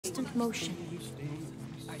constant motion.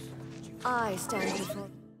 I stand before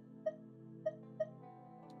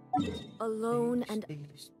alone and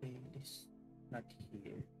Playlist. Not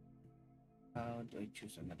here. How do I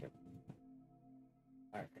choose another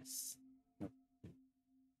artist? No.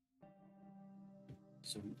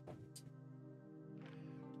 Zoom out.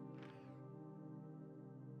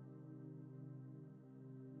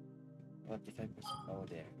 What if I press oh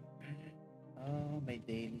there? Oh, my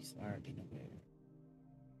dailies are in a way.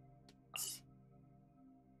 Let's see.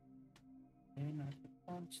 They're not the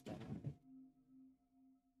fonts down.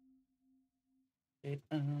 They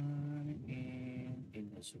are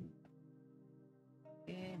in the Zoom.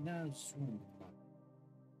 In a Zoom.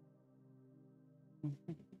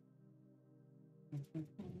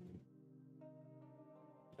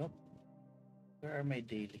 Nope. Where are my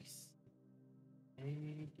dailies?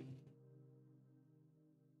 Daily.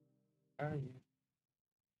 Are you?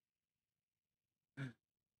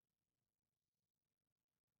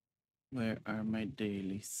 Where are my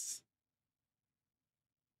dailies?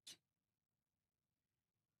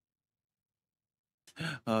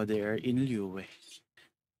 Oh, they are in Liu.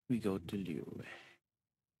 We go to Liu.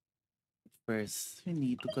 First, we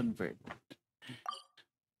need to convert.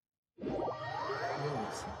 Where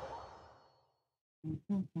is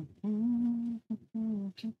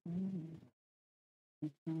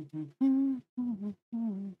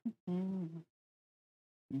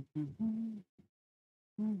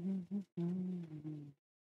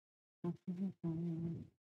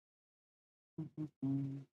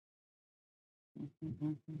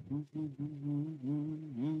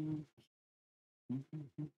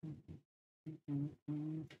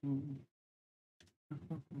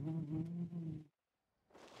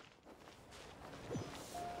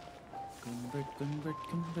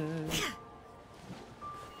convert.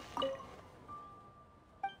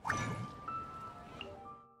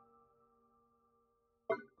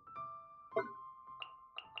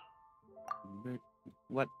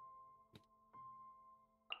 What?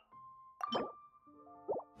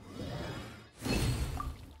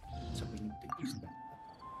 So we need to use that.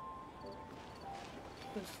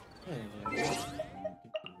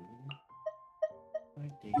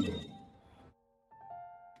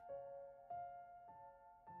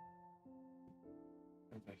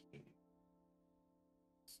 Over here.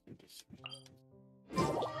 Let's do this.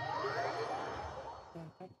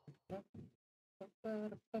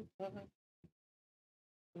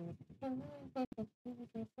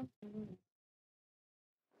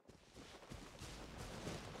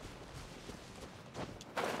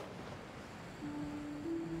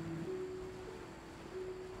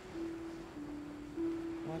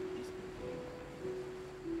 What is the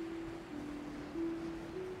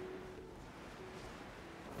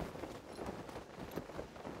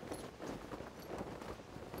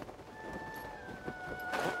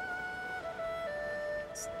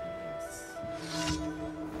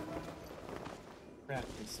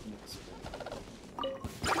practice makes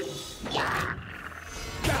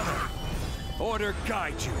Gather! Order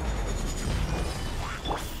guide you!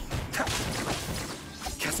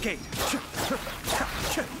 Cascade!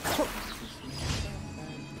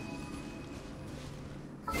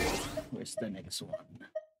 Where's the next one?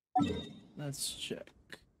 Let's check.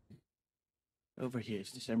 Over here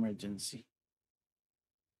is this emergency.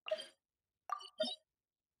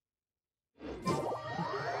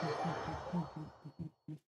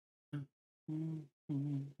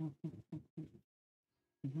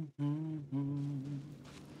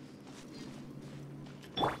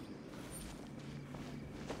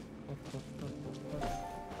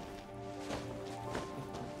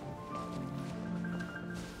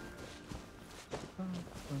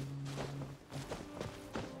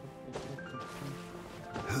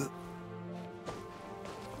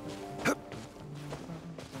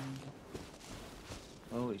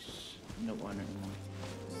 Always no one anymore.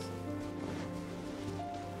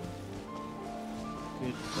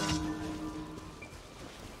 Goodbye.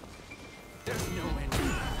 There's no end.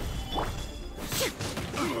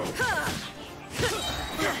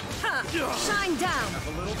 shine down, Have a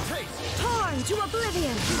little taste. torn to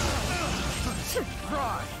oblivion.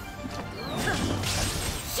 Cry.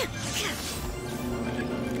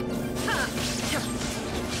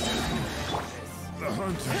 The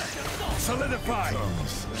hunter. Solidify.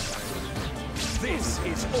 This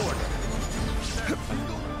is order.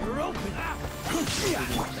 You're open.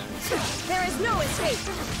 There is no escape.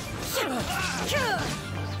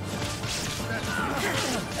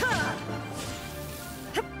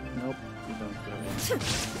 Nope, you don't go.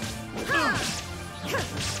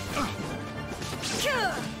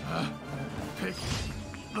 Pick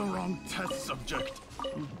the wrong test subject. I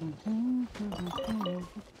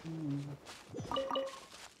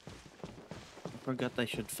forgot I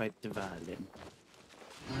should fight the Valen.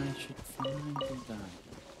 I should find the Valen.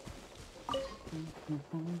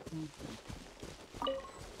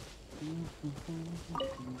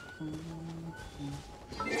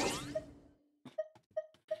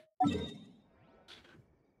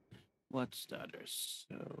 What's the others?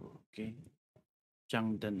 So, okay.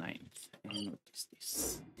 Chang the Ninth. And what is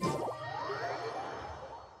this?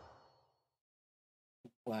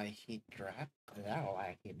 Why he dropped? Now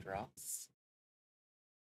why he drops?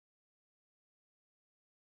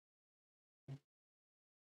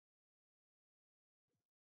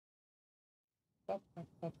 Oh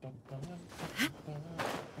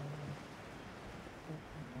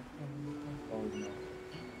no.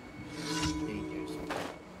 Dangerous.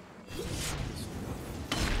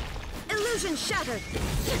 Illusion shattered!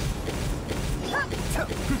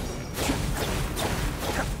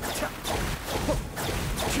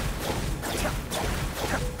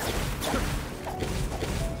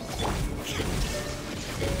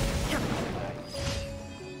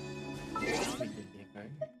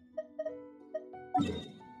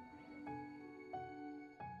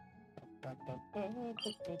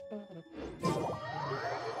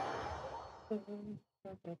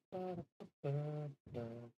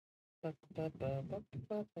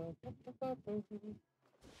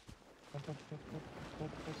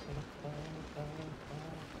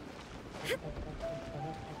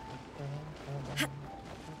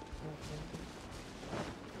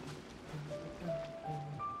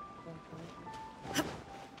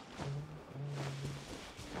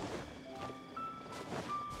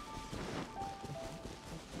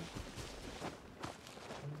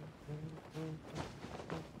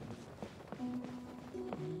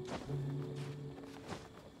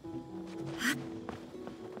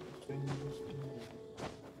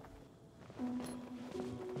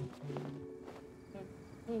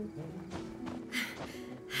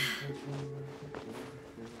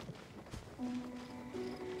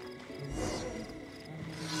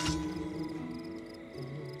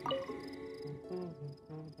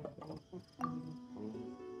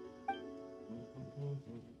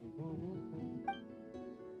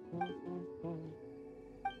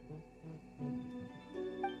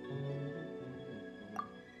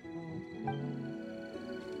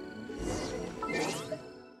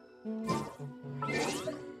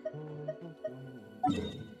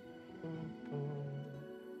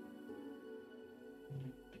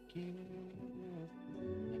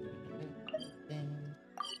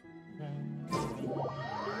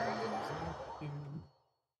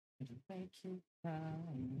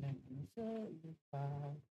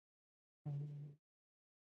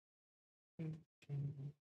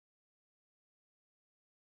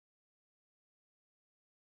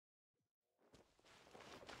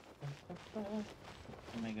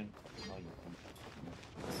 Am I gonna call you?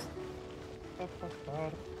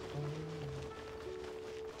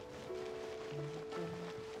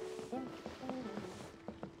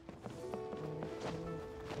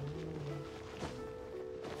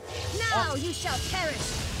 Now you shall perish!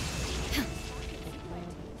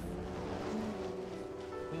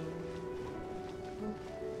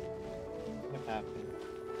 What happened?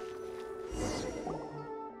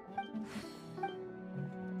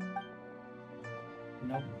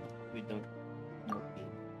 Nope, we don't. Nope.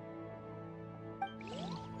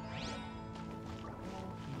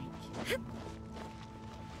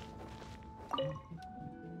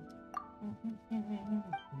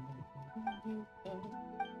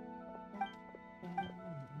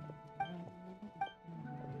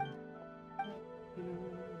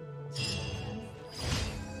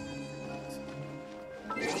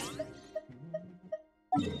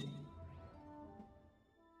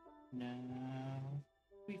 Now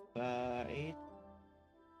we fight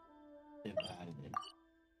the Valen.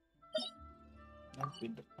 Not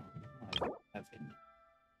with the I haven't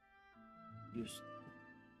used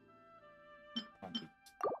on it.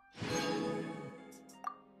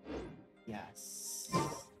 Yes.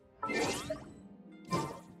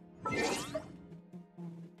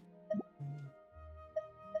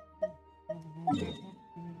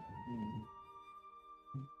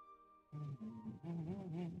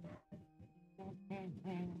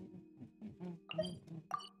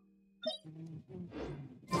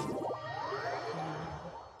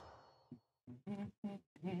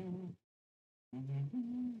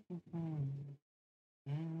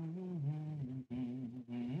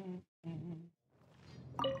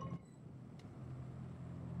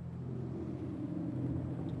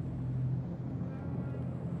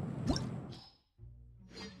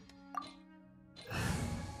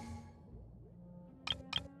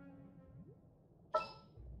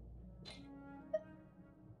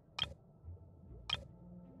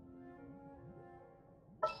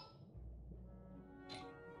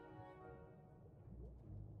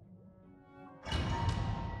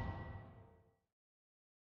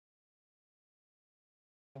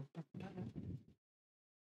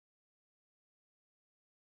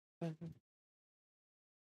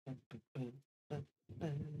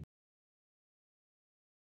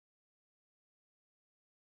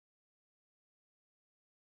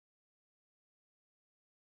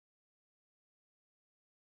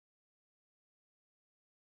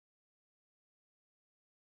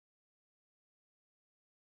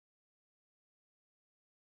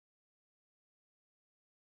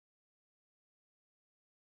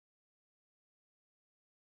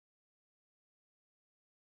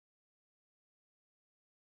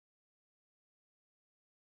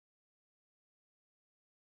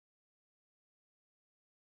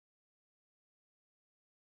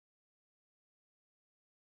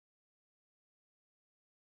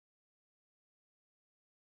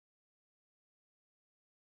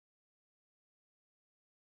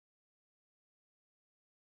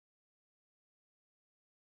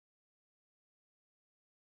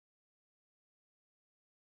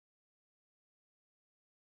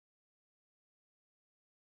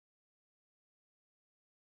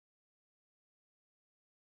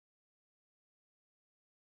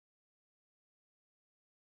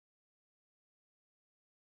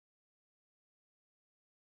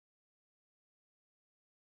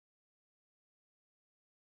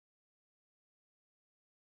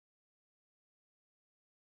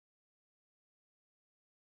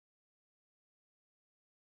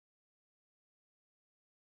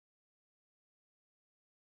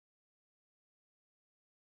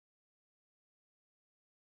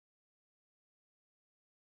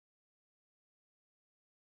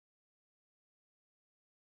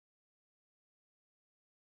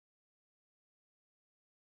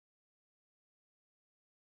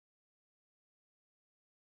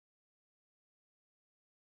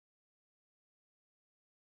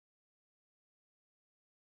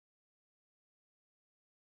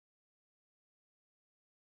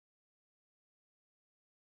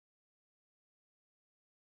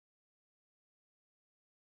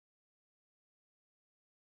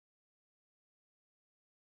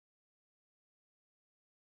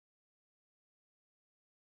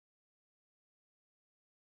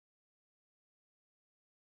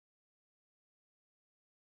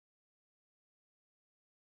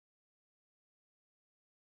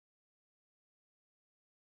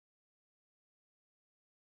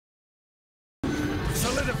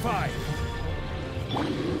 Solidify!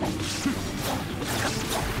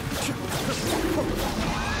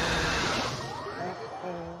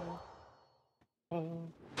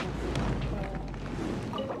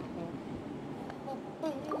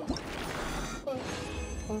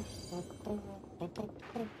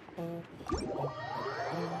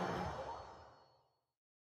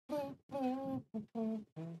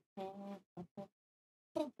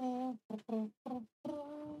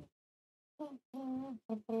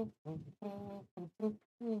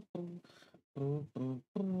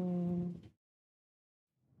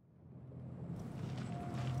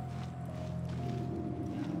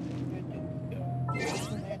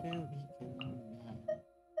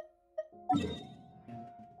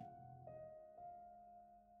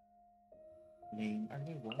 Name our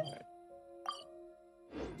reward.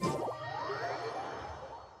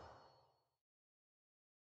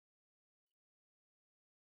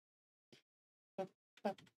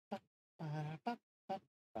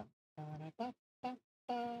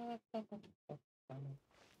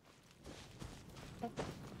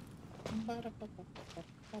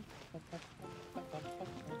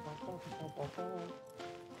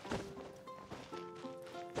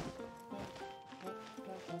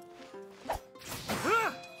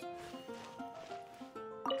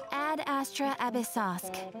 Ad Astra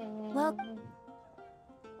Abyssosk. Well,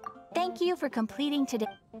 thank you for completing today.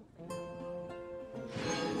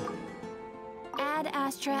 Ad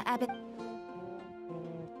Astra Abyssosk.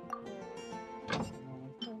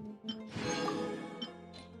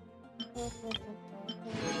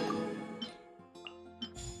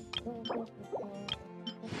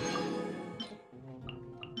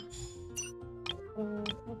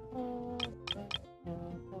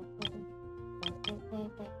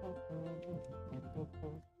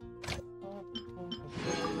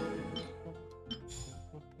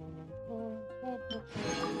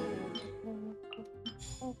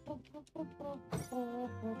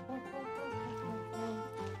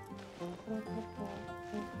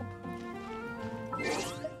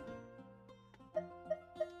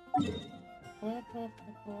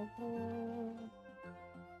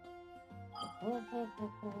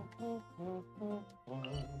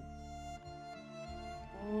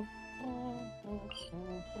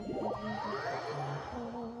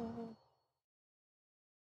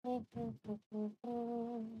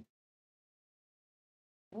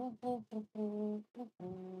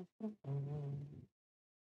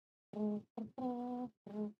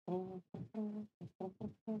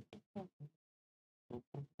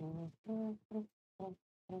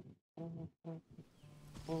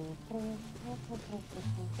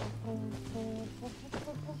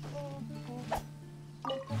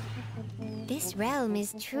 This realm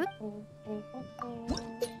is true.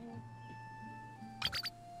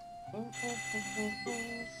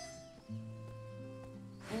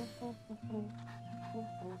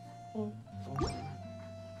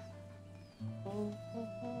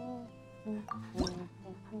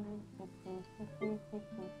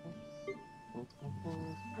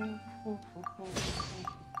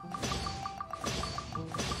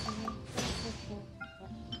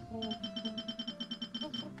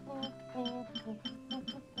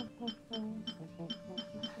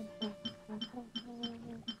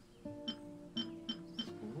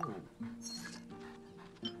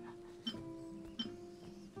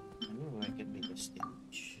 I can make a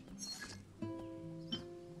stage.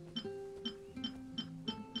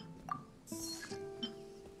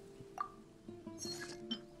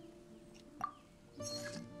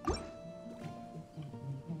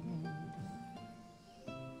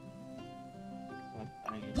 What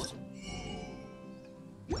are you saying?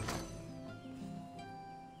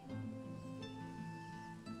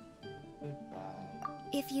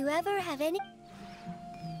 Goodbye. If you ever have any...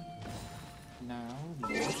 Now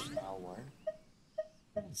we use our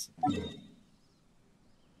chasm.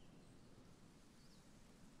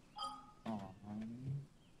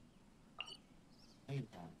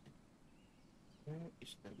 Leyland. Where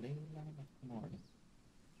is the Leyland of Morning?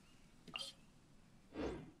 Yes.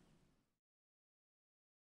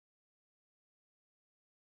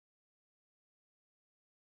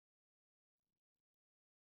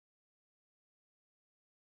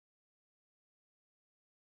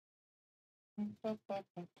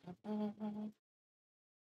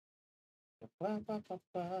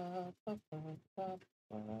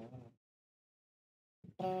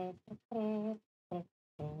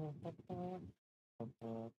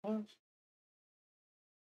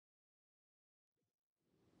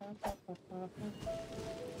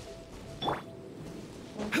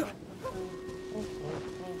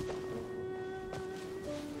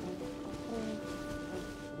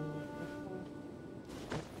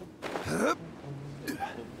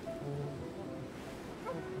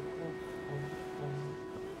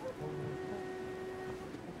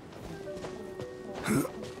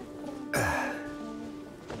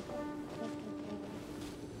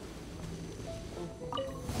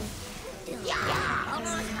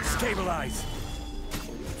 Stabilize!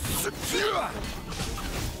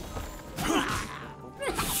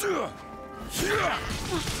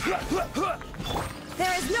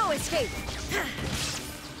 There is no escape!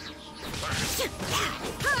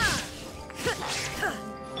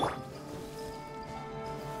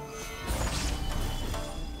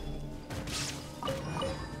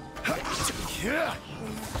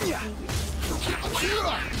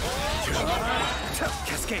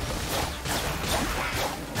 Cascade!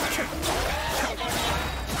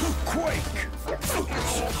 Quake!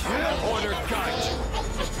 Order guide!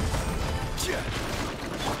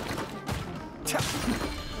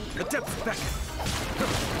 Adept back!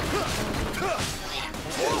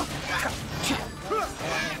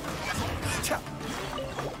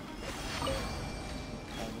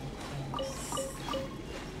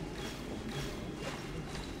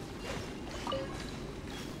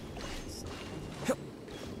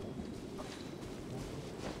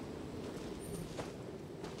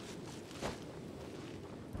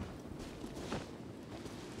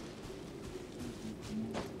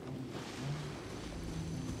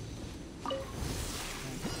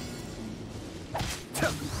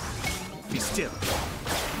 Be still.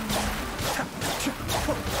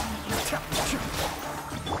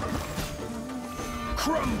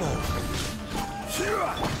 Crumble.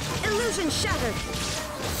 Illusion shattered!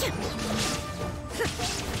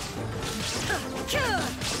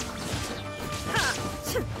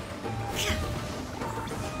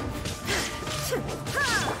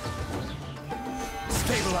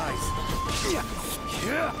 Stabilize.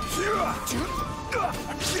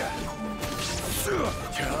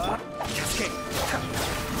 Cascade.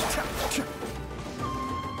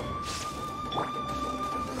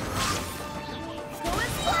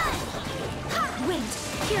 Wait,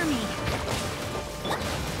 hear me.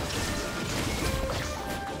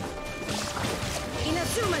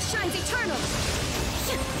 Inazuma shines eternal!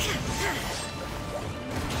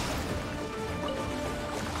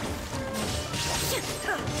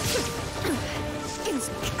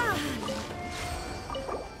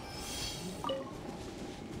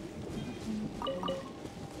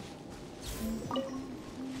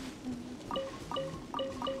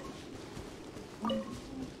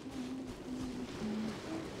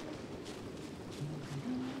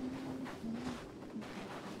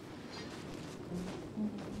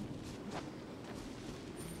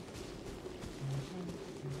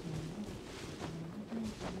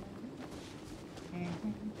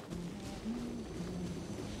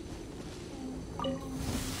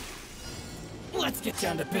 Let's get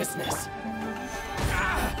down to business.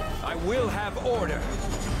 I will have order.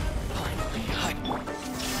 Finally,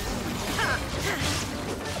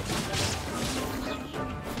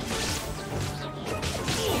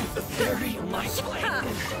 the theory of my plan.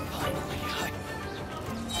 Finally,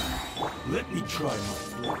 let me try my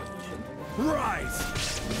blade. Rise!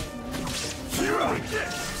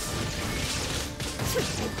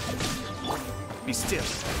 Be still.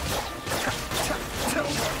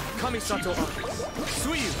 Kamisato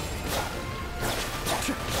Suiyu!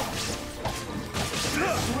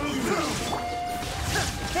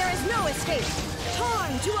 There is no escape!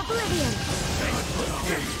 Torn to oblivion!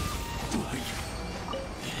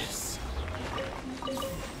 Yes.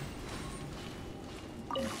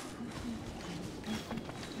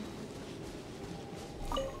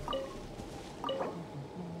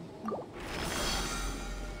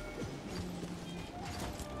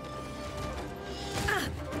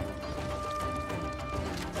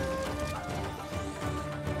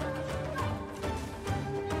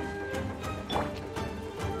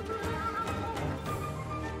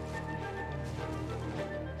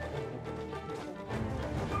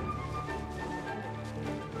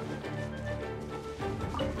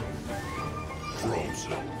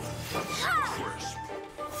 Frozen. Crisp.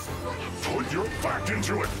 Put your back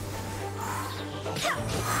into it!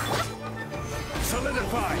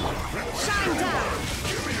 Solidify! Shine down!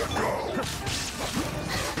 Give me a go!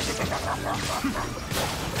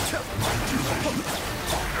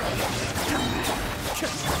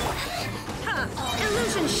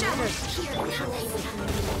 Illusion shattered!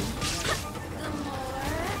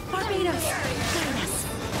 Barbados! Guide us!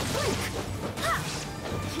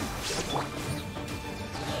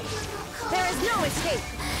 There is no escape!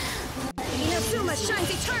 Inazuma shines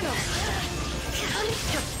eternal!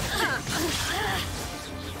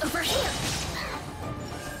 Over here.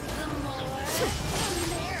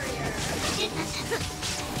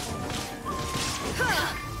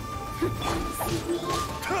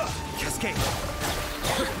 Cascade!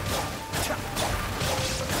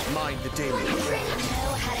 Mind the daily. You know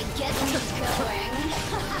how to get me going.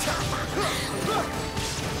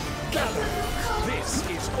 Gather! This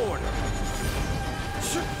is order!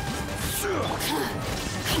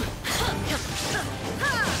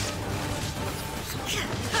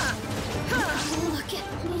 Look at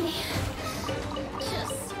me.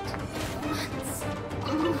 Just once.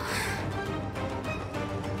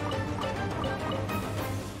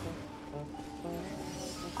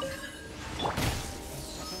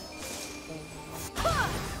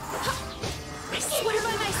 I swear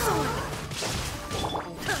by my sword!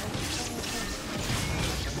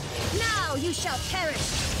 Now you shall perish!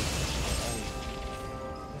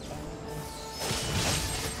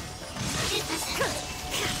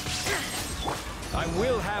 I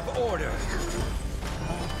will have order!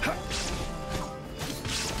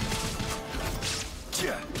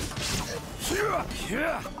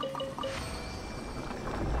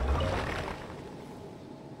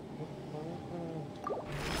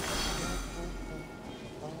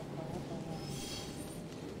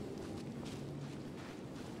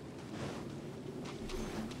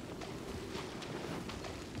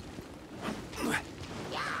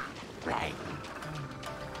 Right.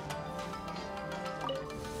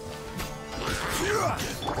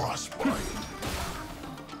 Frostbite.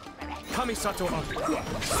 Kamisato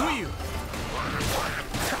Suiyu!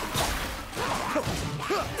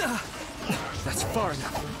 That's far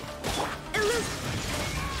enough.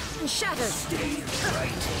 Illusion shattered! Stay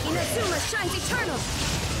right. Inazuma shines eternal!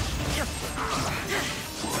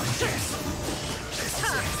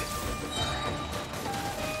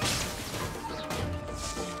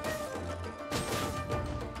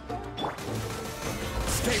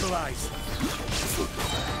 Stabilize.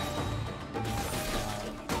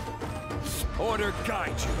 Order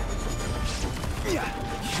guide you.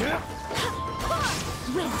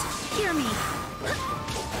 Wind, hear me.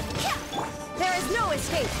 There is no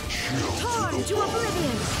escape! Torn to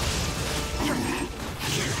oblivion!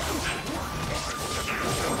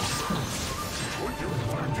 Put your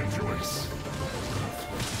back into it!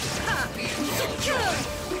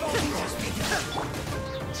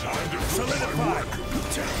 Time to Solidify.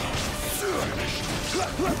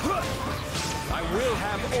 I will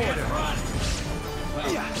have order.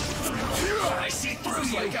 I see through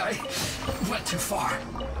you. Like I went too far.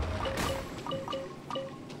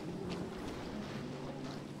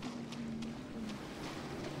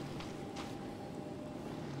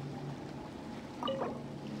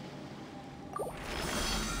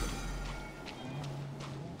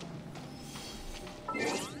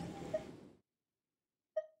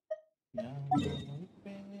 Now we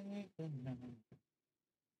beg the night.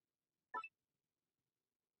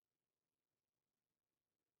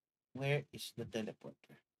 Where is the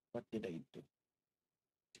teleporter? What did I do?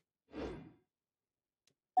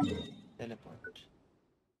 Teleport.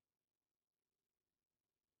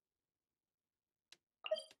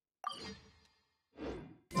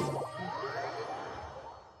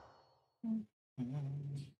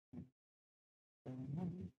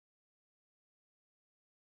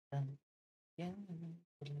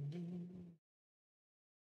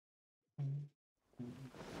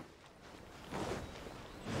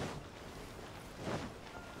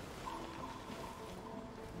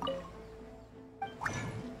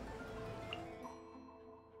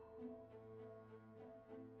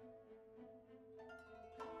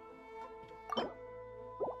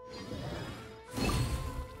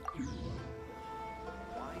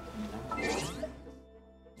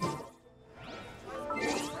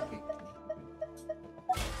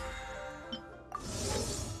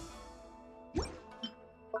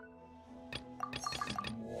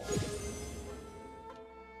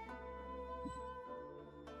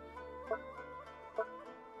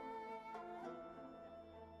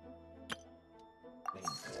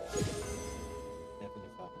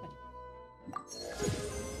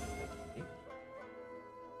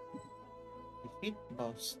 Defeat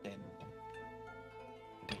boss 10.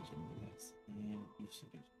 And use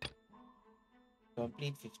it.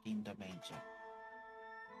 Complete 15 domain check.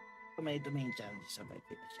 How many domain challenges have I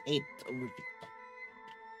finished? 8 over 15.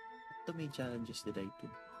 What domain challenges did I do?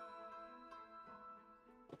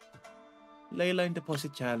 Leyline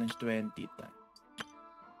deposit challenge 20 times.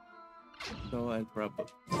 So I'll probably.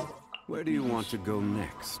 Where do you want to go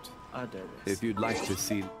next? Others. If you'd like to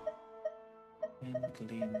see And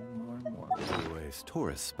claim more. always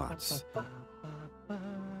tourist spots.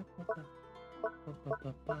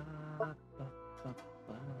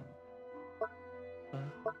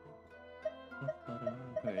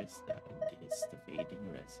 Where's that? It's the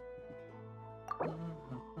fading rest.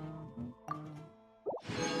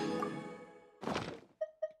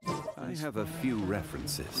 I have a few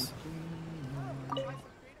references.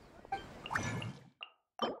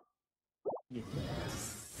 Yes.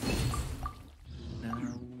 Now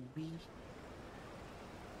we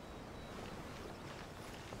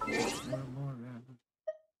more.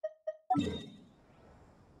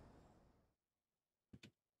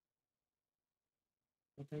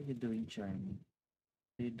 What are you doing, Charmy?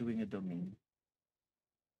 Are you doing a domain?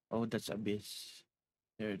 Oh, that's Abyss.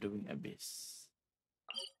 They're doing Abyss.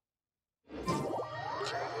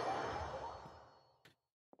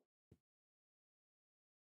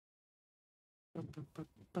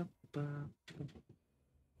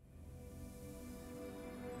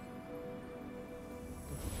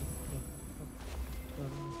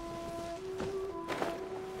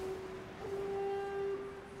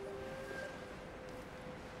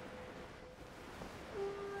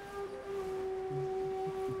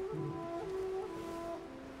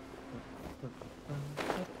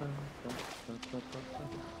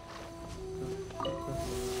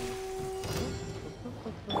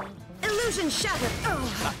 Illusion shattered!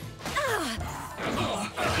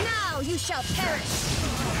 Now you shall perish!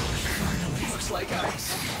 Looks like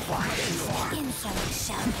ice. Inside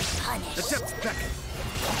shall be punished. The depths beckon.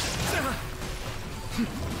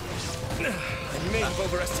 I may have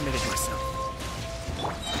overestimated myself.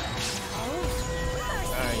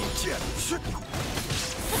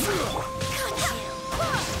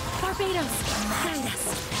 Barbados! Guide us!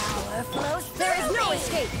 Power flows There is through no me.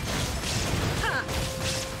 escape!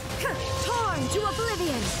 Torn to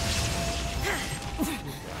oblivion!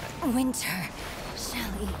 Winter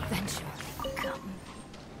shall eventually come.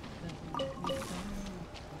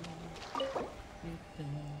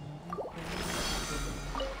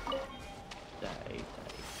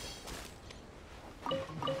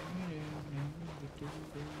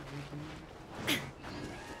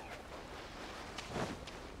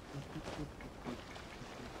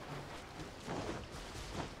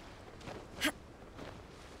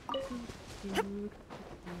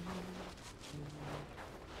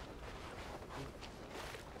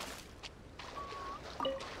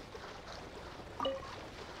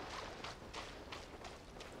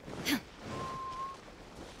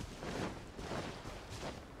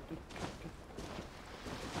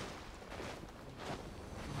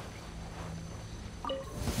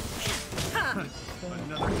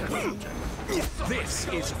 This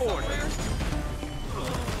is order.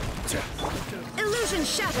 Illusion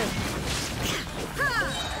shattered!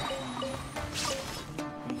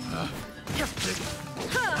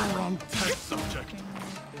 Wrong test subject.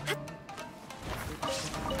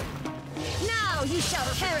 Now you shall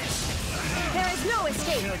perish! There is no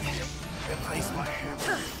escape! Replace my hand.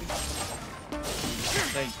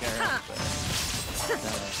 Thank you.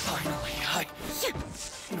 Finally,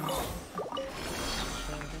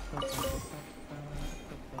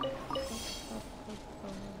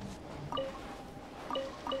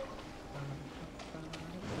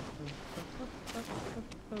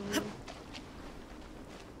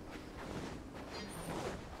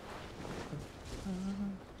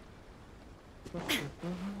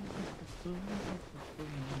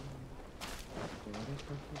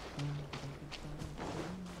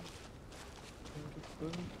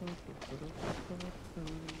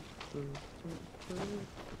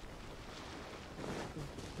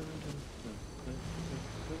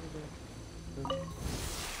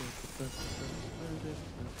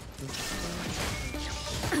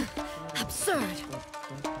 Absurd!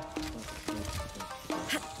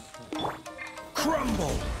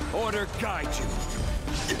 crumble! Order guide you.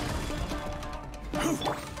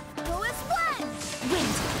 Go as one!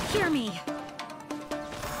 Wind, hear me!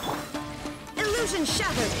 Illusion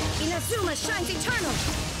shattered! Inazuma shines eternal!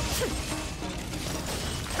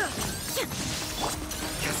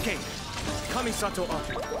 Cascade. Kamisato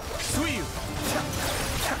Archon. Suiyu.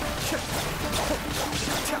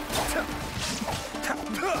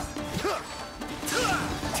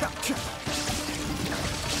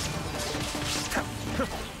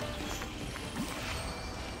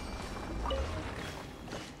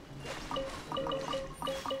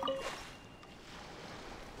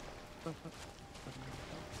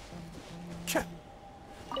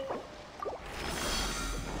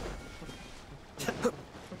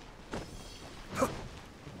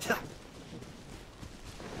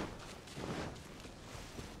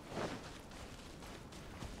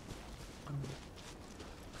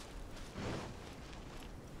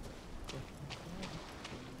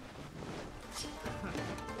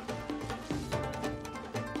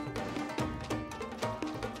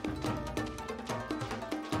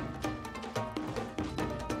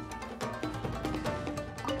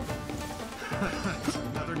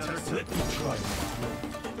 Let me try.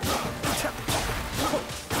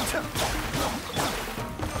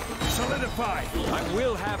 Solidify. I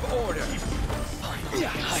will have order.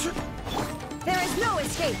 There is no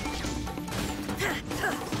escape!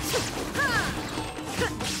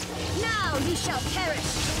 Now ye shall perish!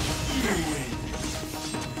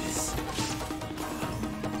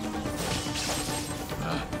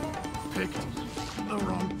 Picked the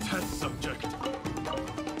wrong test subject.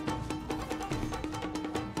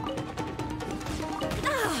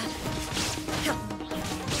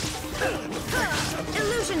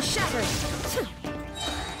 Illusion shattered!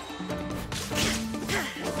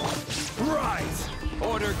 Rise.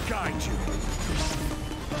 Order guide you.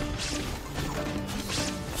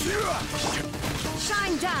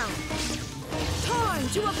 Shine down! Torn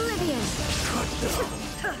to oblivion!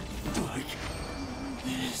 Like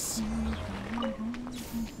this.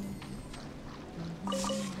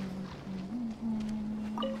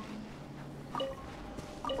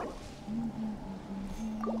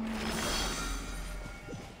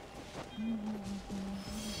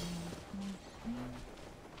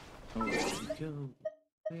 Where do we go?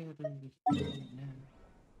 Where do we go now?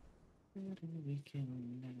 Where do we go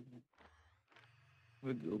now?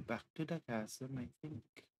 We go back to the chasm, I think.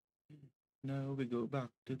 No, we go back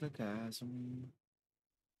to the chasm.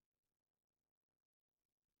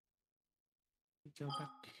 We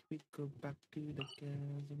go back to the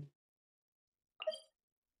chasm.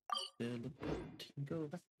 Teleport, go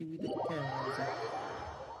back to the chasm.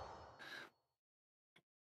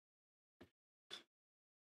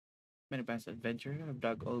 Many past adventure have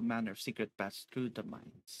dug all manner of secret paths through the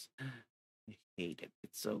mines. I hate it.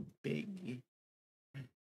 It's so big.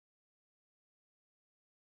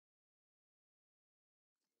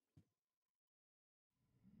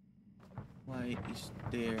 Why is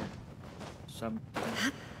there something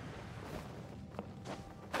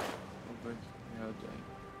over here? How do I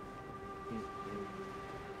get there?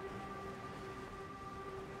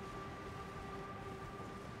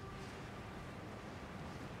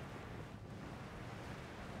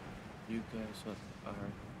 You guys what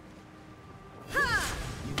are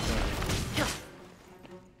you guys?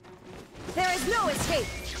 There is no escape!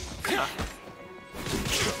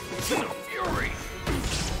 Fury.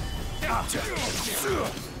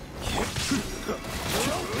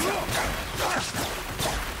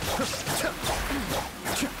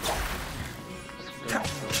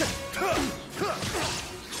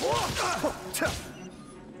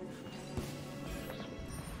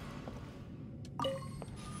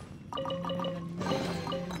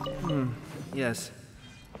 Yes.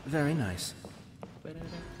 Very nice.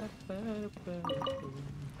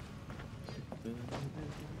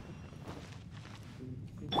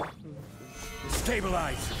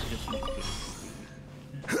 Stabilize. Just in case.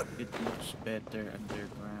 It looks better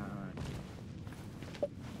underground.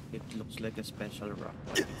 It looks like a special rock.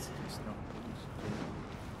 It's just not really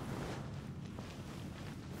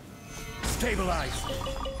Stabilize.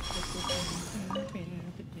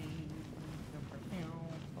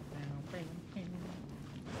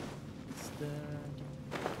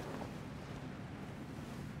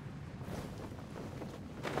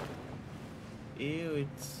 Ew,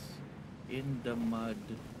 it's in the mud.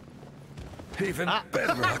 Even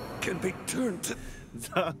bedrock can be turned to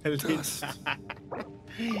dust.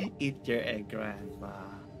 Eat your egg, Grandma.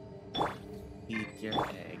 Eat your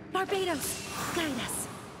egg. Barbados, guide us.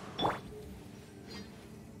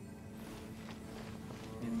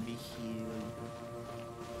 And be healed.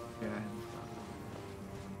 Grandpa.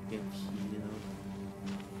 Get healed.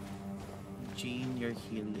 Jean, your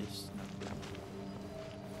heal is not good.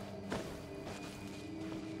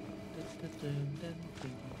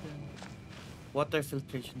 Water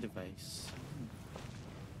filtration device.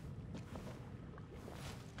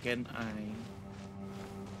 Can I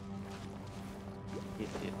hit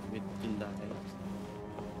it with the light?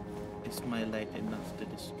 Is my light enough to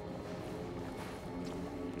destroy?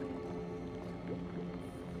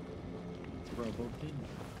 Probably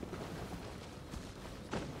not.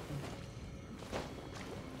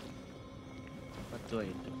 What do I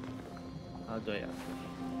do? How do I activate?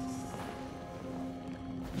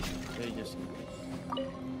 Do I just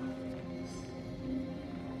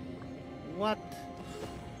what?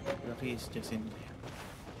 Lucky is just in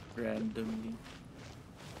there randomly.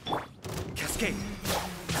 Cascade.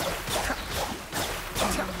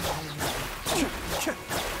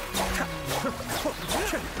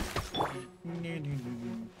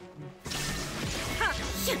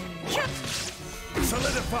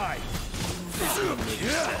 Solidify.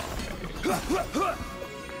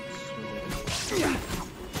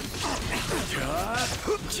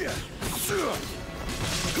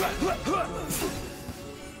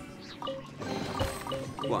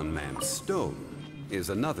 One man's stone is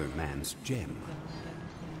another man's gem.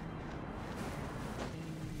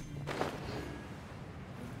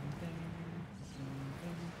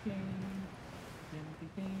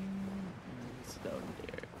 It's down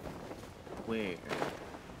there. Where?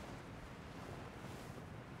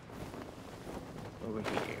 Over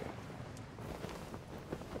here.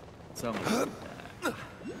 Somewhere like that.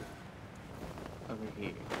 Over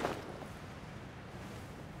here.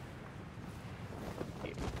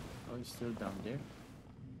 Here. Oh, he's still down there?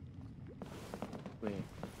 Where?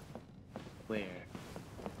 Where?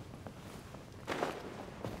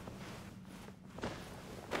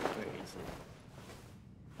 Where is it?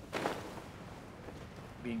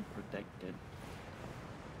 Being protected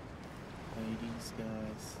by these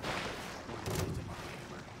guys.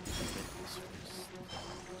 Get this first.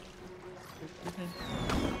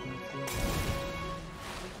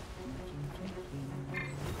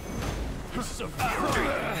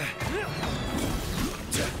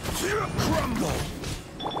 Crumble.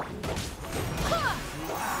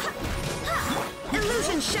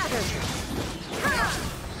 Illusion shattered.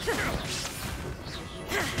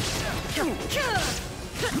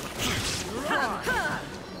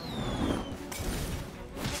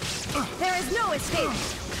 There is no escape.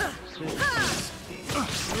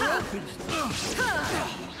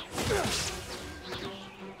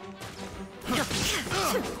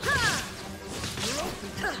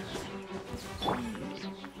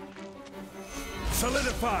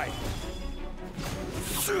 Solidify.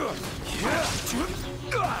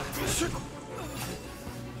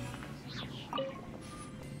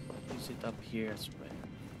 Is it up here as well?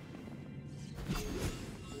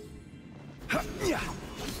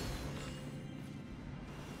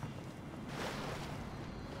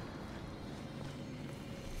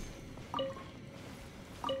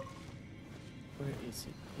 Where is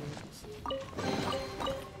it? Where is it?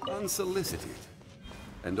 Unsolicited,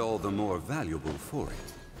 and all the more valuable for it.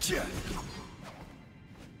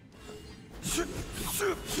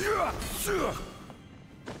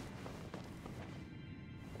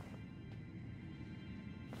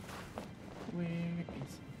 Where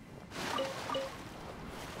is it?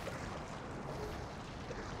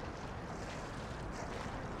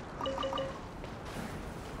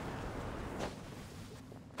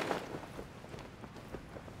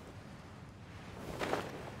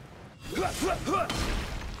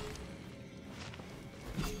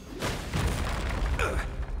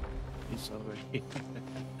 It's over here.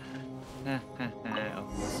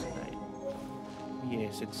 Almost right.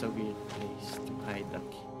 Yes, it's a weird place to hide a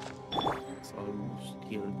key. It's almost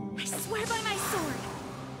killed I me. swear by my sword.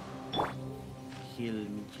 Kill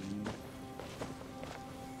me, Jean.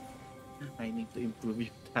 I need to improve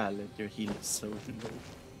your talent. Your heal is so low.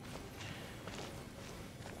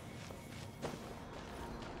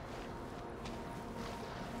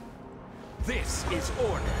 This is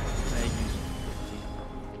order. I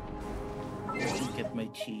use look at my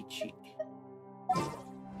cheat sheet.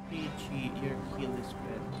 Cheat sheet, your heal is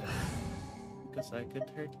better. Because I could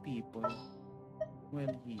hurt people.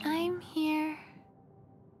 Well, I'm here.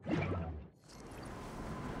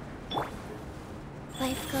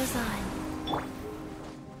 Life goes on.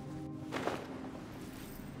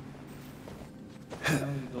 now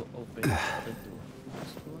we go open the door.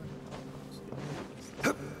 This door.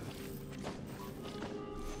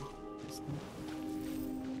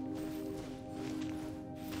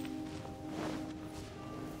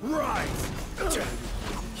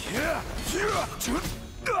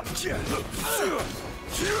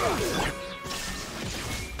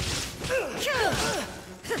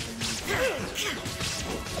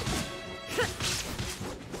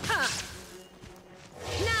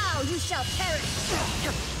 Now you shall perish!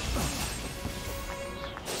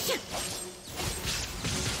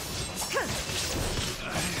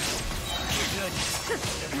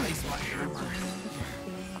 Erase my hammer.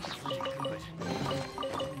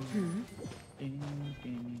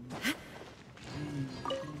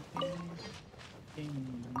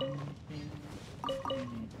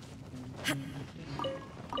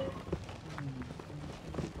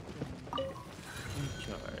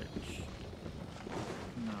 Charge.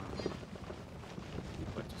 No.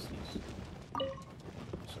 What is this?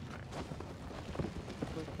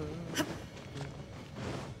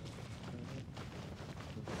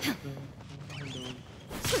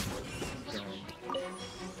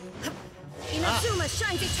 Inazuma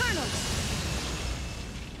shines eternal!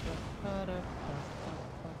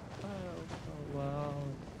 Wow.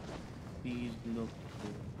 These look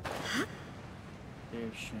good.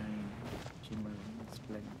 Their shine, shimmering,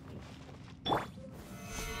 splendid.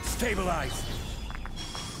 Stabilize.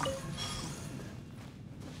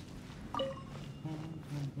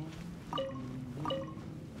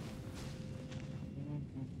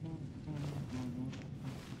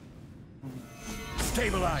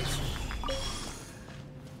 Stabilize.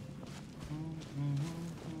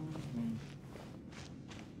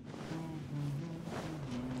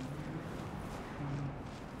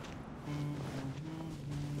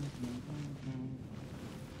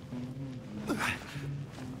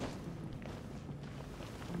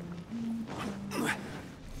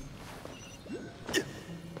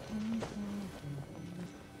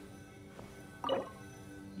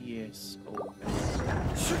 Yes, open.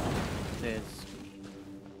 This.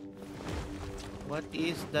 What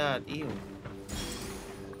is that? Ew.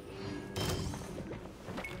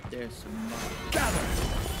 There's some more. Gather.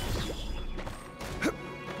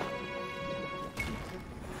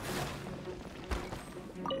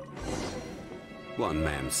 One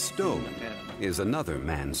man's stone is another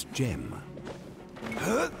man's gem.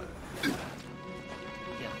 Yeah.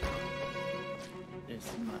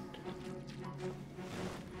 There's mud.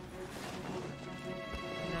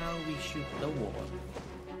 Now we shoot the wall.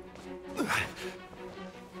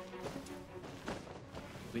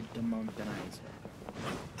 With the mountainizer.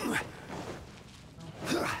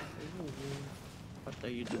 What are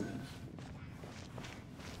you doing?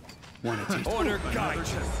 Order guide.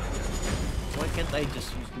 Why can't I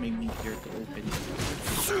just use my meteor to open it?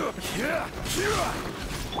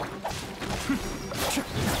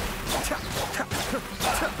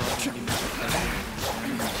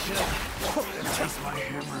 Erase my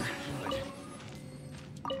hammer.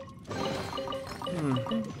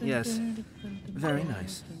 Yes. Very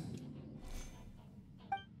nice.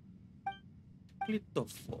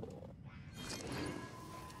 Clitophore.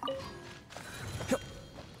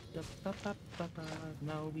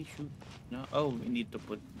 Now we shoot. No, oh, we need to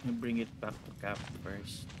bring it back to camp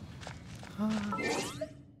first.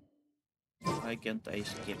 Why can't I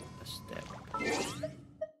skip a step?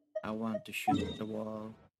 I want to shoot the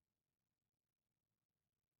wall.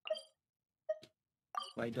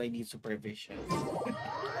 Why do I need supervision?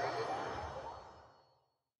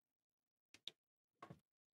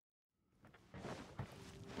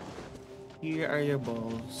 Here are your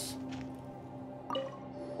balls.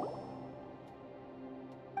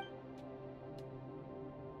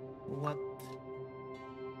 What?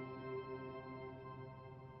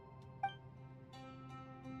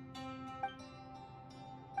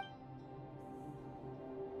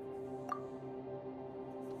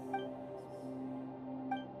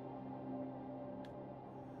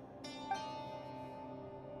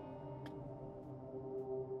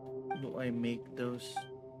 Do I make those?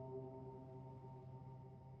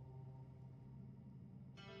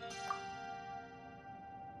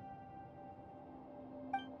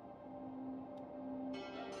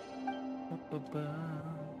 Ba-ba.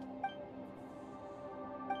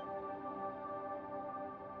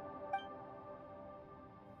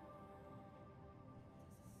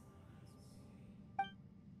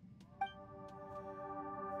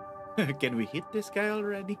 Can we hit this guy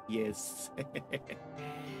already? Yes.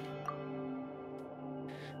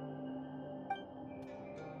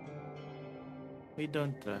 We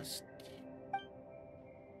don't trust.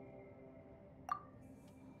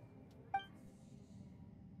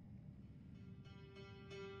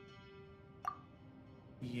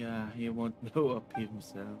 Yeah, he won't blow up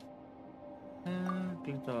himself.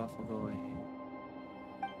 Click off, go ahead.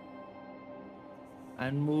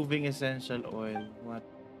 Unmoving essential oil. What?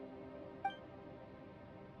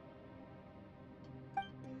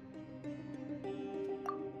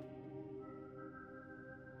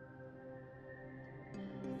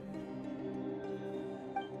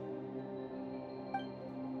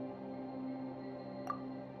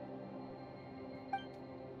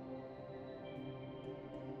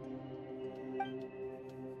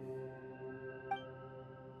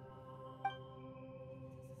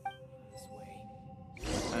 This way.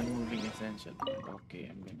 Unmoving essential oil. Okay,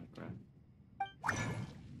 I'm gonna grab.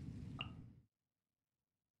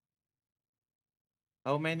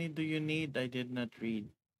 How many do you need? I did not read.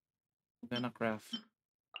 I'm gonna craft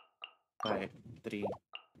 5, 3,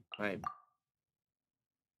 5.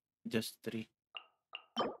 Just 3.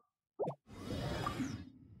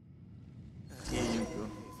 Here you go.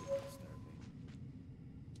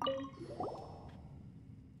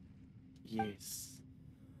 Yes.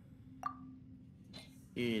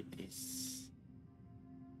 It is.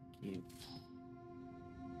 Give.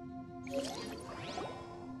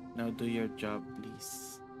 Now do your job,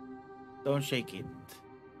 please. Don't shake it.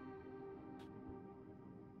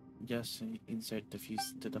 Just insert the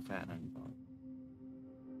fuse to the fan and on.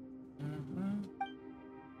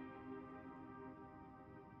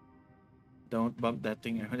 Don't bump that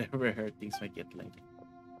thing or whatever hurt things might get like.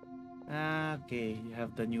 Okay, you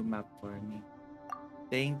have the new map for me.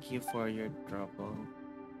 Thank you for your trouble.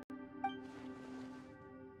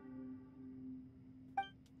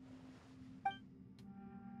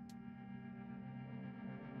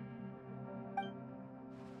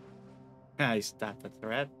 I stop a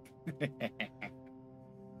threat.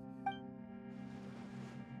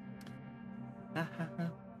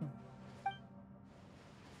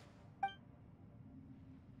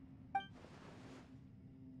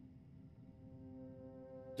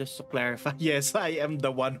 Just to clarify, yes, I am the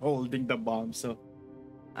one holding the bomb, so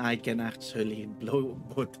I can actually blow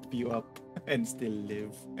both of you up and still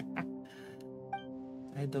live.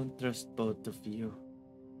 I don't trust both of you.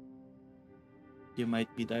 You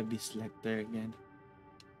might be the Abyss Lecter again.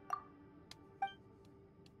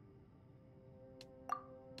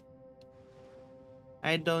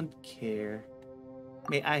 I don't care.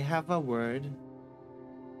 May I have a word?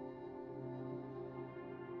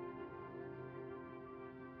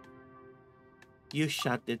 You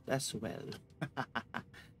shot it as well.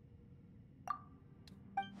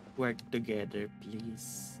 Work together,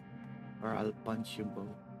 please. Or I'll punch you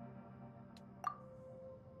both.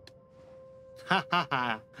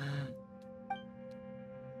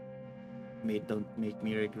 Mate, don't make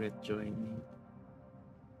me regret joining.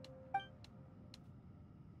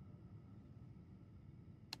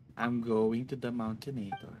 I'm going to the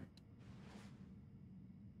Mountainator.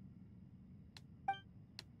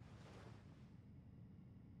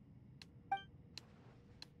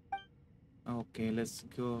 Okay, let's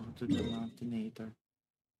go to the Mountainator.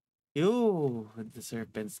 Ew, the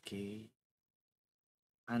Serpent's Cave.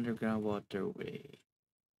 Underground waterway.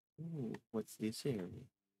 Ooh, what's this area?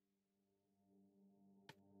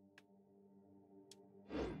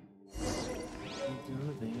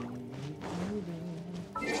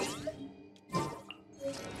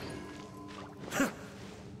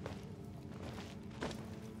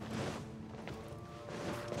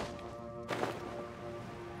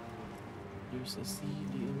 There's a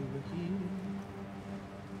CD over here.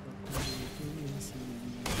 What are you doing, CD?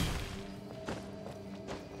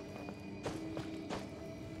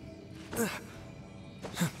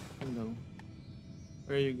 Hello.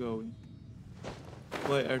 Where are you going?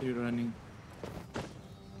 Why are you running?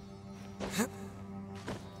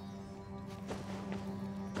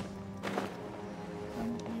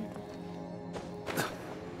 I'm here.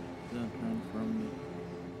 Don't run from me.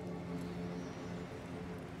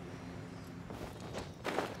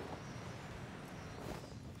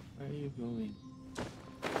 Where are you going?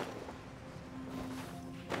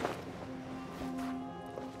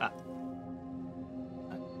 Ah.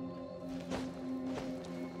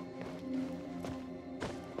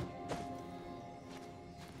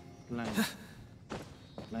 Blind.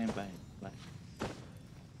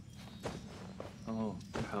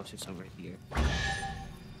 boxes over here.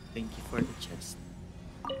 Thank you for the chest.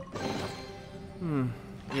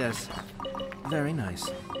 Yes. Very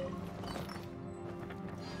nice.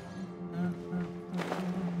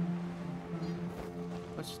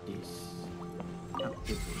 What's this?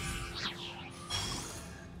 Activate.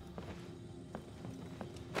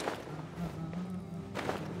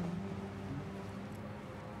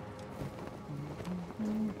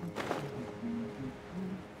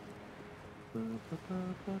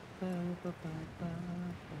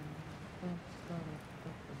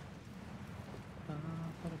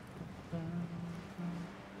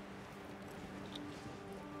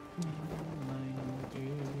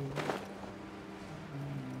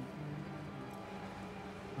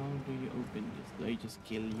 How do you open this? Do I just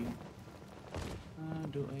kill you?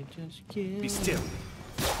 Do I just kill? Be still.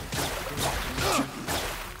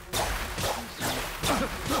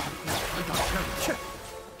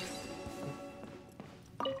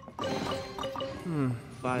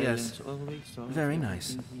 Violence Yes. always solves Very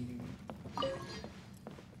nice. everything here.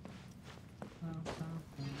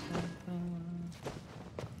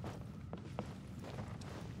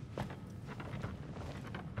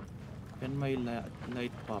 Can my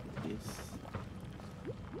light pop this?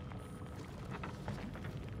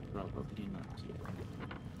 Probably not yet.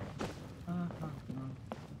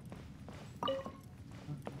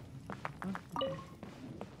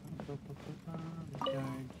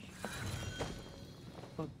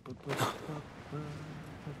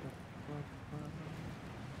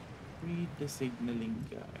 Read the signaling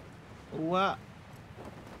guide. What?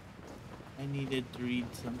 I needed to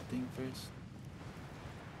read something first.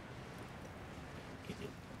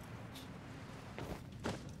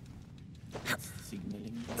 That's the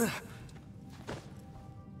signaling guide.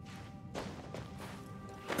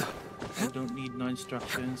 I don't need no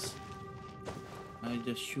instructions. I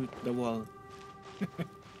just shoot the wall.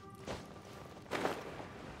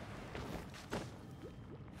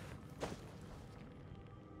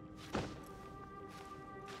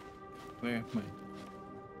 Where am I?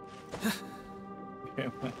 Where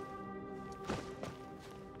am I?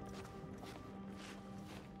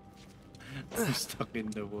 I'm stuck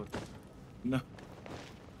in the water. No.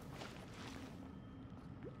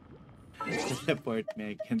 Teleport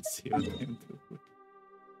me, I can't see what I'm doing.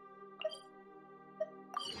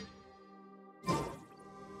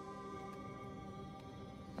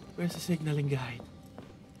 Where's the signaling guide?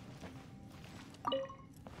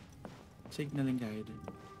 Signaling guide.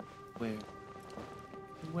 Where?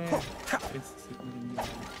 Where is the signaling guide?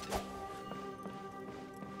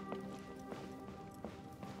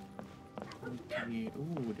 Okay.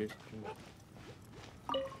 Ooh, there's.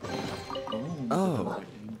 Oh.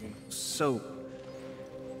 So,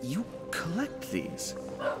 you collect these?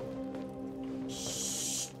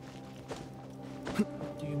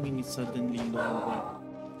 What do you mean it's suddenly lower?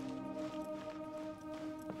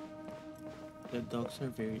 The dogs are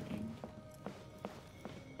very angry.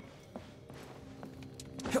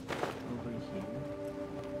 Over here.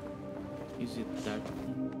 Is it that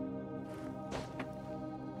one?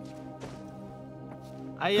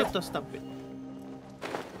 I have to stop it.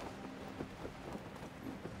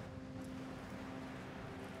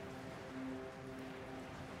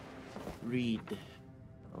 Read.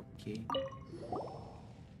 Okay.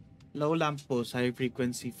 Low lamp post, high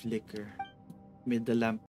frequency flicker. Middle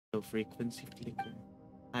lamp, low frequency flicker.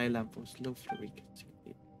 High lamp post, low frequency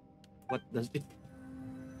flicker. What does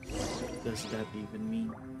that even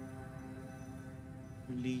mean?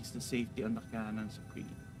 Release the safety on the cannon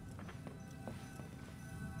screen.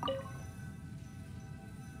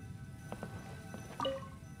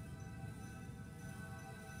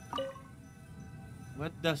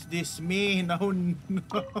 What does this mean? Oh no!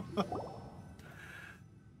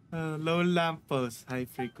 Low lamp post, high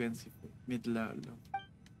frequency, mid low.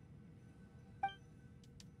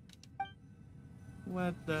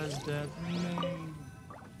 What does that mean?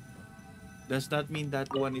 Does that mean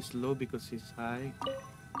that one is low because it's high?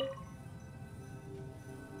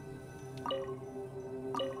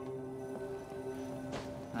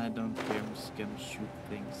 I don't care, I'm just gonna shoot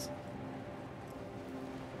things.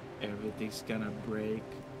 Everything's gonna break.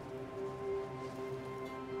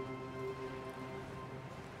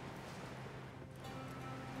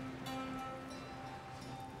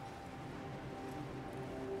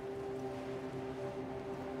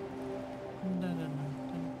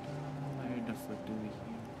 Where the fuck do we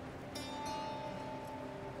hear?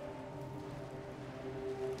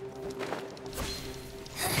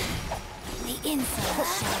 The insult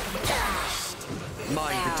shall be dashed.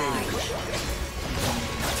 Mind the danger.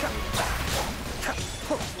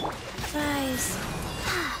 Rise.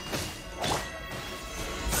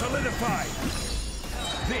 solidified!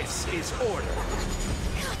 This is order!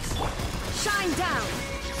 Shine down!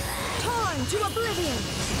 Torn to oblivion!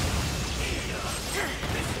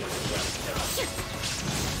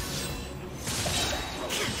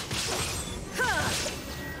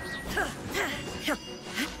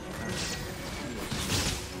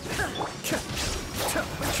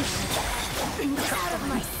 Out of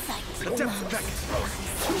my sight.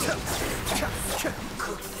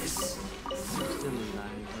 Cook this. Still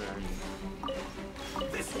alive, where are you?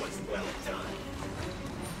 This was well done!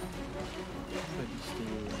 But he's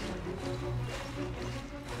still alive.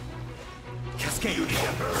 Cascade! You need to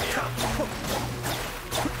hurry up!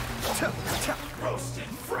 Roast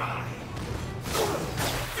and fry!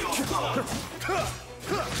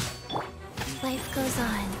 Life goes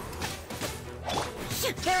on.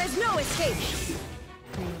 There is no escape!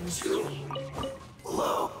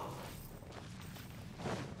 Low!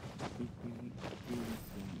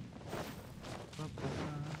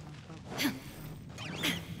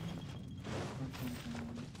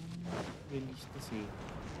 Release the save.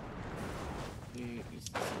 Where is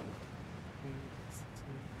the save? Where is the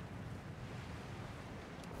save?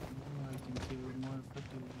 Oh, I can kill more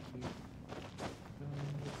fatigues.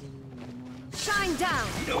 Shine down!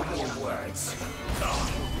 No more words!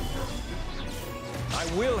 I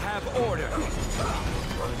will have order!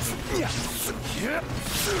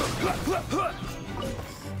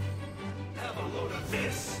 Have a load of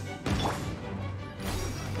this!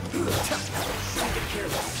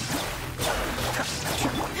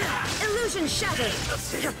 Illusion shattered!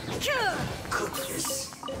 Cook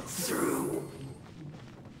this through.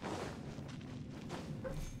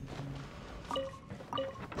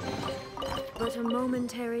 But a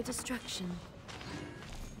momentary distraction.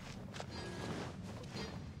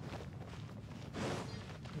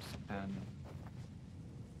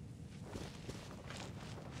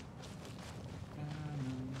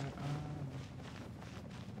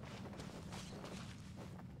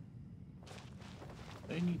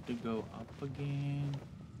 I need to go up again.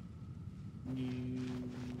 New.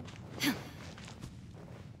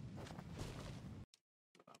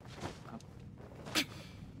 Up.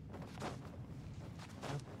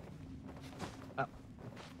 Up.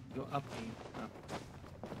 Go up, up.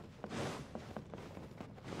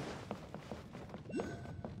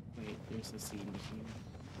 Wait, there's a scene here.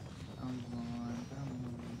 Come on, come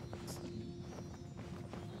on.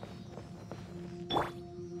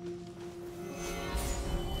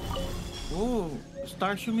 Oh,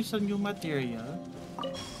 Starshroom is a new material.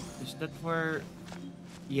 Is that for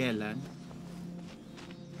Yelan?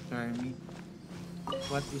 Carmi?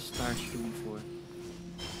 What is Starshroom for?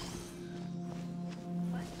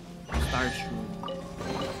 Starshroom.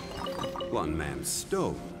 One man's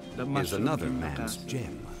stone The is mushroom another in the man's castle.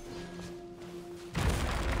 gem.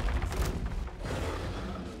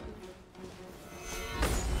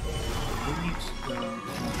 Who needs the...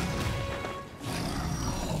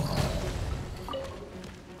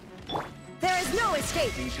 There is no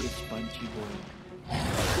escape! This is Punchy Boy.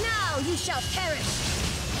 Now you shall perish!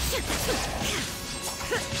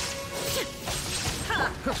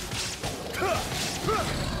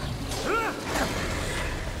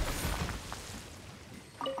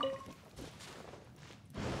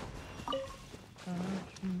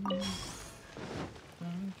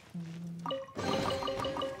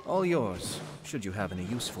 All yours, should you have any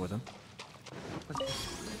use for them. What's this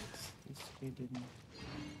place? It's hidden.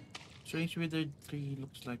 Strange Withered Tree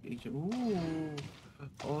looks like a... Ooh!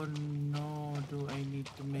 Oh no, do I need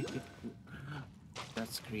to make it...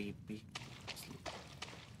 That's creepy.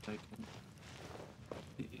 It's like...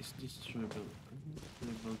 Is this level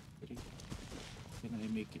 3? Can I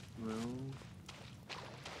make it grow?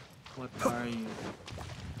 What are you?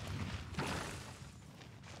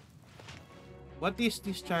 What is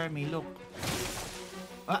this, Charmy? Look.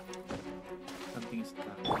 Ah! Something is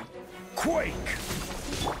happening. Quake!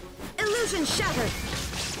 Illusion shattered!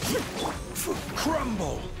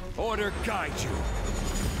 Crumble! Order guide you!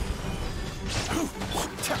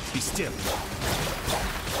 Be still!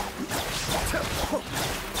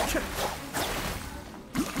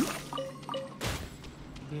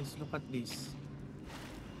 Yes, look at this.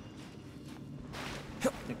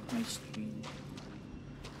 Check my screen.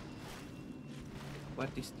 What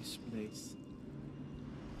is this place?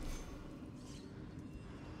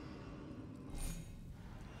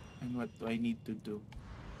 And what do I need to do?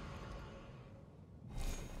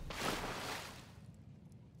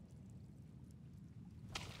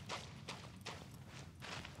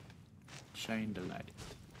 Shine the light.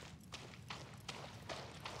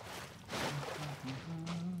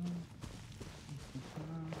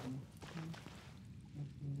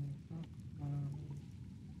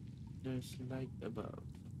 There's light above.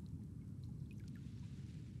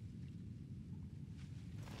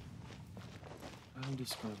 I'll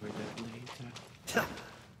discover that later. Check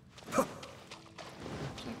back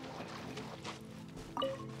later.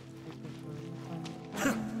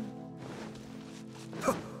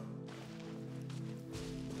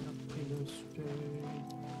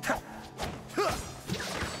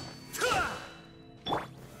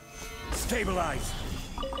 Stabilize!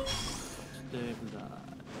 Stabilize.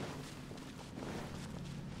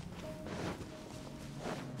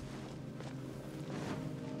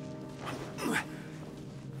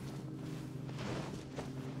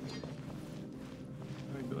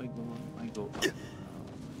 Where do I go? I go up. Here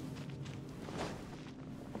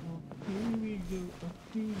we go, up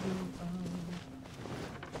we go,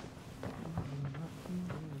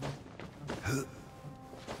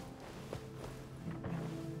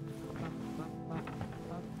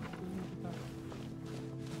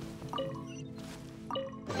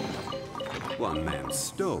 One man's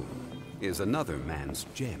stone is another man's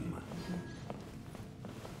gem.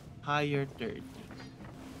 Higher 30.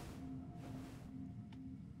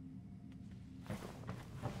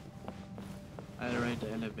 I'll ride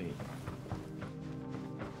the elevator.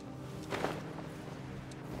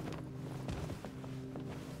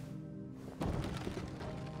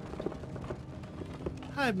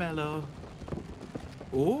 Hi, Mello.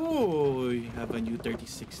 Oh, you have a new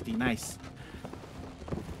 3060. Nice.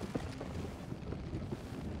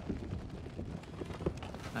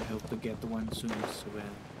 I hope to get one soon as well.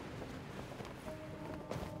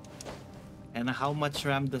 And how much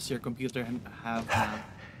RAM does your computer have now?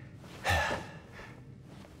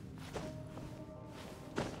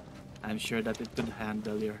 I'm sure that it could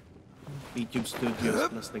handle your YouTube Studios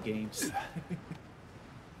plus the games.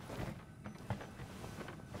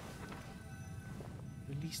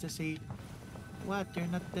 Release the say, what? You're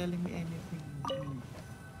not telling me anything.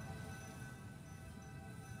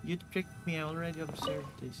 You tricked me, I already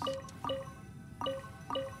observed this.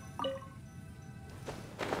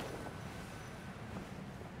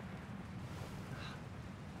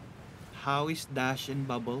 How is Dash in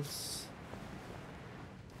Bubbles?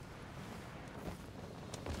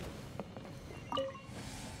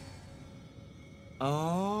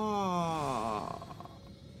 Oh,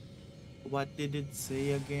 what did it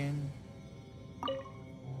say again?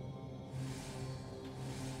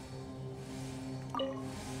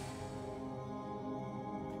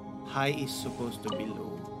 High is supposed to be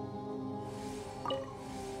low.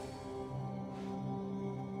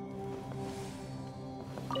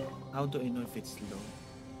 How do I know if it's low?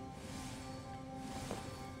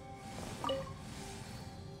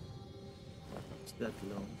 Is that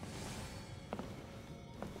low?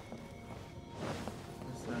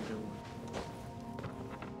 What's the other one?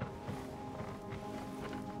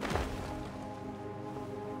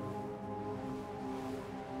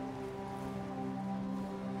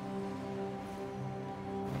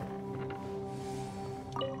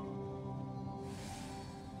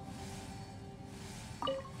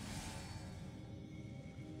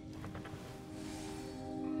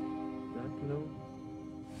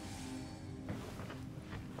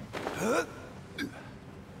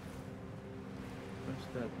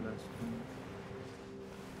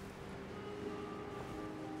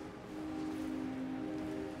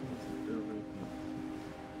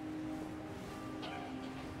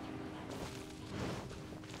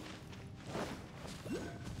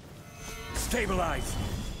 Stabilize!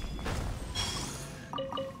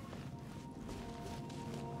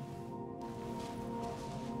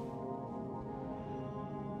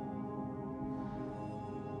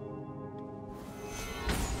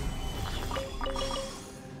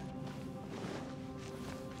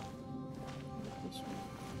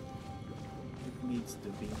 It needs to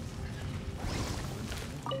be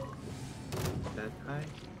that high.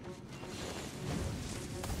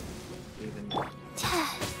 Even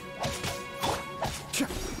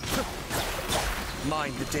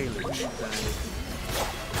Mind the deluge.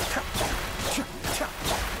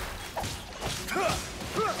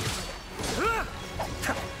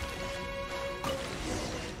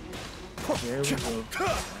 there we go.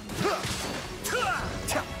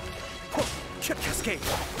 Cascade.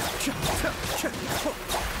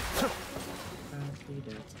 Apparently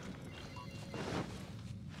that's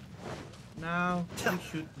now we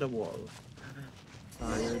shoot the wall.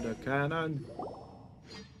 Fire the cannon.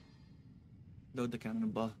 Load the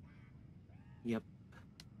cannonball. Yep.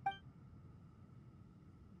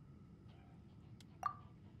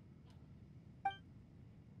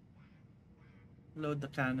 Load the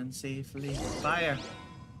cannon safely. Fire!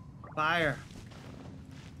 Fire!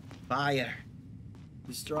 Fire!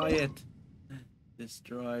 Destroy it.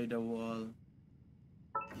 Destroy the wall.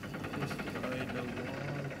 Destroy the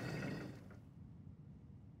wall.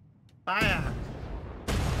 Fire!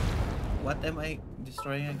 What am I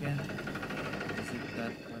destroying again? Is it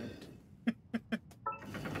that part?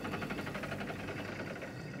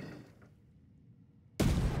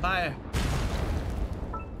 Fire!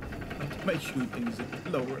 What am I shooting? Is it the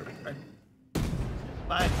lower part?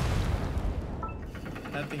 Fire!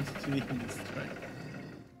 Nothing's being destroyed.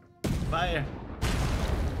 Fire!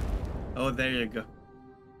 Oh, there you go.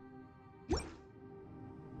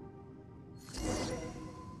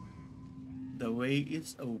 The way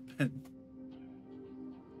is open.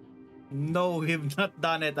 No, we've not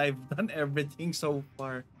done it. I've done everything so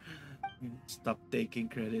far. Stop taking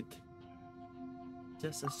credit.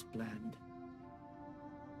 Just as planned.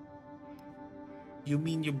 You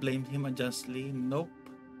mean you blamed him unjustly? Nope.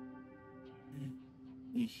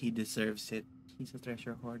 He deserves it. He's a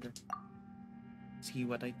treasure hoarder. See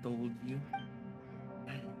what I told you?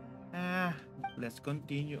 Let's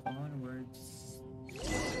continue onwards.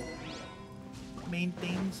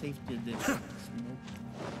 Maintain safety distance. Nope.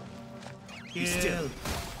 Kill!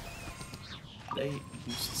 They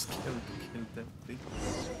use skill to kill that thing.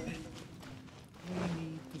 We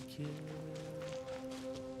need to kill.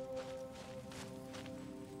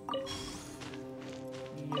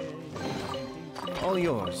 Yay. All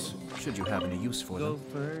yours, should you have any use for Go them.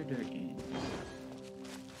 further in.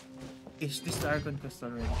 Is this the Archon quest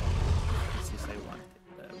already? This is I want it.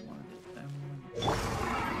 I want it.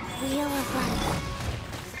 Wheel of life.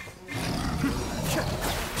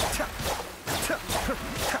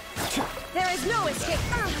 There is no escape.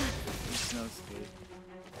 There's no escape.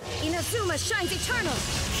 Inazuma shines eternal.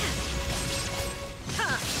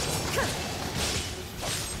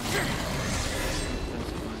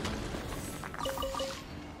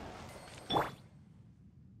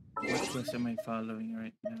 What quest am I following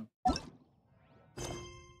right now?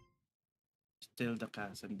 Still the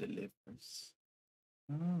chasm delivers.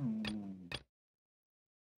 Oh.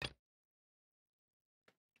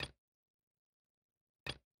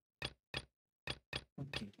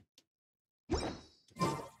 Okay.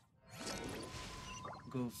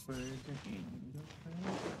 Go further in. Go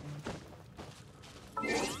further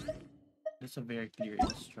in. That's a very clear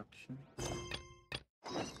instruction.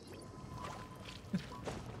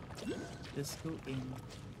 Let's go in.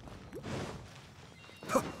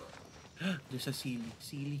 There's a Sealy.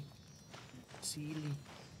 Sealy.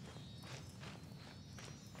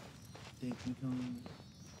 Take me home.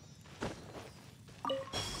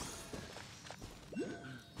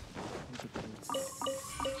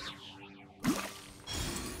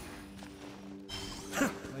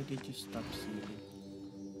 Why did you stop Sealy?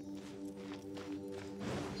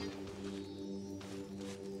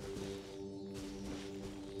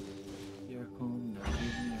 You're home now. Give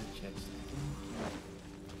me your chest.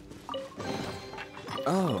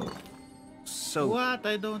 Oh, so What?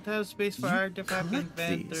 I don't have space for you artifact cut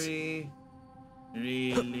inventory.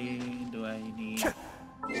 Really? Do I need to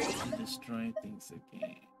destroy things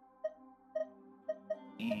again?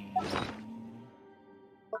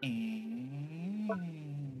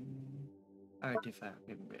 Artifact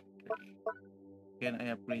inventory. Can I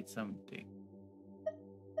upgrade something?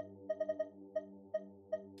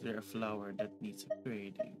 Is there a flower that needs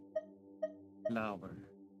upgrading? Flower.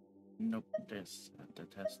 Nope, there's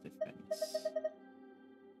that has defense.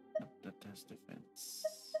 Nope, that has defense.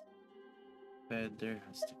 Feather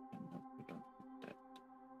has defense. Nope, we don't need that.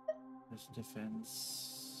 Has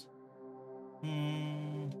defense.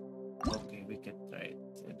 Okay, we can try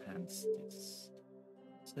it. Enhance this.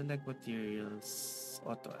 Select materials.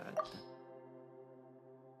 Auto add.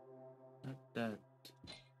 Not that.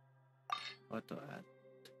 Auto add.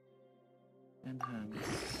 Enhance.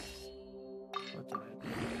 Auto add.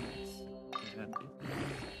 Enhance.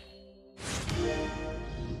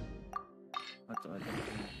 Auto add.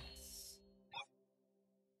 Enhance.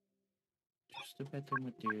 Choose the better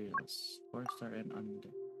materials. 4-star and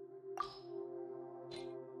under.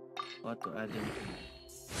 Auto add.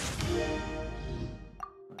 Enhance.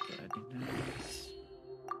 Auto add. Enhance.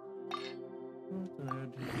 Auto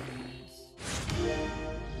add. Enhance.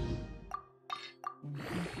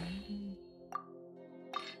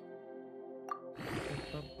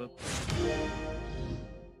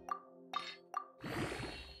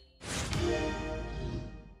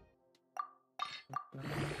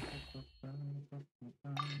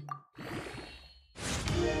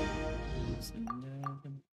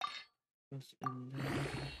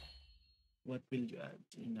 What will you add?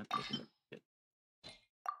 You're not looking at it.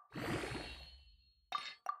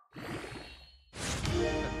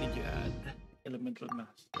 What did you add? Elemental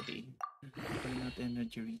mastery. Why not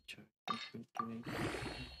energy recharge? Refrigerate.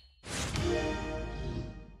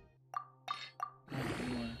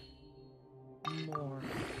 More.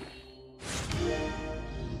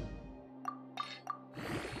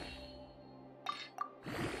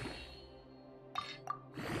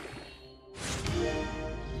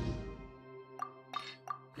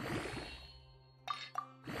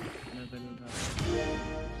 Level up.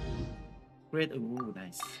 Great. Ooh,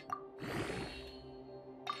 nice.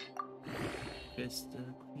 Crystal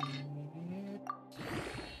Queen.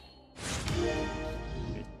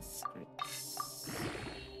 Crits.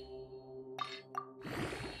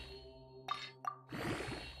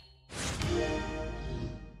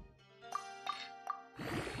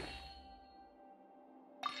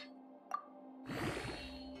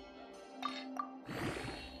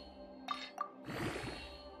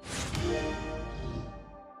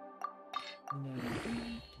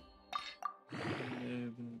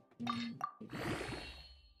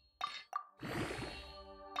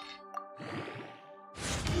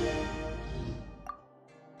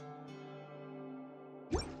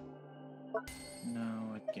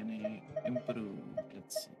 Now what can I improve?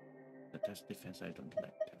 Let's see. The test defense, I don't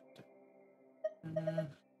like that. No,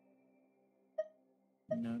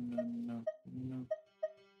 no, no, no, no.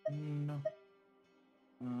 No, no, no.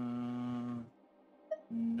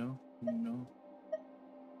 No, no, no, no.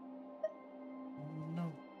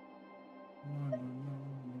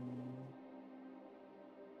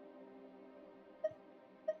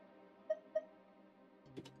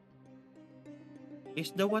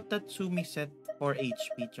 Is the Watatsumi set for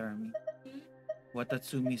HP, Charmy?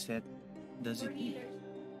 Watatsumi set, does it need?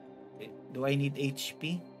 Do I need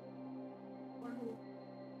HP?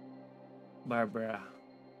 Barbara.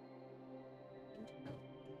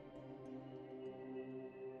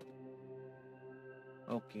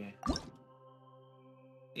 Okay.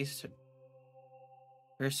 Is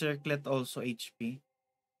her circlet also HP?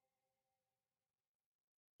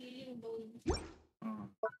 Oh,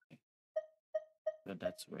 okay. So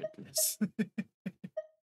that's worthless.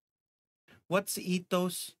 What's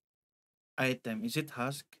Ito's item? Is it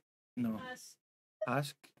Husk? No.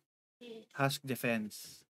 Husk? Husk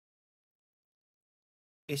defense.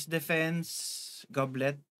 Is defense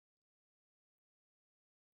goblet?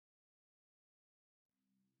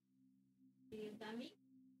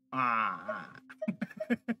 Ah.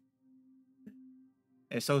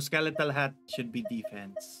 So skeletal hat should be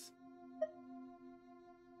defense.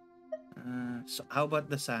 So how about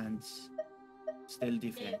the sands? Still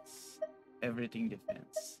defense. Everything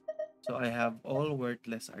defense. So I have all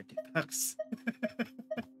worthless artifacts.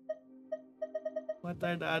 What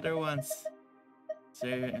are the other ones? Is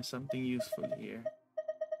there something useful here?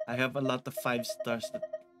 I have a lot of 5 stars that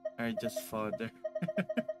are just fodder.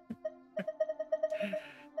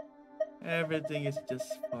 Everything is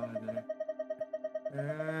just fodder.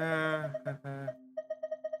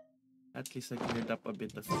 At least I cleared up a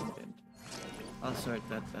bit of inventory. I'll sort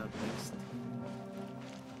that out next.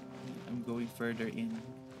 I'm going further in.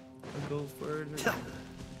 I'll go further.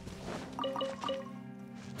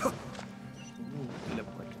 Ooh,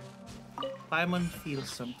 teleport. Paimon feels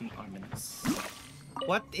something ominous.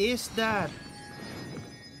 What is that?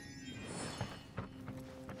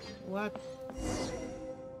 What?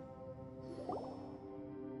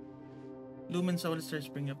 Lumen Soul Stars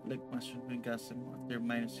bring up like mushroom and gas and their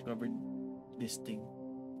minds discovered this thing.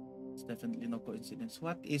 It's definitely no coincidence.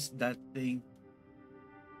 What is that thing?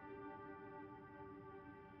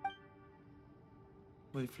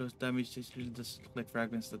 Wave flows damage. This really does look like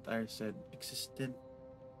fragments that are said existed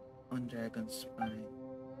on Dragon's spine.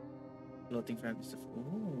 Floating fragments of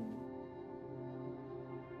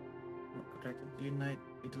attracted to unite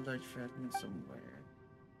with a large fragment somewhere.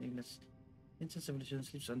 Nameless ancient civilization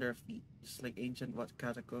sleeps under our feet, just like ancient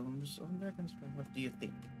catacombs on Dragon's spine. What do you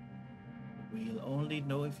think? We'll only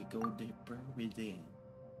know if we go deeper within.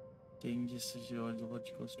 Changes the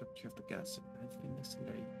geological structure of the chasm. I feel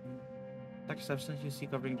necessary. Like substance you see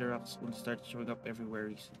covering the rocks will start showing up everywhere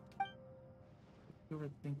recently. You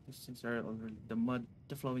would think these things are already the mud,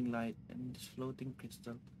 the flowing light, and this floating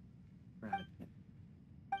crystal fragment.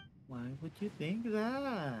 Why would you think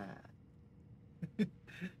that?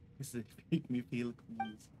 Does it make me feel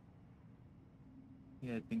confused?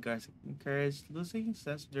 Yeah, I think guys encourage losing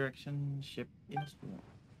sense of direction ship in a storm.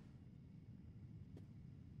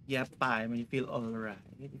 Yeah, I mean, you feel alright.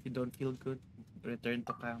 If you don't feel good, return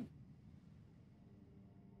to camp.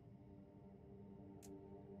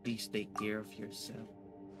 Please take care of yourself.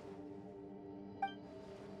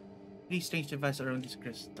 3 strange devices around this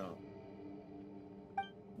crystal.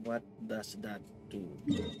 What does that do?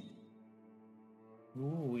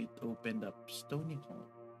 it opened up Stony Hall.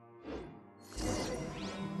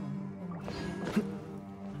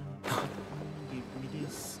 Give me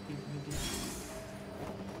this, give me this.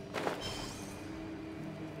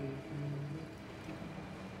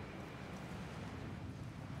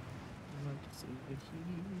 What is over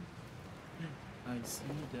here? I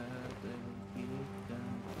see that I will get it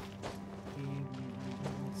down. Give me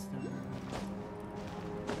this down.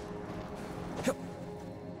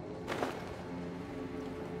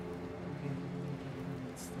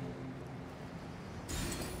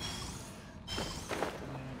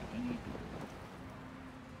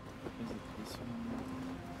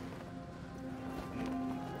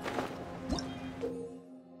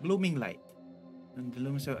 Blooming light. And the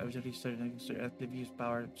lumens are actually starting to actively use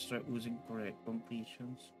power to start oozing correct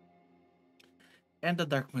completions. And the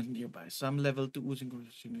dark one nearby. Some level 2 oozing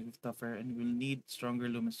completion is tougher and will need stronger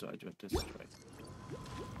lumens to adjust to destroy.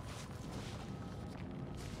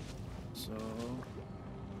 So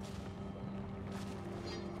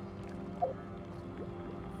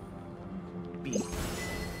B.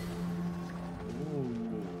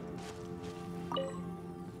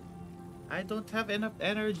 I don't have enough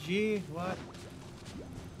energy. What?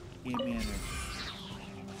 Give me energy.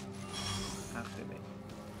 Activate.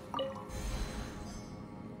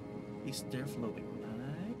 Is there flowing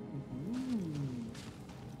light?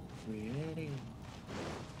 Really?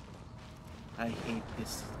 I hate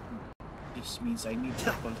this. This means I need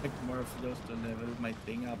to collect more of those to level my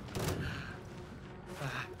thing up.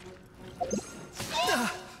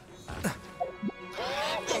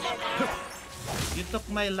 You took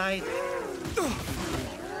my light.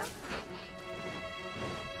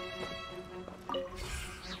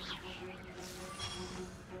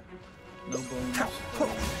 No bonus.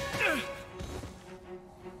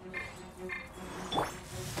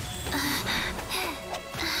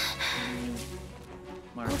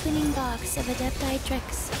 Opening box of Adepti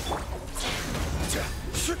tricks.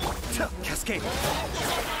 Cascade.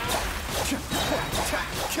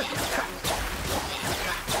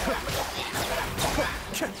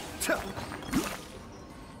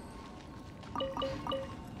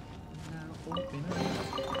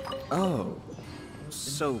 Oh,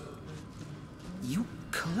 so you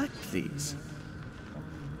collect these?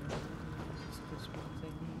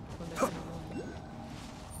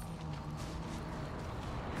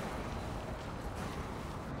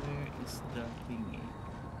 Where is the thingy?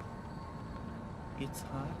 It's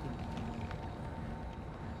hot in here.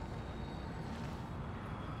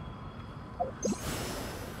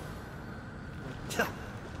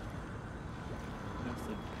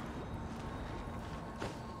 Nothing.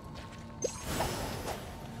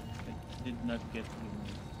 I did not get you.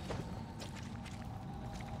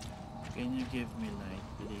 Can you give me light,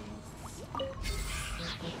 please?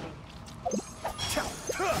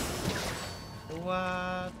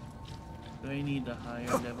 What? Do I need a higher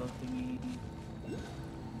level thingy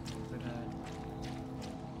for that?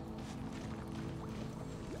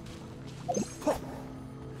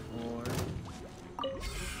 Or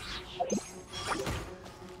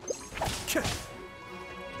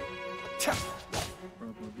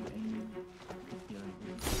probably I need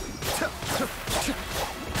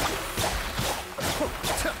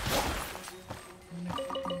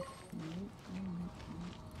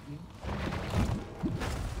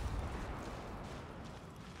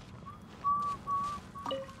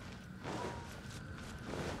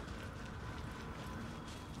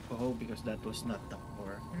oh, because that was not the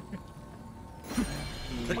core.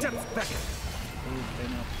 The depth beckon.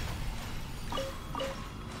 Open up.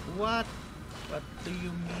 What? What do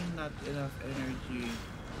you mean not enough energy?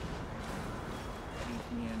 Give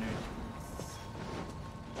me energy.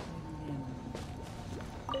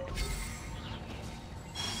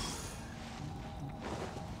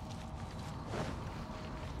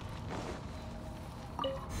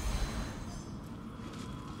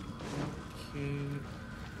 Okay.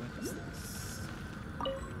 What is this?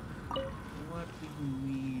 What do you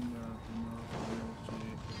mean not enough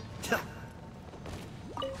energy?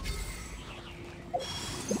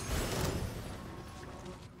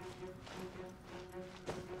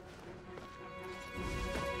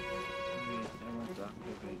 Wait, I want to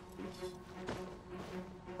activate this.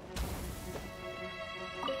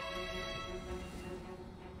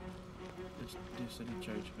 There's a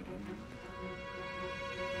recharge for energy.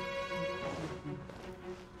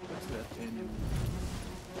 What's that enemy?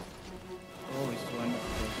 Oh, it's one of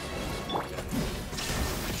those.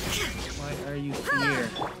 Why are you here?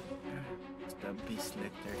 It's the beast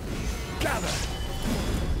lecter. Gather!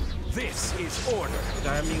 This is order!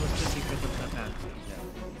 Darmy was the secret of the fancy.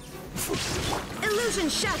 Illusion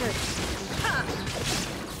shattered! Ha!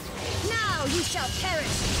 Now you shall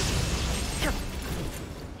perish!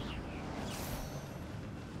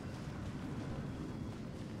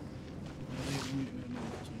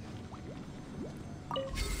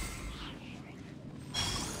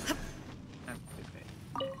 Activate.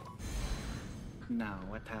 Now,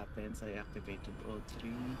 what happens? I activated all three.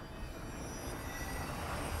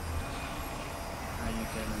 Are you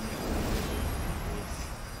gonna make this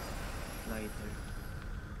lighter?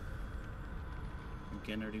 I'm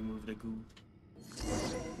gonna remove the goo.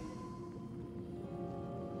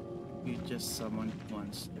 You just summoned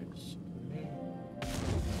monsters.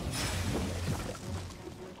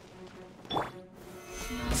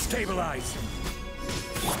 Stabilize!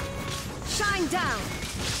 Shine down!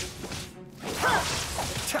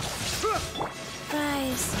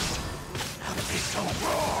 Rise.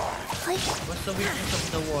 What's the weakness of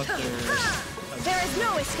the water? There is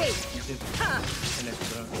no escape! Is it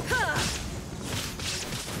Electro?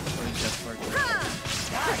 Or is that part?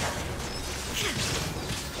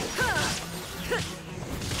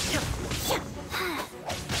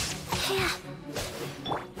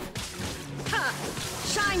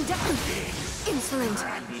 Shine down! Insolent!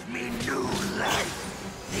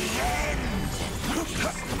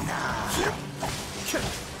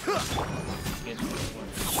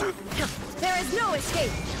 There is no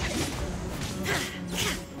escape!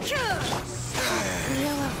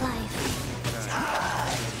 Wheel of life.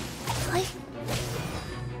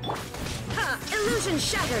 Illusion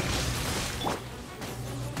shattered!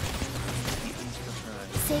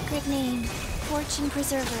 Sacred name. Fortune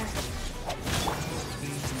preserver.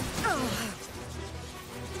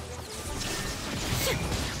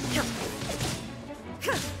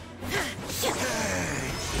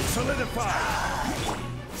 Solidify!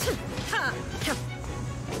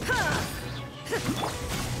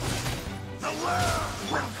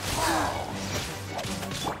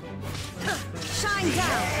 Shine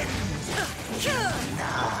down!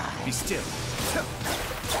 Be still.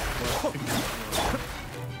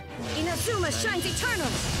 Inazuma shines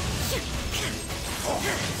eternal!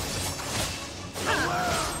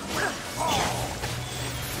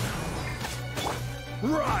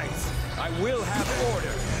 Rise! I will have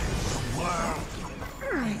order!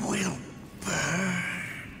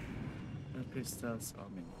 The crystal's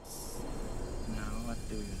ominous. Now, what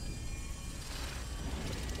do you do?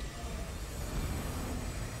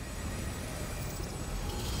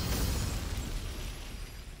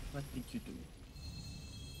 What did you do?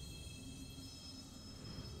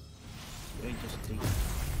 Did I just take it?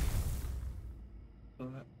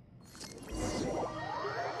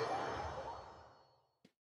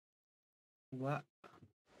 What?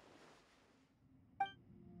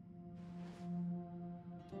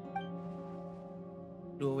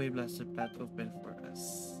 Two-way blaster path open for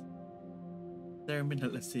us.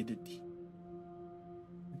 Terminal acidity.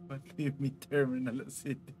 What do you mean terminal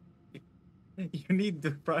acidity? You need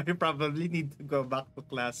to you probably need to go back to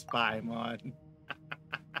class Paimon.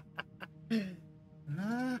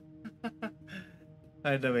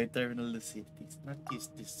 By the way, terminal acidity is not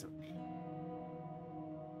used this way.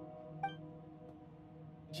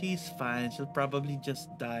 She's fine. She'll probably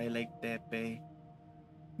just die like Tepe.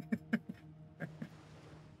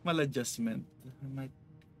 Maladjustment.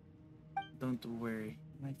 Don't worry.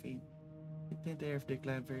 My fate. In the air if they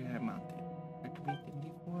climb very high mountain. Or to wait in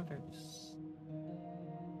deep waters.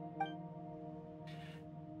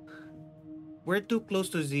 We're too close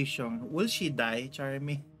to Zishong. Will she die,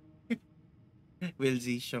 Charmy? Will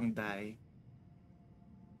Zishong die?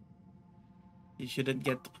 You shouldn't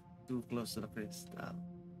get too close to the crystal.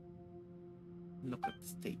 Look at the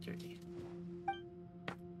state you're in.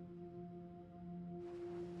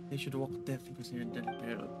 They should walk death because you're a dead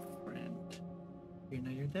peril, friend. You're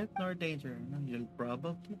neither death nor danger. No, you'll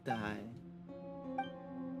probably die.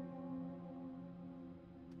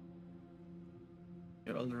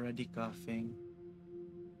 You're already coughing.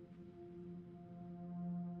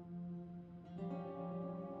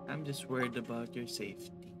 I'm just worried about your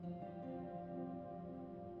safety.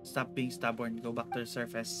 Stop being stubborn. Go back to the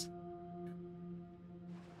surface.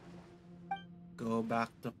 Go back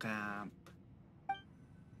to camp.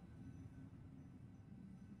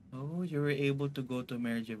 Oh, you were able to go to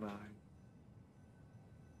Merjivar.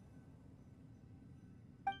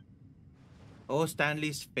 Oh,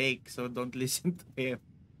 Stanley's fake, so don't listen to him.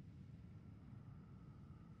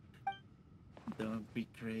 Don't be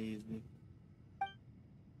crazy.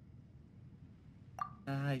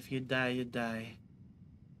 Ah, if you die, you die.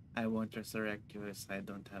 I won't resurrect you as I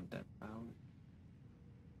don't have that power.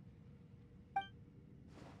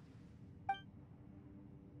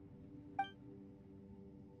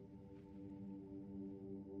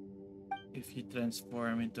 if you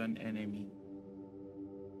transform into an enemy.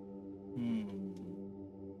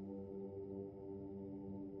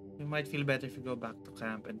 You might feel better if you go back to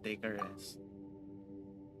camp and take a rest.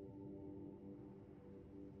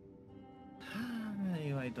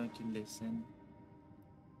 Why don't you listen?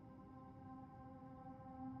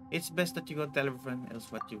 It's best that you go tell everyone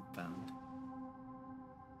else what you've found.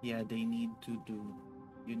 Yeah, they need to do.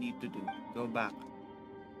 You need to do. Go back.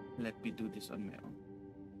 Let me do this on my own.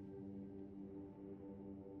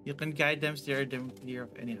 You can guide them, steer them clear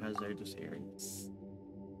of any hazardous areas.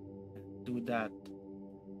 Do that.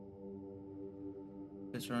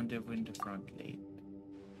 Let's rendezvous in the front lane.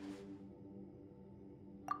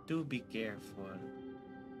 Do be careful.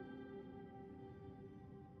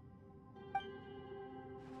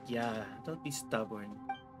 Yeah, don't be stubborn,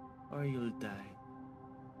 or you'll die.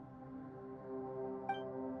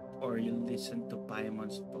 Or you'll listen to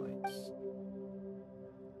Paimon's voice.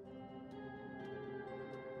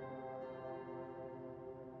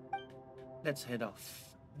 Let's head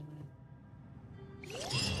off.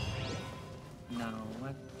 Now,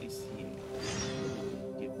 what is here?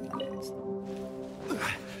 Give me next.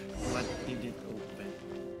 What did it open?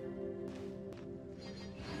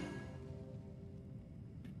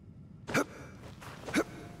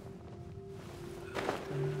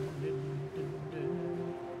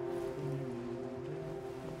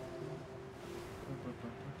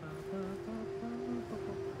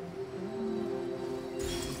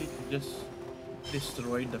 Just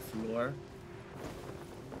destroyed the floor.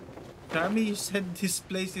 Charmy, you said this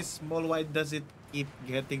place is small. Why does it keep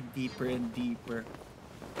getting deeper and deeper?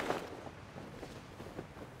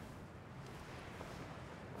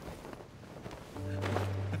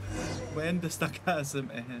 When does the chasm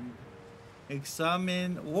end?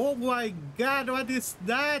 Examine. Oh my god, what is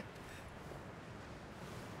that?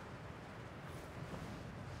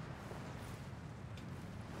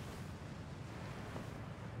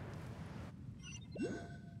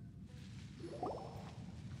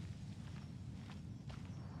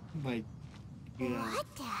 My god. What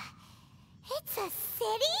the? It's a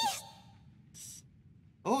city?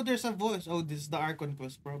 Oh, there's a voice. Oh, this is the Archon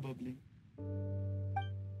quest, probably.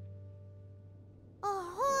 A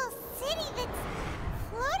whole city that's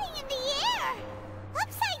floating in the air!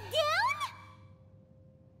 Upside down?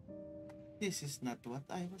 This is not what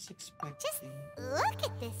I was expecting. Just look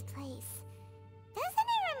at this place. Doesn't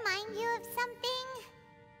it remind you of something?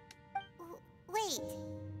 Wait,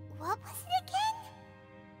 what was it again?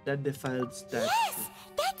 That defiled statue. Yes,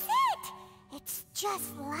 that's it! It's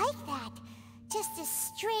just like that. Just as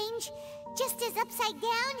strange, just as upside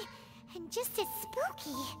down, and just as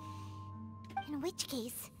spooky. In which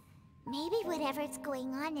case, maybe whatever's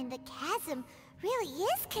going on in the chasm really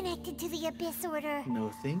is connected to the Abyss Order. No,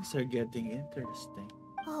 things are getting interesting.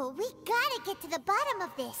 Oh, we gotta get to the bottom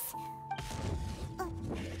of this.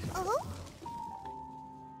 Oh?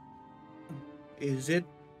 Is it?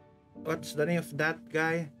 What's the name of that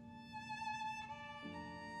guy?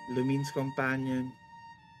 Lumine's companion.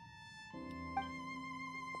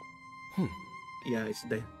 Yeah, it's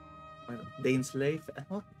Dainsley.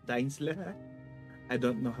 Dainsley? I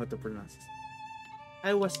don't know how to pronounce it.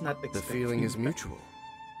 I was not expecting The feeling is that. mutual.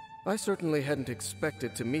 I certainly hadn't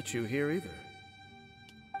expected to meet you here either.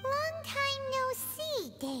 Long time no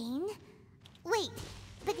see, Dane. Wait,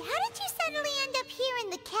 but how did you suddenly end up here in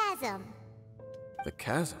the chasm? The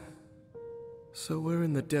chasm? So we're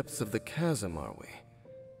in the depths of the chasm, are we?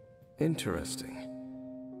 Interesting.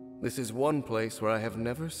 This is one place where I have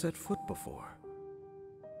never set foot before.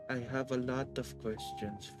 I have a lot of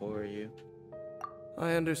questions for you.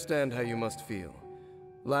 I understand how you must feel.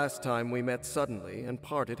 Last time we met suddenly and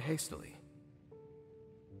parted hastily.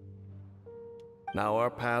 Now our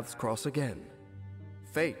paths cross again.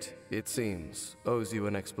 Fate, it seems, owes you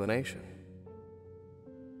an explanation.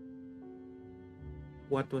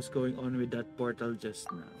 What was going on with that portal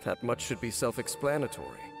just now? That much should be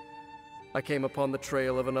self-explanatory. I came upon the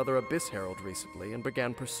trail of another Abyss Herald recently and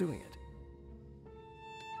began pursuing it.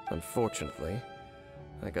 Unfortunately,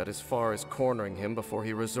 I got as far as cornering him before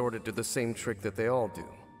he resorted to the same trick that they all do.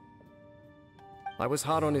 I was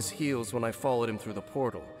hot on his heels when I followed him through the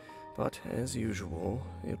portal, but as usual,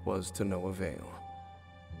 it was to no avail.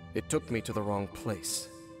 It took me to the wrong place.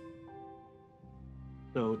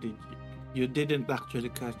 So you didn't actually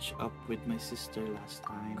catch up with my sister last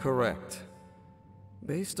time? Correct.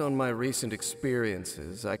 Based on my recent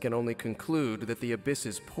experiences, I can only conclude that the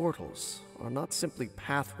Abyss's portals are not simply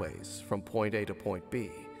pathways from point A to point B,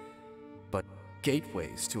 but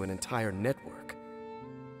gateways to an entire network.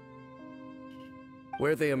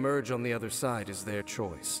 Where they emerge on the other side is their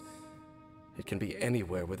choice. It can be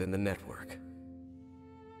anywhere within the network.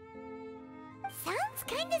 Sounds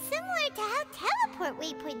kinda similar to how teleport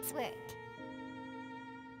waypoints work.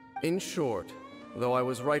 In short, though I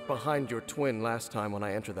was right behind your twin last time when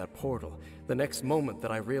I entered that portal, the next moment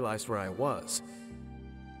that I realized where I was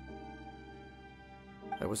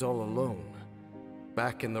all alone,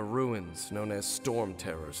 back in the ruins known as Storm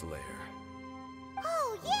Terror's lair.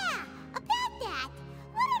 Oh yeah, about that!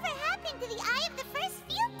 Whatever happened to the Eye of the First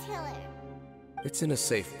Field Tiller? It's in a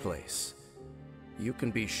safe place. You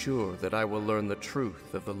can be sure that I will learn the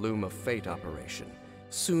truth of the Loom of Fate operation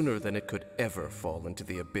sooner than it could ever fall into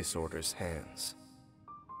the Abyss Order's hands.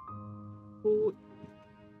 Who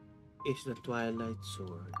is the Twilight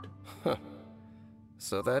Sword?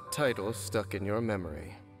 So that title stuck in your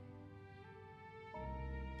memory.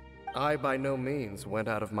 I by no means went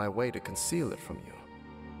out of my way to conceal it from you.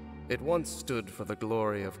 It once stood for the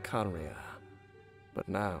glory of Khaenri'ah, but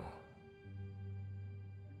now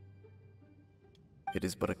it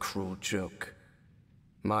is but a cruel joke,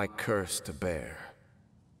 my curse to bear.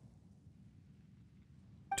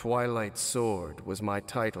 Twilight Sword was my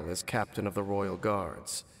title as captain of the Royal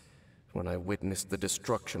Guards when I witnessed the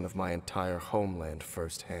destruction of my entire homeland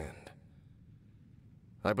firsthand.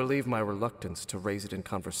 I believe my reluctance to raise it in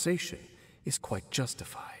conversation is quite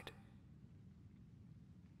justified.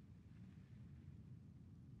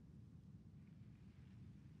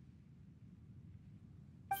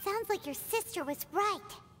 Sounds like your sister was right.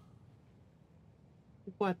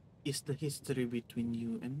 What is the history between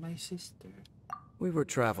you and my sister? We were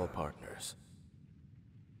travel partners.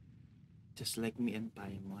 Just like me and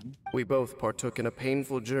Paimon. We both partook in a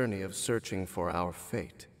painful journey of searching for our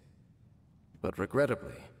fate. But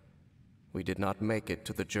regrettably, we did not make it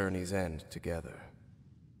to the journey's end together.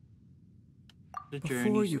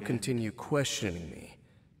 Before you continue questioning me,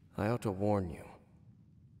 I ought to warn you.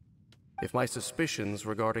 If my suspicions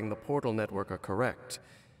regarding the portal network are correct,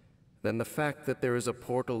 then the fact that there is a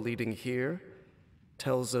portal leading here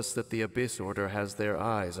tells us that the Abyss Order has their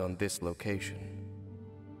eyes on this location.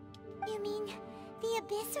 You mean the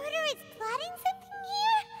Abyss Order is plotting something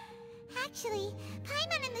here? Actually,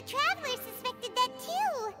 Paimon and the Traveler suspected that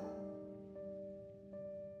too.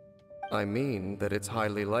 I mean that it's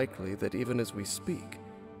highly likely that even as we speak,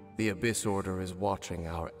 the Abyss Order is watching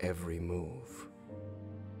our every move.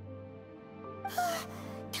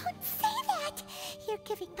 Don't say that! You're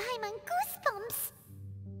giving Paimon goosebumps.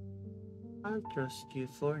 I'll trust you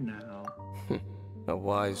for now. A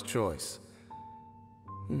wise choice.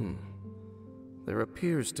 There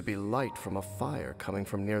appears to be light from a fire coming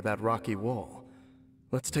from near that rocky wall.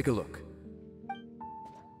 Let's take a look.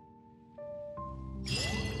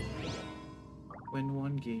 When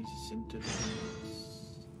one gazes into the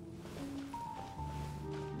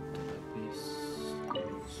abyss,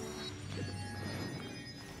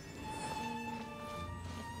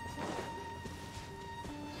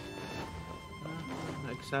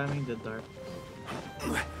 examining the dark.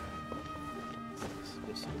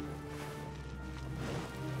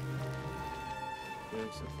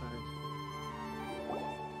 There's a fire.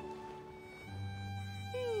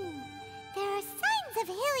 There are signs of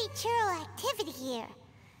hilly churl activity here.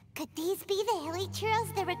 Could these be the hilly churls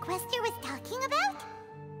the requester was talking about?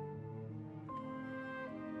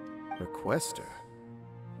 Requester?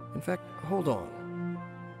 In fact, hold on.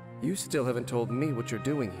 You still haven't told me what you're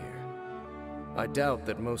doing here. I doubt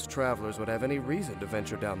that most travelers would have any reason to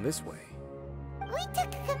venture down this way. We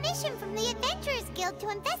took a commission from the Adventurers Guild to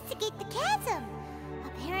investigate the chasm.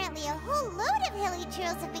 Apparently a whole load of hilly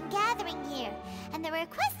churls have been gathering here, and the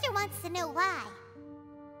requester wants to know why.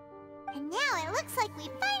 And now it looks like we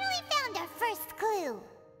finally found our first clue.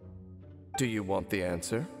 Do you want the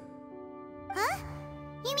answer? Huh?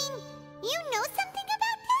 You mean you know something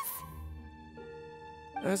about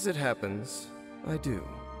this? As it happens, I do.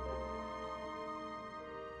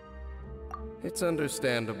 It's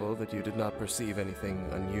understandable that you did not perceive anything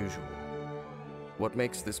unusual. What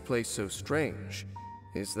makes this place so strange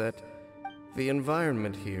is that the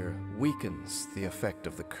environment here weakens the effect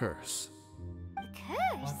of the curse. The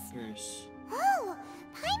curse? What curse? Oh,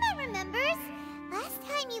 Paimon remembers. Last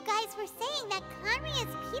time you guys were saying that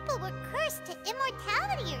Khaenri'ah's people were cursed to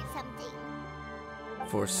immortality or something.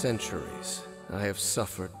 For centuries, I have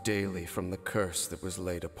suffered daily from the curse that was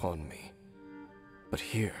laid upon me. But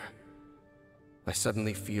here, I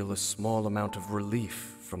suddenly feel a small amount of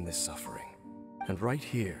relief from this suffering. And right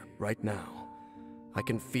here, right now, I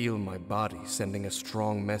can feel my body sending a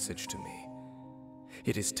strong message to me.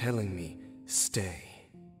 It is telling me, stay.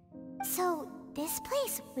 So, this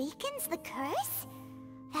place weakens the curse?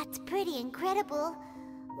 That's pretty incredible.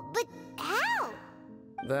 But how?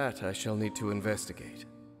 That I shall need to investigate.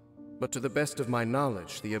 But to the best of my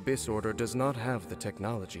knowledge, the Abyss Order does not have the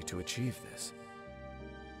technology to achieve this.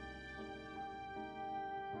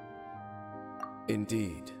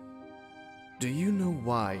 Indeed. Do you know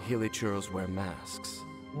why Hilichurls wear masks?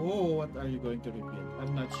 Oh, what are you going to reveal?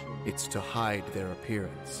 I'm not sure. It's to hide their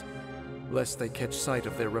appearance, lest they catch sight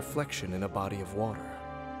of their reflection in a body of water.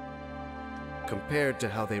 Compared to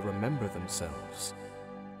how they remember themselves,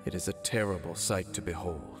 it is a terrible sight to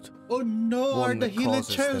behold. Oh no, One are the that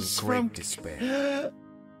causes them Hilichurls great from despair.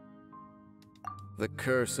 The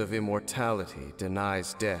curse of immortality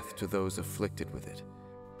denies death to those afflicted with it.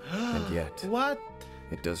 And yet, What?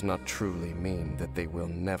 it does not truly mean that they will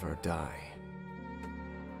never die.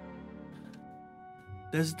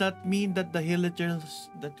 Does that mean that the Hilichurls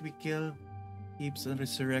that we kill keeps on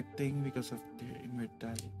resurrecting because of their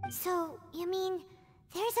immortality? So, you mean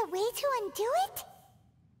there's a way to undo it?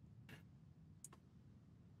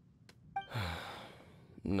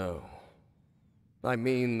 No. I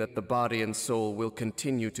mean that the body and soul will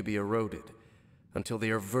continue to be eroded until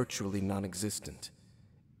they are virtually non-existent,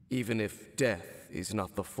 even if death is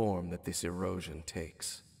not the form that this erosion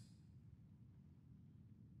takes.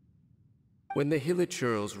 When the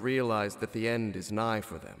Hilichurls realize that the end is nigh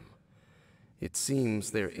for them, it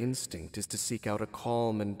seems their instinct is to seek out a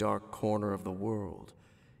calm and dark corner of the world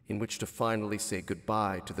in which to finally say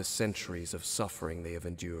goodbye to the centuries of suffering they have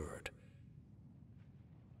endured.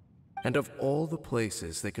 And of all the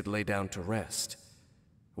places they could lay down to rest,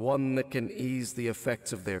 one that can ease the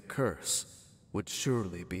effects of their curse would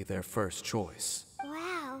surely be their first choice.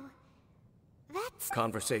 Wow. That's...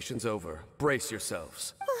 Conversation's over. Brace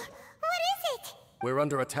yourselves. What is it? We're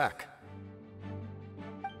under attack.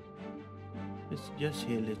 It's just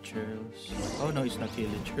Hilichurls. Oh no, it's not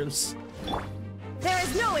Hilichurls. There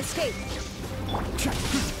is no escape!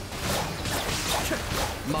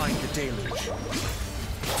 Mind the deluge.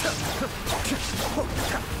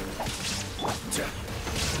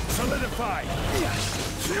 Solidify!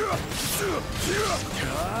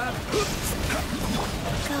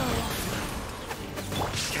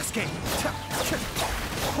 Cascade!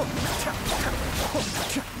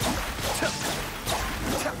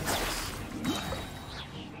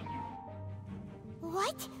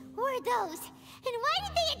 What were those? And why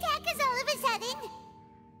did they attack us all of a sudden?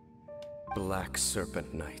 Black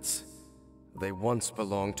Serpent Knights. They once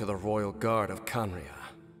belonged to the Royal Guard of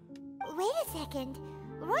Khaenri'ah. Wait a second.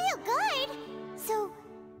 Royal Guard? So,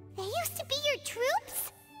 they used to be your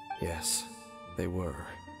troops? Yes, they were.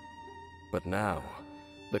 But now,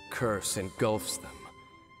 the curse engulfs them,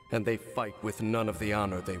 and they fight with none of the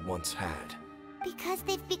honor they once had. Because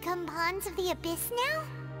they've become pawns of the Abyss now?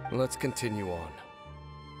 Let's continue on.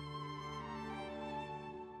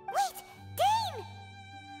 Wait! Dane!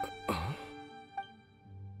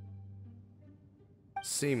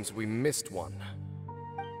 Seems we missed one.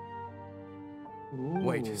 Ooh.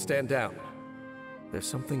 Wait, stand down. There's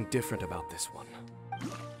something different about this one.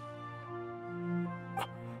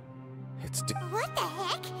 It's What the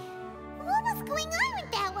heck? What was going on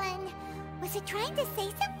with that one? Was it trying to say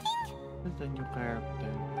something? That's a new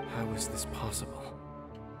character. How is this possible?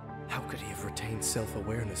 How could he have retained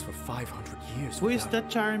self-awareness for 500 years Who is without that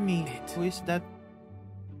Charmy? it? Who is that?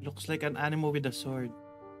 Looks like an animal with a sword.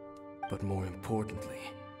 But more importantly,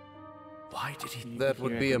 why did he... Maybe That he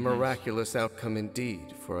would be a recognized- miraculous outcome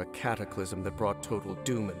indeed for a cataclysm that brought total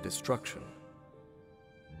doom and destruction.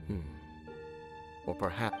 Or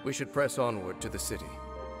perhaps we should press onward to the city.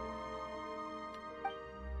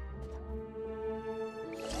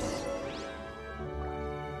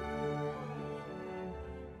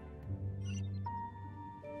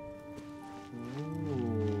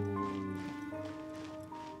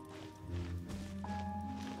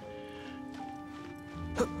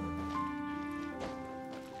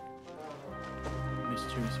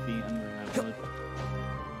 Mysteries being unraveled.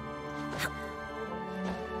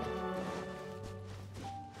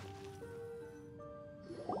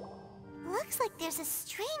 Looks like there's a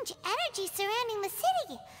strange energy surrounding the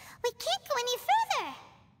city. We can't go any further.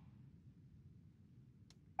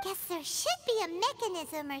 Guess there should be a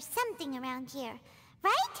mechanism or something around here,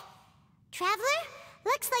 right? Traveler,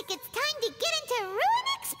 looks like it's time to get into ruin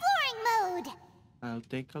exploring mode. I'll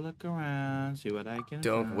take a look around, see what I can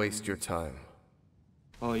Don't find. waste your time.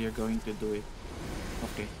 Oh, you're going to do it.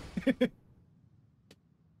 Okay.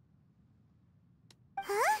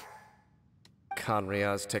 Huh?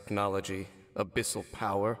 Khaenri'ah's technology, abyssal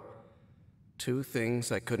power. Two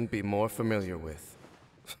things I couldn't be more familiar with.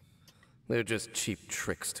 They're just cheap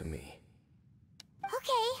tricks to me.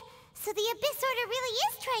 Okay, so the Abyss Order really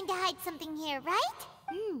is trying to hide something here, right?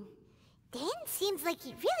 Dan seems like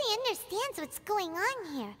he really understands what's going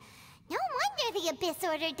on here. No wonder the Abyss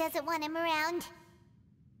Order doesn't want him around.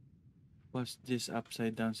 Was this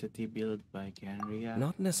upside down city built by Kenria?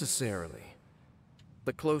 Not necessarily.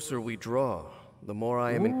 The closer we draw, the more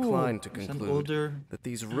I am inclined to conclude that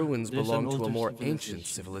these ruins belong to a more ancient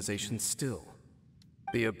civilization still.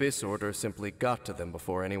 The Abyss Order simply got to them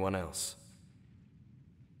before anyone else.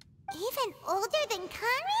 Even older than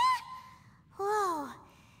Kanria? Whoa.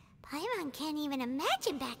 Paimon can't even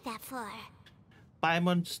imagine back that far.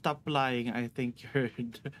 Paimon, stop lying. I think you're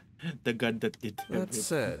the god that did That everything.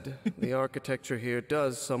 said, the architecture here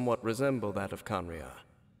does somewhat resemble that of Kanria.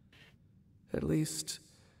 At least,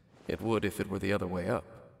 it would if it were the other way up.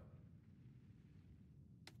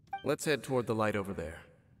 Let's head toward the light over there.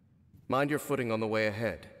 Mind your footing on the way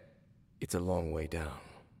ahead. It's a long way down.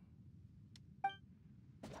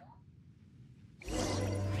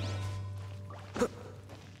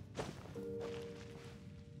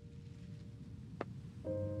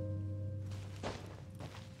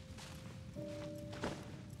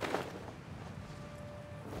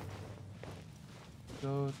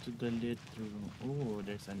 Go to the lit room. Oh,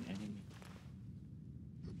 there's an enemy.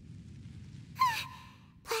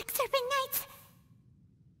 Black Serpent Knights!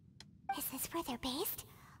 Is this where they're based?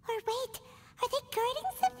 Or wait, are they guarding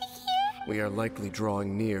something here? We are likely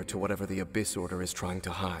drawing near to whatever the Abyss Order is trying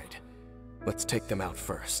to hide. Let's take them out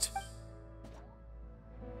first.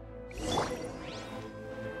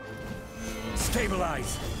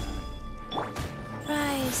 Stabilize!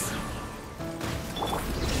 Rise.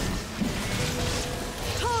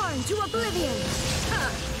 Torn to oblivion!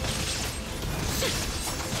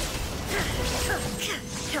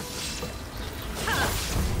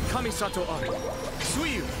 Kamisato Ari.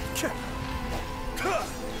 Suiyu! Go.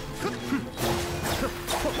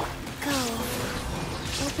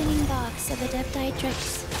 Opening box of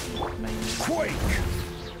Adepti-Trix. Quake!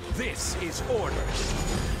 This is order.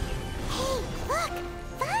 Hey, look!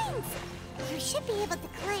 Vines! You should be able to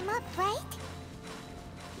climb up, right?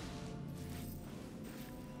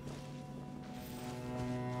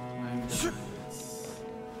 I'm the-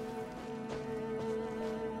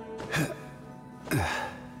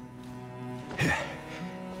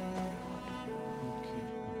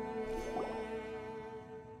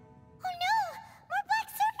 Oh no! More Black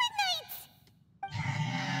Serpent Knights!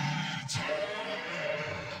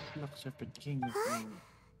 Black Serpent King. Huh?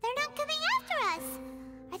 They're not coming after us!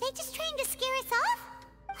 Are they just trying to scare us off?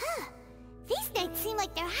 Huh. These knights seem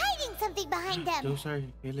like they're hiding something behind them. Those are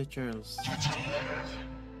villagers.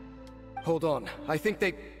 Hold on, I think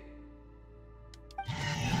they...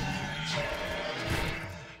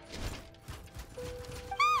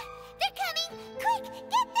 Ah, they're coming! Quick,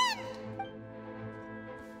 get them!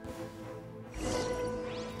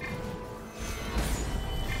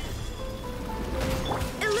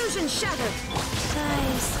 Illusion shattered!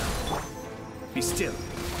 Guys, Be still.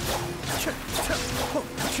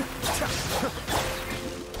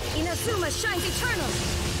 Inazuma shines eternal!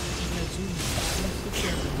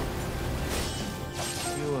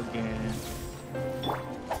 You again.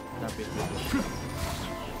 Stop it.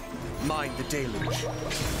 Mind the deluge.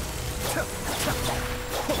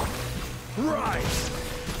 Rise!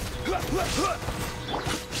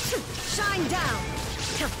 Shine down!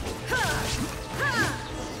 Whew.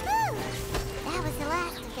 That was the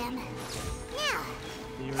last of them. Now,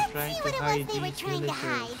 They were let's trying see to what it hide was they were these trying to villagers.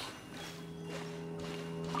 hide.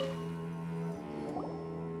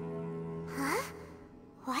 Huh?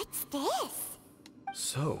 What's this?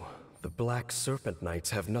 So, the Black Serpent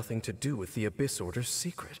Knights have nothing to do with the Abyss Order's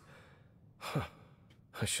secret. Huh.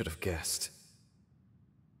 I should have guessed.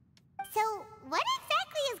 So, what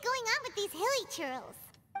exactly is going on with these hilly churls?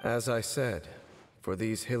 As I said, for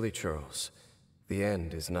these hilly churls, the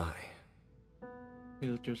end is nigh.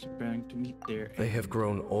 Villagers are preparing to meet their They have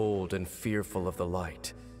grown old and fearful of the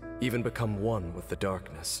light, even become one with the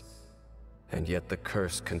darkness. And yet the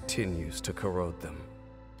curse continues to corrode them.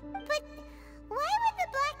 But why would the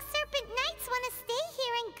Black Serpent Knights want to stay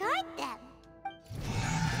here and guard them?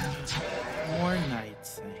 more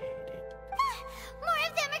knights. I hate it. More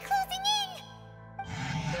of them are closing in!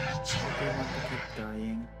 They want to keep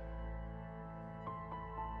dying.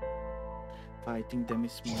 Fighting them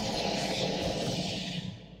is more.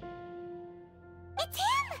 It's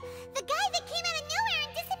him! The guy that came out of nowhere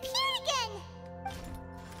and disappeared again!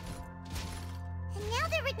 And now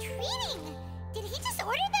they're retreating! Did he just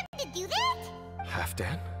order them to do that?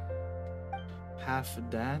 Halfdan? Half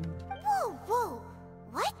Dan? Whoa, whoa!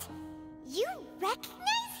 What? You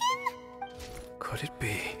recognize him? Could it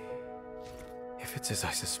be? If it's as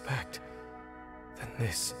I suspect, then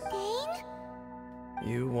this... Thane?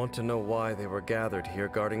 You want to know why they were gathered here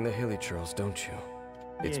guarding the hilly churls, don't you?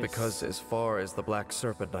 It's Yes. because as far as the Black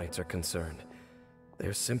Serpent Knights are concerned,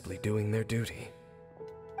 they're simply doing their duty.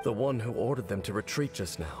 The one who ordered them to retreat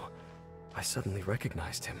just now, I suddenly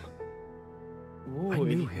recognized him. Ooh, I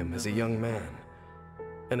knew him as a young man,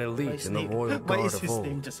 an elite in the Royal Why Guard is of his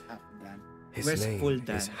name old. just Half Dan? His Where's name Full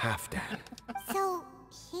Dan? is Halfdan. So,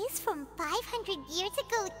 he's from 500 years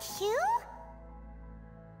ago too?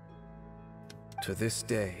 To this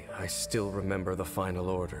day, I still remember the final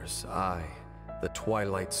orders I, the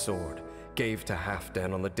Twilight Sword, gave to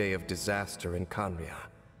Halfdan on the day of disaster in Kanria,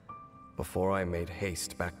 before I made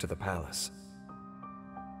haste back to the palace.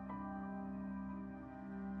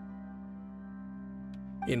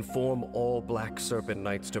 Inform all Black Serpent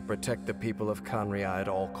Knights to protect the people of Kanria at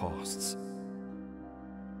all costs.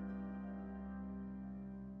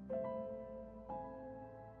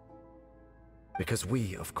 Because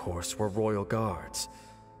we, of course, were royal guards.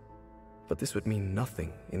 But this would mean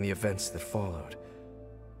nothing in the events that followed.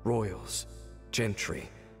 Royals, gentry,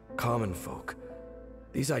 common folk.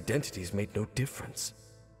 These identities made no difference.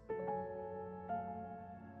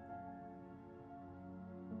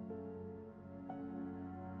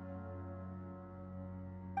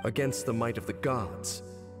 Against the might of the gods,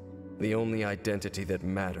 the only identity that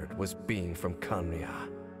mattered was being from Kanria.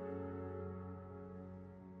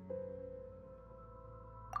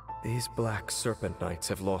 These Black Serpent Knights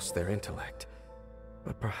have lost their intellect,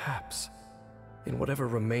 but perhaps, in whatever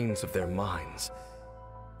remains of their minds,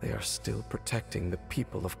 they are still protecting the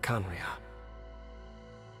people of Kanria.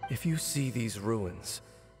 If you see these ruins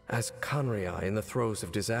as Kanria in the throes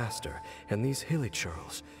of disaster, and these hilly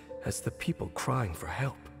churls as the people crying for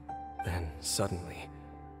help, then suddenly,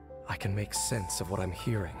 I can make sense of what I'm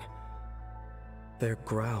hearing. Their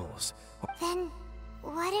growls are... Then,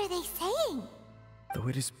 what are they saying? Though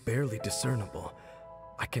it is barely discernible,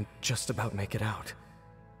 I can just about make it out.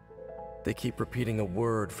 They keep repeating a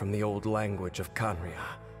word from the old language of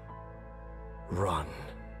Kanria. Run.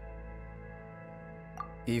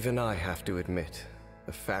 Even I have to admit,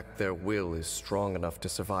 the fact their will is strong enough to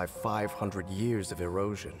survive 500 years of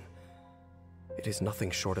erosion. It is nothing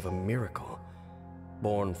short of a miracle,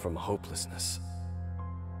 born from hopelessness.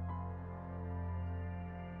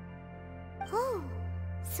 Oh,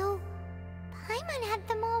 so Paimon had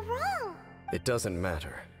them all wrong. It doesn't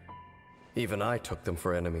matter. Even I took them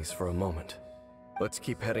for enemies for a moment. Let's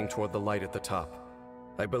keep heading toward the light at the top.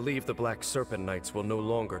 I believe the Black Serpent Knights will no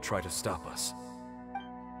longer try to stop us.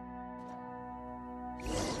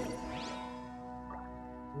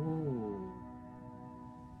 Oh.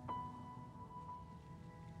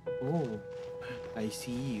 Oh. I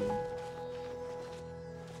see you.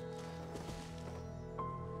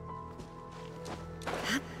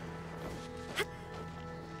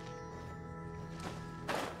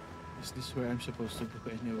 Is this where I'm supposed to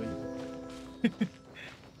go anyway?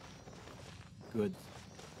 Good.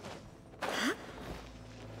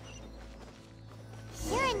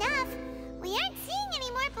 Sure enough, we aren't seeing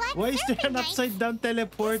any more Black Why is there Serpent an Knights. upside down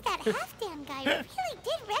teleport? That Halfdan guy really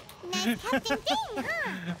did recognize Captain Ding,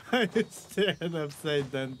 huh? Why is there an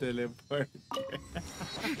upside down teleport?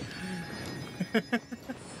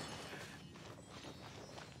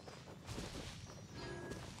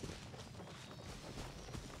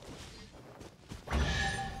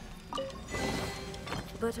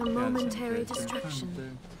 But a momentary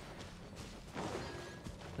distraction.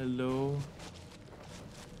 Hello.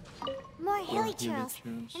 More More hilly hilly churls.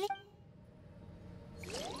 churls. And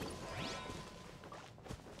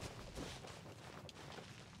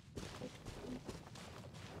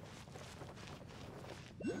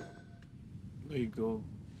There you go.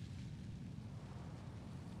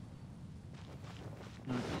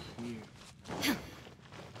 Not here.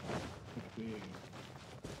 But where?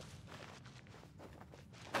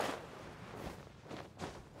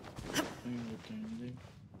 Are you looking there?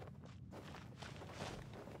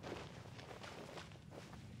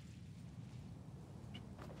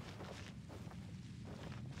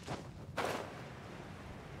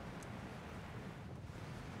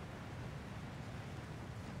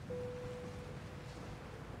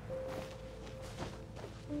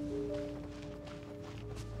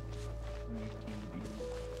 Where can be?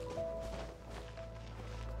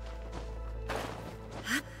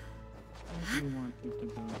 Why do you want me to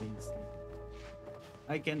go inside?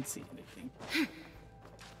 I can't see anything.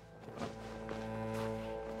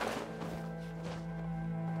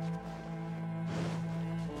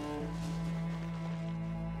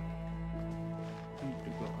 I need to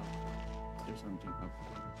go up. Is there something up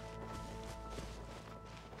there?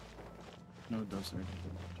 No, those are the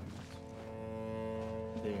turns.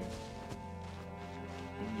 There.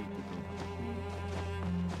 need to go.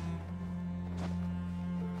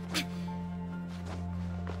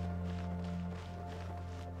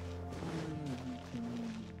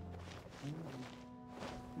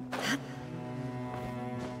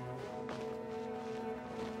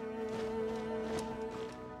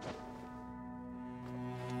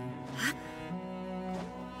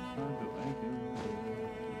 How do I do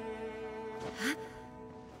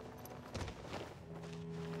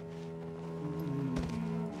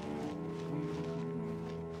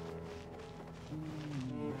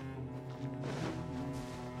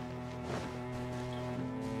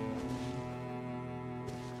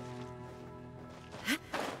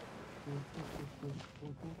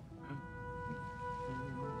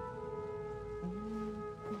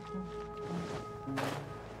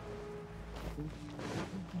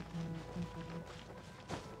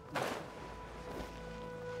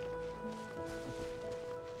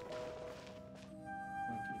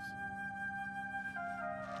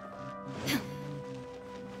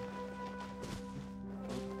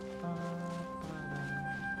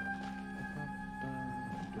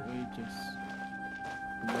do I just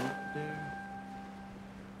float there?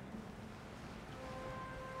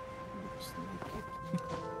 Looks like it.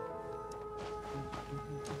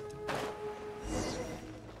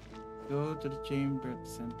 Go to the chamber at the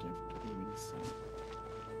center of the living side.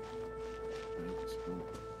 Let's go.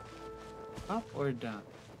 Up or down?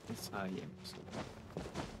 It's higher. So.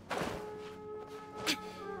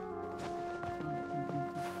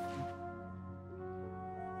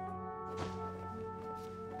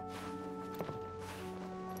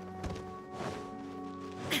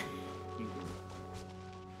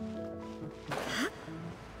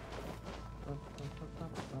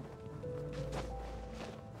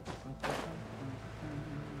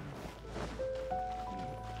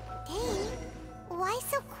 Dane, why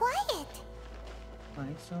so quiet?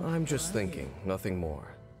 I'm just thinking, nothing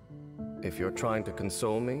more. If you're trying to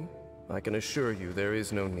console me, I can assure you there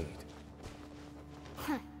is no need.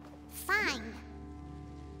 Fine.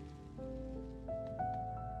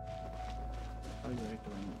 How do I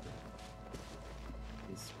go in?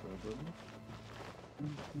 This problem.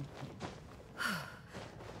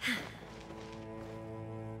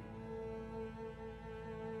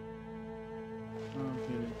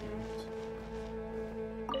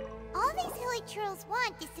 All these hilly churls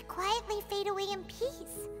want is to quietly fade away in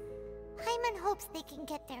peace. Hyman hopes they can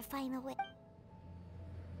get their final way.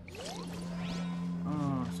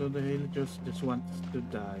 Oh, so the villagers just want to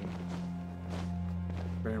die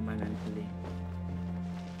permanently.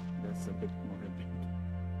 That's a bit morbid.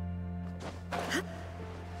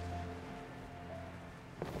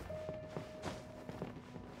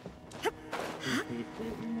 They hate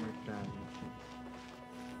their immortality.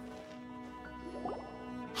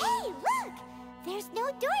 Hey, look! There's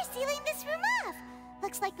no door sealing this room off.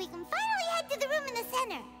 Looks like we can finally head to the room in the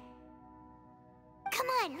center. Come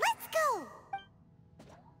on, let's go!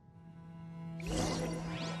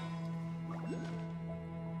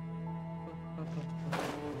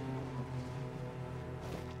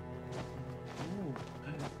 Oh,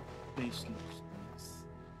 face looks nice.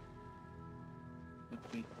 But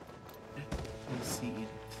wait, I see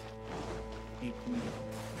it. Hit me.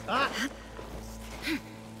 Ah!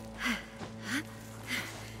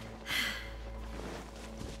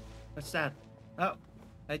 What's that? Oh,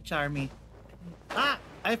 hi Charmy. Ah!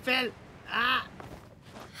 I fell! Ah!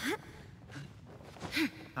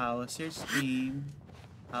 How was your stream?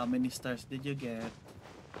 How many stars did you get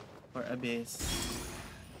for Abyss?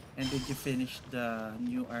 And did you finish the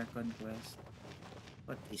new Archon quest?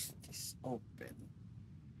 What is this? Open.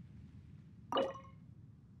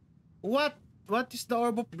 What? What is the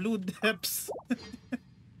Orb of Blue Depths?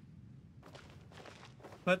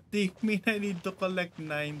 What do you mean I need to collect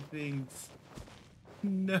 9 things?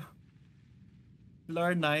 No.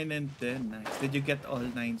 Floor 9 and 10. Nice. Did you get all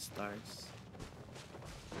 9 stars?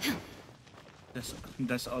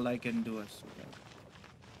 That's all I can do as well.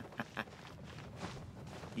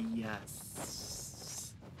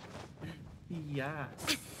 Yes. Yes.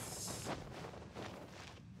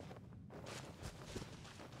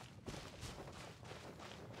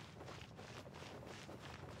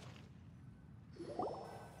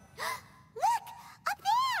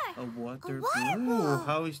 A water pool.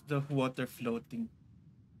 How is the water floating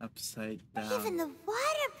upside down? Even the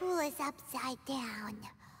water pool is upside down.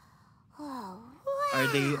 Oh, wow. Are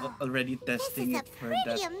they already testing This it is a for pretty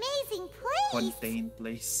that amazing place. contained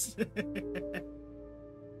place?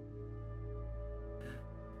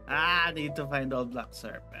 I need to find Old Black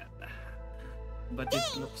Serpent. But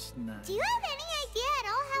it looks nice. Do you have any idea at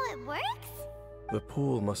all how it works? The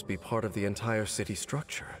pool must be part of the entire city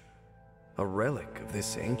structure. A relic of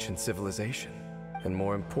this ancient civilization. And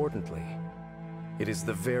more importantly, it is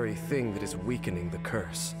the very thing that is weakening the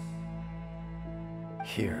curse.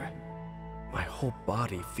 Here, my whole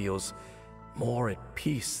body feels more at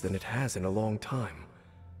peace than it has in a long time.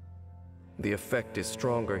 The effect is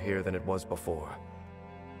stronger here than it was before.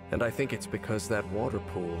 And I think it's because that water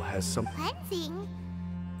pool has some... Cleansing?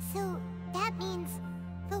 So that means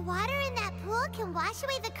the water in that pool can wash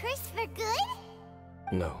away the curse for good?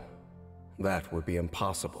 No, that would be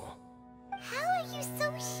impossible. How are you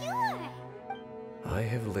so sure? I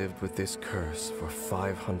have lived with this curse for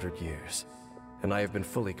 500 years, and I have been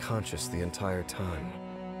fully conscious the entire time.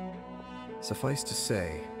 Suffice to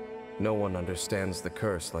say, no one understands the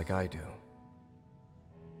curse like I do.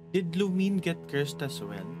 Did Lumine get cursed as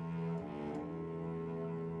well?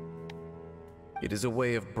 It is a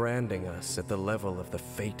way of branding us at the level of the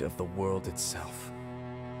fate of the world itself.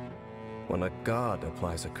 When a god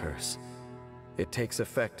applies a curse, it takes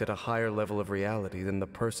effect at a higher level of reality than the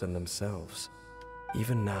person themselves.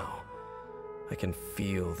 Even now, I can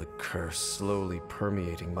feel the curse slowly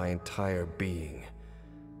permeating my entire being,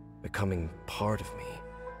 becoming part of me.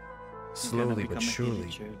 Slowly but surely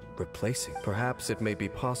replacing. Perhaps it may be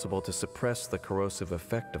possible to suppress the corrosive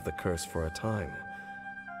effect of the curse for a time,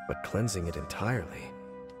 but cleansing it entirely,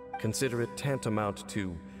 consider it tantamount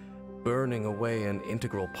to burning away an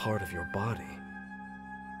integral part of your body.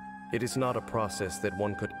 It is not a process that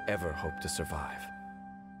one could ever hope to survive.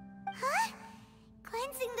 Huh?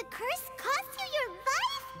 Cleansing the curse cost you your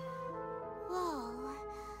life? Whoa.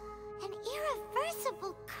 An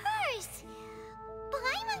irreversible curse.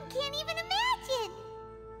 Paimon can't even imagine.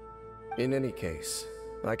 In any case,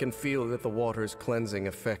 I can feel that the water's cleansing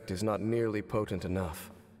effect is not nearly potent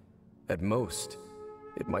enough. At most,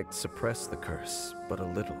 it might suppress the curse, but a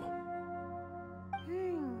little.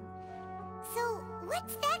 So,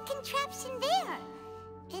 what's that contraption there?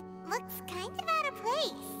 It looks kind of out of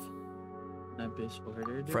place. Abyss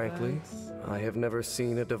Order device? Frankly, I have never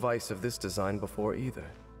seen a device of this design before either.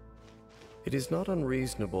 It is not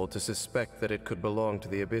unreasonable to suspect that it could belong to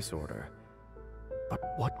the Abyss Order. But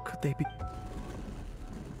what could they be?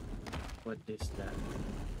 What is that?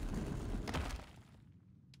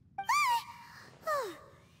 Oh,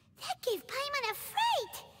 that gave Paimon a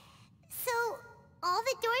fright. So, all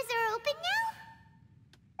the doors are open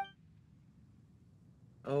now?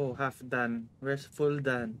 Oh, half done. Where's full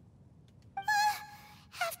done?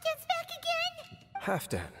 Halfdan's back again?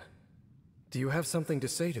 Halfdan, do you have something to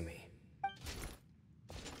say to me?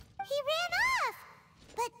 He ran off,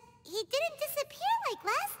 but he didn't disappear like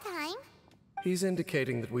last time. He's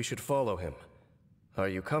indicating that we should follow him. Are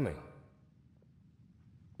you coming?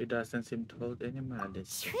 He doesn't seem to hold any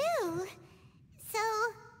malice. True. So,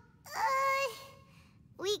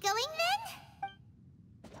 we going then?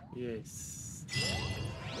 Yes.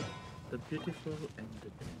 The beautiful and the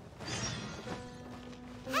dead.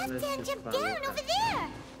 Halfdan jumped down over there.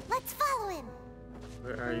 Let's follow him.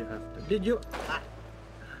 Where are you, Halfdan? Did you... Ah!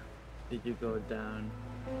 Did you go down?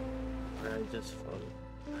 Or I just fall?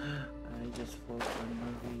 I just fall for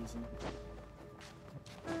no reason.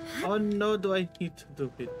 Oh no, do I need to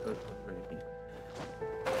do it already?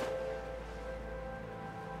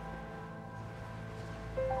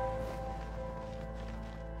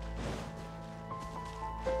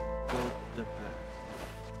 Go the path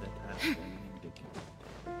that has been indicated.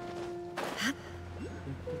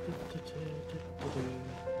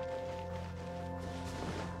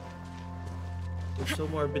 It's so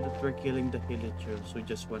morbid that we're killing the villagers who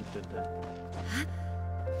just wanted that.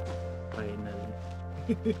 Finally.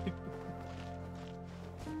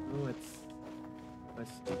 Oh,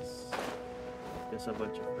 what's this? Just a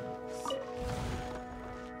bunch of rocks.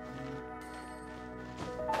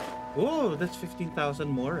 Oh, that's 15,000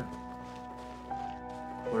 more.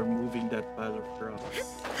 We're moving that pile of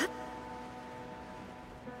rocks.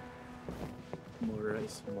 More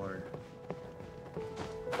is more.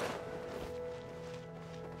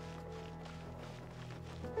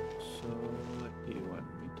 So, what do you want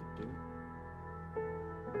me to do?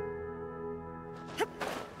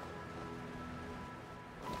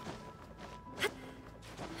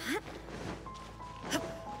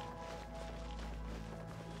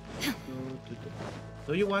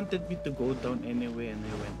 So you wanted me to go down anyway and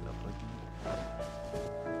I went up again.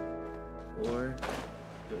 Or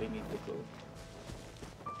do I need to go?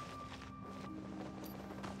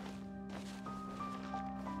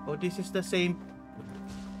 Oh, this is the same.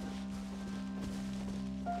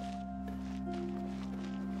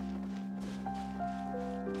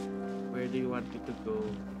 Where do you want me to go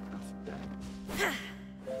after that?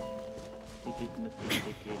 He did not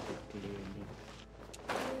indicate it clearly.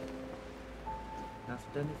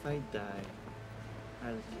 After if I die,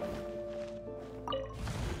 I'll kill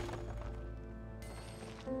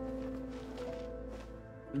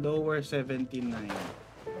you. Lower 79.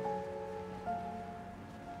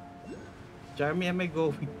 Jeremy, am I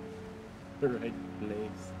going to the right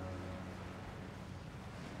place?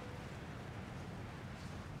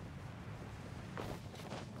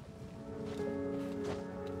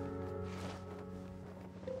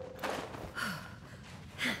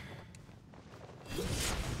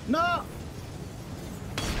 No!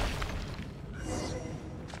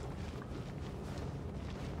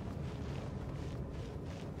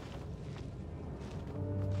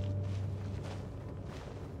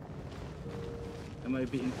 Am I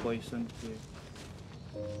being poisoned here?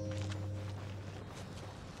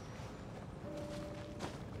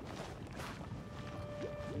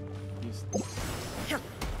 Yes.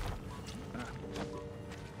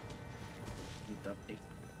 Need to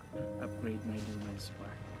upgrade my lumen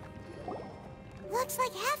spark. Looks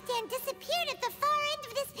like Halfdan disappeared at the far end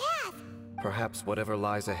of this path. Perhaps whatever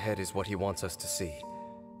lies ahead is what he wants us to see.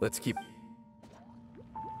 Let's keep...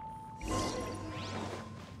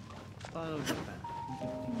 Follow the path.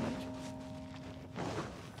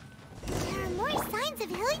 There are more signs of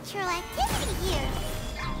hilichurl activity here.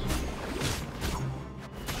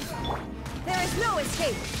 There is no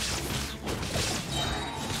escape!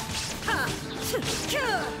 Ha!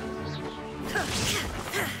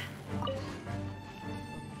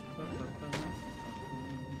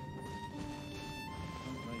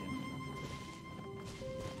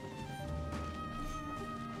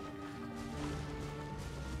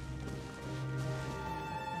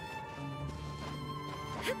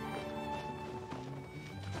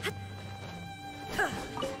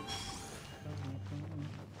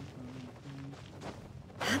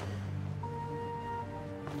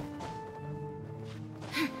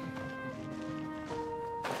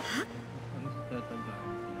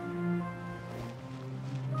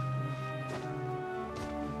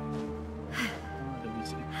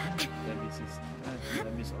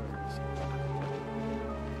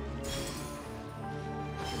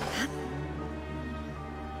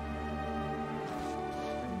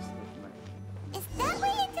 Is that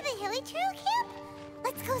way into the hilichurl camp?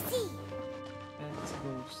 Let's go see. Let's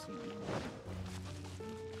go see.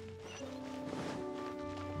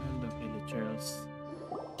 Hello, hilichurls.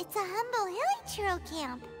 It's a humble hilichurl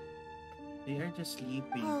camp. They are just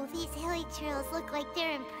sleeping. Oh, these hilichurls look like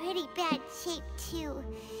they're in pretty bad shape too.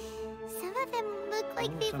 Some of them look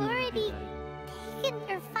like they've some already already taken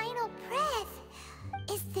their final breath.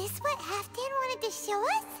 Is this what Halfdan wanted to show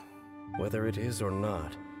us? Whether it is or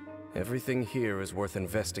not, everything here is worth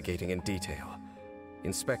investigating in detail.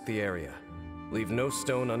 Inspect the area. Leave no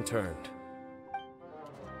stone unturned.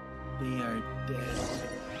 They are dead.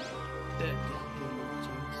 Dead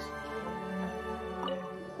hilichurls.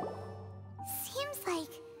 Seems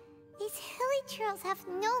like these hilichurls have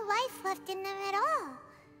no life left in them at all.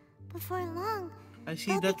 Before long, I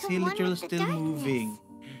see they'll that become one hilichurl with the still darkness. moving.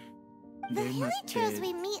 The They're not hilichurls dead.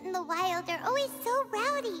 we meet in the wild are always so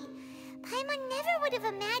rowdy. Paimon never would have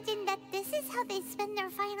imagined that this is how they spend their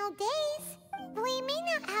final days. We may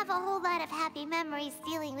not have a whole lot of happy memories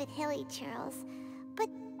dealing with hilichurls, but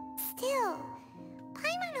still,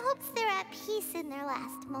 Paimon hopes they're at peace in their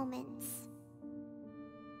last moments.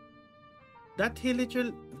 That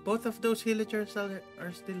hilichurl, both of those hilichurls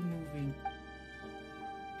are still moving.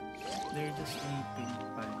 They're just sleeping.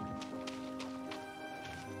 Fine.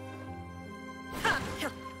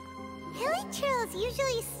 Hilichurls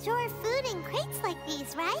usually store food in crates like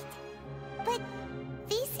these, right? But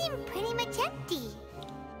these seem pretty much empty.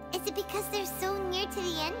 Is it because they're so near to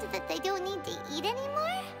the end that they don't need to eat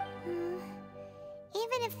anymore?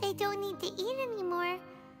 Even if they don't need to eat anymore,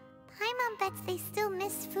 Paimon bets they still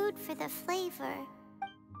miss food for the flavor.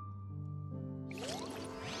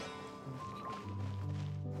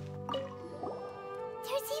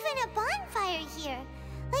 There's even a bonfire here,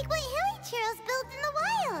 like what hilichurls build in the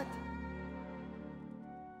wild.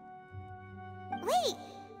 Wait,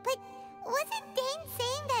 but wasn't Dane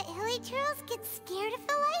saying that hilichurls get scared of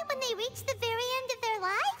the light when they reach the very end of their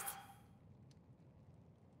lives?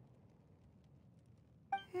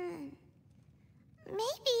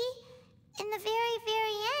 Maybe, in the very,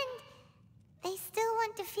 very end, they still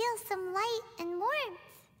want to feel some light and warmth.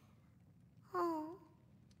 Oh.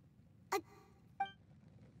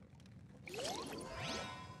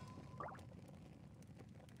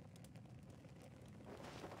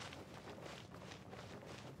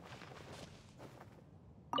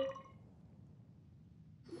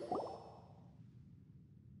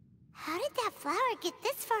 How did did that flower get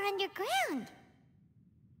this far underground?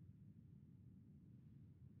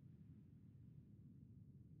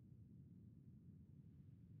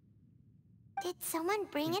 Did someone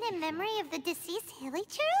bring it in memory of the deceased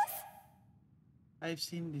hilichurls? I've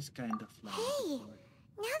seen this kind of flower Hey, before.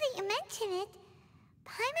 now that you mention it,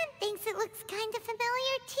 Paimon thinks it looks kind of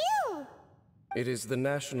familiar too. It is the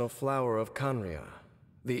national flower of Kanria,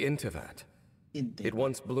 the Intivat. It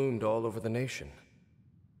once bloomed all over the nation.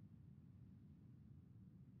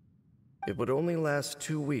 It would only last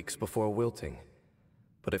 2 weeks before wilting.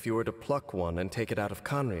 But if you were to pluck one and take it out of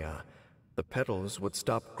Kanria, the petals would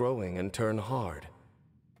stop growing and turn hard.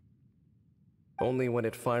 Only when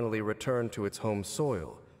it finally returned to its home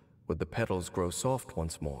soil would the petals grow soft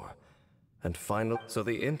once more. And finally, so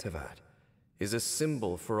the Intivat is a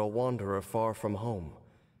symbol for a wanderer far from home,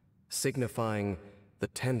 signifying the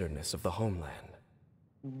tenderness of the homeland.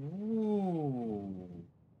 Ooh.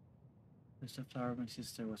 That's the flower my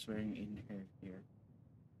sister was wearing in her hair.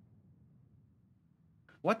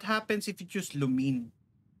 What happens if you choose Lumine?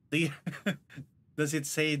 Does it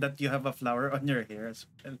say that you have a flower on your hair as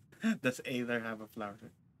well? Does Aether have a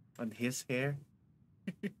flower on his hair?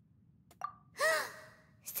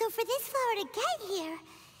 So for this flower to get here,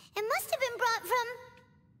 it must have been brought from...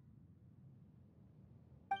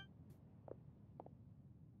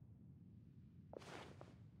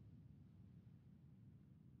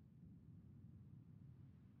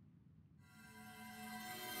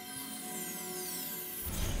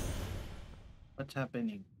 What's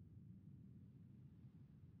happening?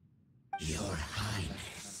 Your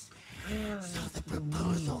Highness, so the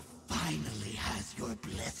proposal finally has your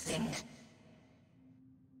blessing.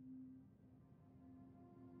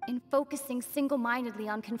 In focusing single-mindedly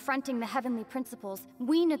on confronting the heavenly principles,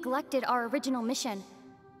 we neglected our original mission,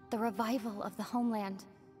 the revival of the homeland.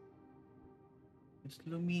 Is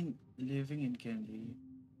Lumine living in Candy?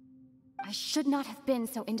 I should not have been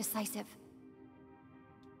so indecisive.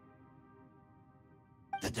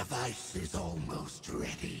 The device is almost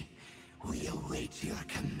ready. We await your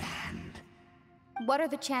command. What are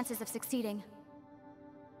the chances of succeeding?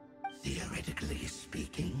 Theoretically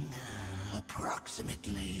speaking,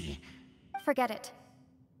 approximately. Forget it.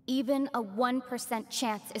 Even a 1%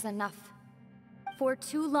 chance is enough. For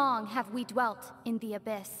too long have we dwelt in the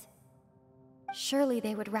abyss. Surely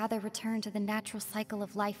they would rather return to the natural cycle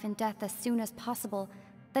of life and death as soon as possible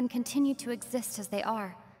than continue to exist as they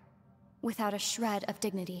are, without a shred of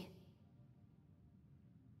dignity.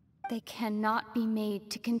 They cannot be made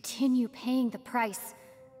to continue paying the price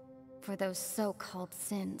for those so-called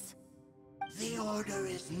sins. The Order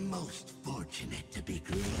is most fortunate to be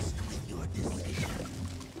graced with your decision.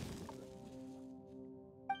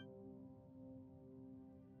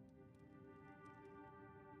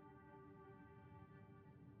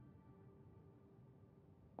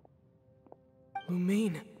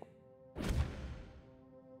 Lumine.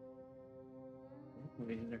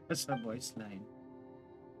 There's a voice line.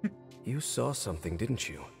 You saw something, didn't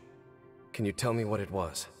you? Can you tell me what it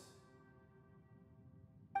was?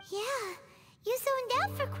 Yeah, you zoned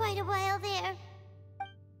out for quite a while there.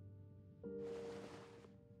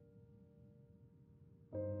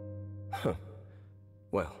 Huh.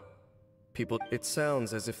 Well, people, it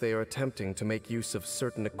sounds as if they are attempting to make use of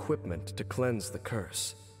certain equipment to cleanse the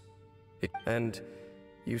curse. And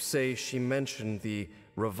you say she mentioned the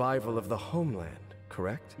revival of the homeland,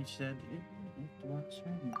 correct? He said it wants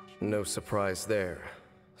her much. No surprise there.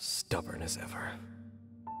 Stubborn as ever.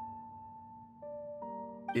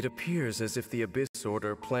 It appears as if the Abyss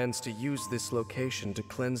Order plans to use this location to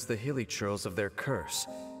cleanse the hilichurls of their curse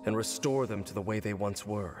and restore them to the way they once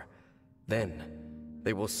were. Then,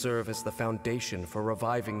 they will serve as the foundation for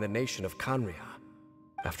reviving the nation of Kanria.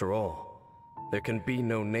 After all, there can be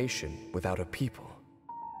no nation without a people.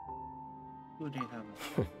 Do they have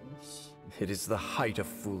a purpose? It is the height of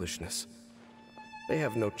foolishness. They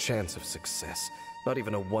have no chance of success, not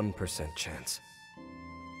even a 1% chance.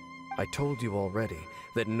 I told you already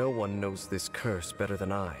that no one knows this curse better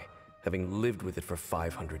than I, having lived with it for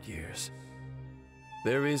 500 years.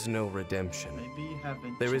 There is no redemption. Maybe you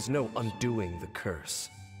haven't. There is no undoing the curse.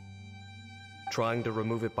 Trying to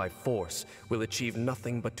remove it by force will achieve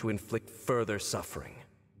nothing but to inflict further suffering.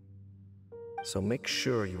 So make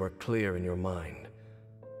sure you are clear in your mind.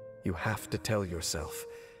 You have to tell yourself,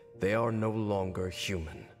 they are no longer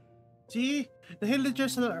human. See? The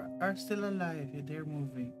villagers are still alive. They're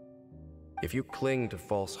moving. If you cling to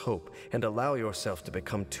false hope and allow yourself to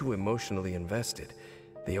become too emotionally invested,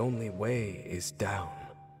 the only way is down.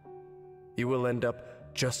 You will end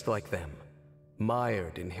up just like them,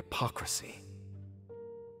 mired in hypocrisy.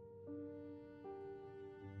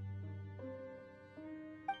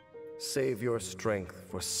 Save your strength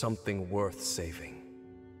for something worth saving.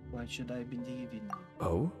 Why should I believe in you?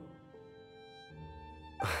 Oh?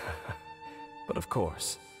 But of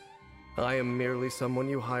course, I am merely someone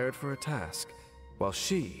you hired for a task, while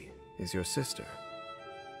she is your sister.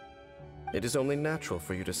 It is only natural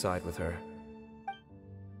for you to side with her.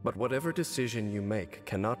 But whatever decision you make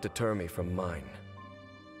cannot deter me from mine.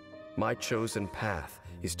 My chosen path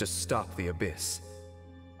is to stop the Abyss.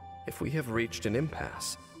 If we have reached an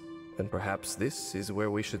impasse, then perhaps this is where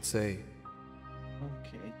we should say...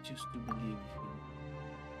 Okay, I choose to believe you.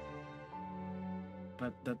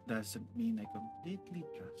 But that doesn't mean I completely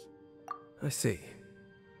trust. I see.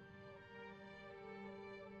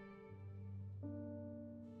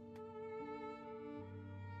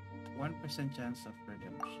 One 1% chance of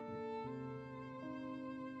redemption.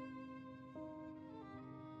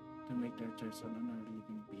 To make their choice on our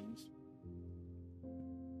living beings.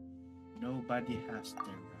 Nobody has their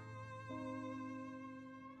right.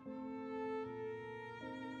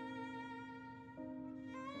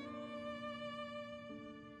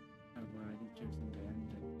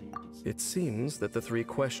 It seems that the 3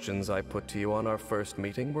 questions I put to you on our first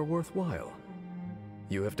meeting were worthwhile.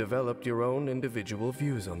 You have developed your own individual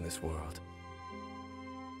views on this world.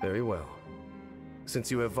 Very well. Since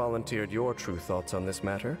you have volunteered your true thoughts on this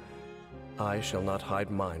matter, I shall not hide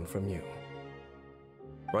mine from you.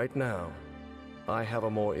 Right now, I have a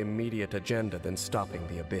more immediate agenda than stopping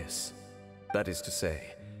the Abyss. That is to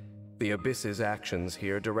say, the Abyss's actions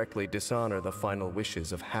here directly dishonor the final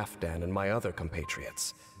wishes of Halfdan and my other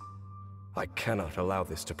compatriots. I cannot allow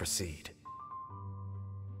this to proceed.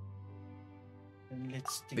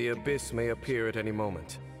 The Abyss may appear at any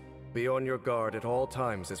moment. Be on your guard at all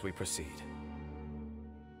times as we proceed.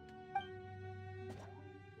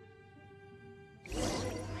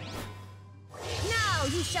 Now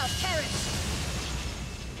you shall perish!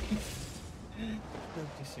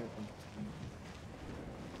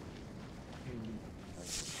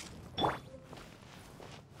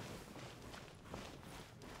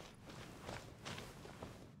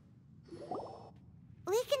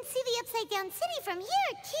 We can see the Upside Down City from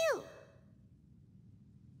here, too.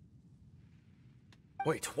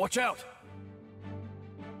 Wait, watch out!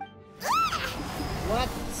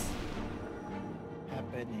 What's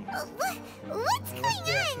happening? What's going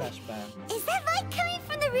on? Is that light coming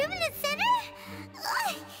from the room in the center?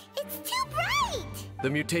 It's too bright! The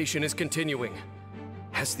mutation is continuing.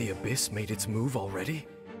 Has the Abyss made its move already?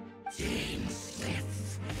 James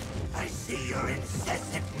Smith, I see your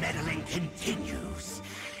incessant meddling continues,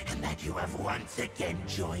 and that you have once again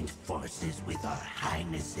joined forces with our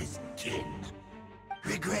Highness's kin.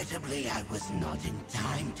 Regrettably, I was not in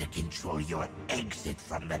time to control your exit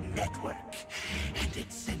from the network, and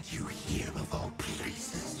it sent you here of all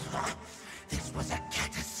places. This was a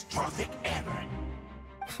catastrophic error.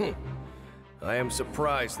 I am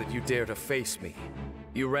surprised that you dare to face me.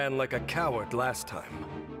 You ran like a coward last time.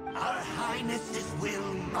 Our Highness's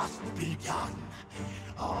will must be done.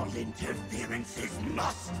 All interferences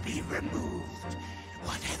must be removed,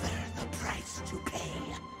 whatever the price to pay.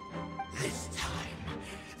 This time,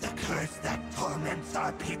 the curse that torments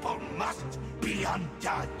our people must be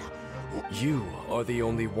undone. You are the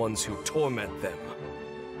only ones who torment them.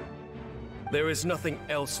 There is nothing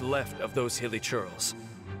else left of those hilly churls.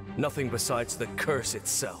 Nothing besides the curse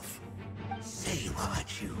itself. Say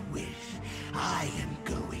what you wish. I am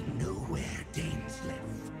going nowhere, Dainsleif.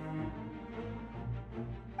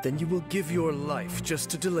 Then you will give your life just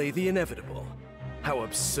to delay the inevitable. How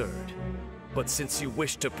absurd. But since you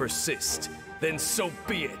wish to persist, then so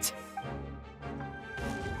be it.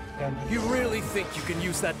 You really think you can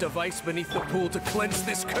use that device beneath the pool to cleanse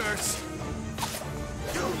this curse?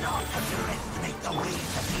 Do not underestimate the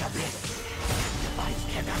ways of the Abyss. The device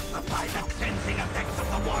cannot supply the cleansing effects of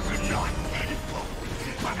the water not tenfold,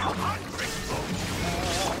 but 100-fold.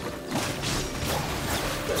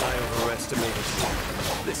 I overestimated you.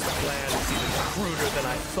 This plan is even cruder than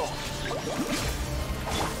I thought.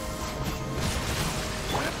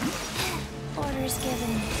 Orders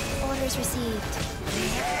given. Orders received.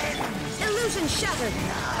 Illusion shattered!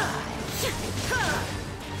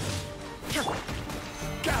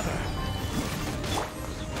 Gather!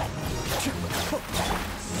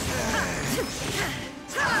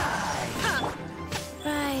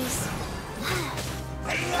 Rise.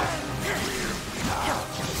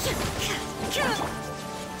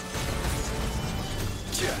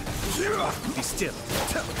 Be still.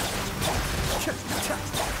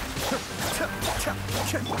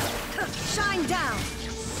 Shine down!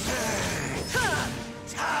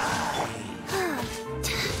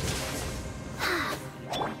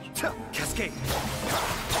 Cascade.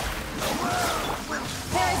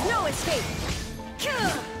 escape!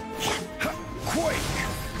 Quake!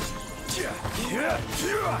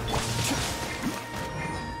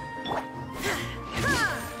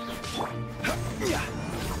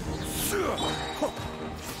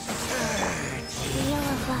 Wheel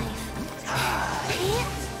of life.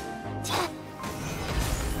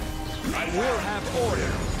 I will have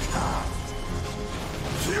order.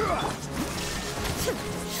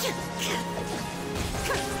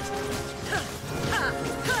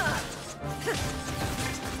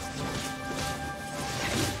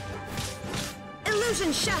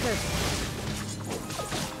 Illusion shattered!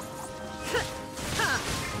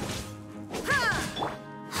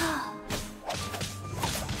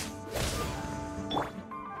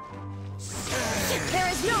 There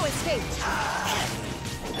is no escape!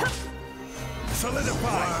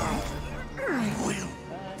 Solidify!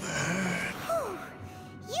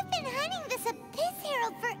 You've been hunting this Abyss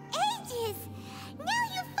Herald for ages! Now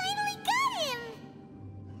you finally got him!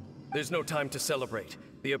 There's no time to celebrate.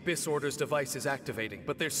 The Abyss Order's device is activating,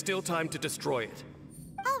 but there's still time to destroy it.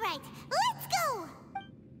 Alright, let's go!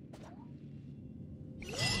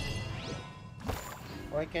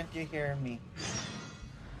 Why can't you hear me?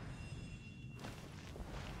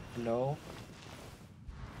 Hello?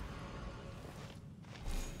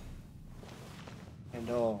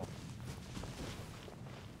 Hello?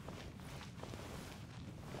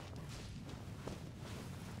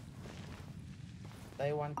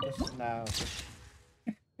 I want to slow.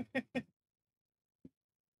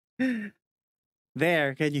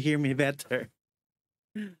 There, can you hear me better?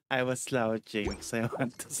 I was slouching because I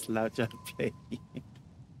want to slouch and play.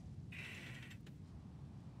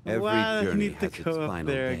 Every Wow, I journey need to has its go up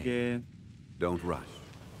final there day. again. Don't rush.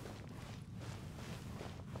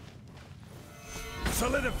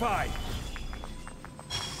 Solidify!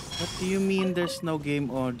 What do you mean there's no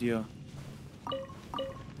game audio?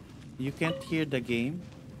 You can't hear the game?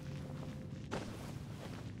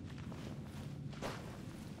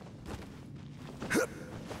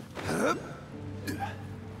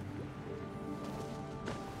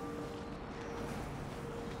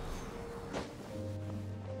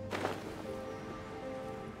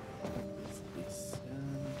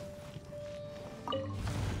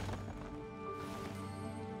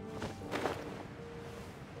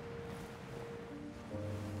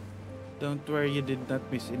 Don't worry, you did not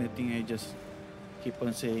miss anything. I just keep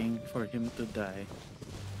on saying for him to die.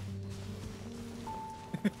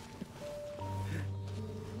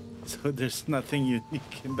 So there's nothing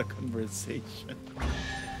unique in the conversation.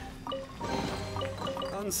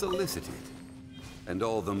 Unsolicited. And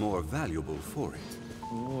all the more valuable for it.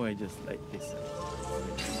 Oh, I just like this.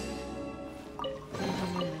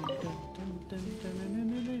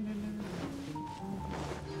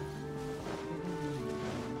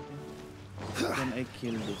 Can I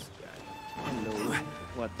kill this guy? Hello,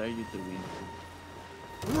 what are you doing?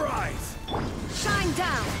 Rise! Shine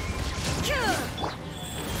down!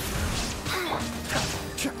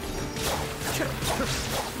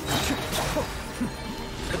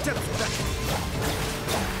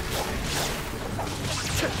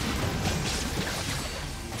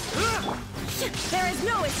 There is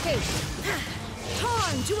no escape!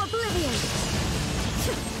 Torn to oblivion!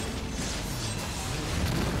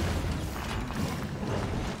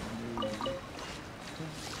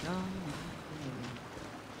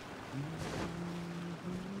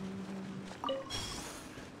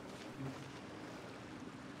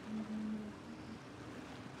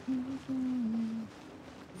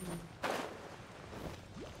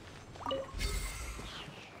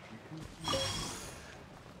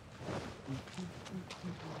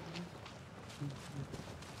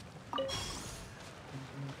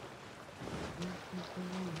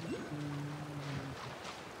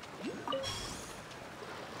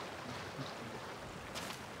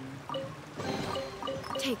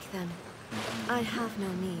 Take them. I have no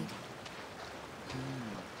need.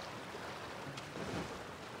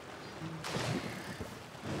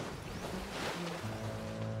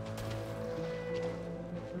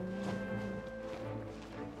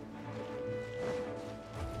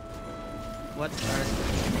 What are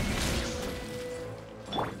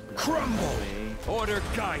Crumble! Order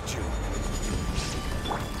guide you.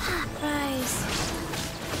 Rise.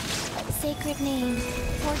 Sacred name,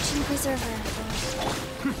 fortune preserver.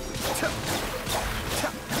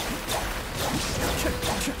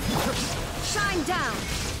 Shine down!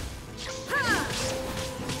 Ha!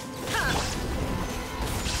 Ha!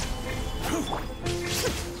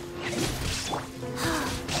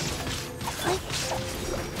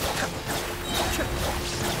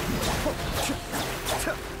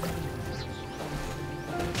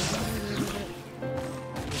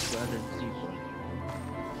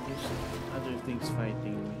 other things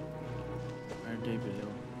fighting me? Are they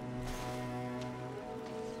below?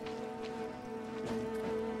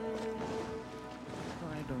 Oh,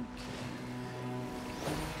 I don't care.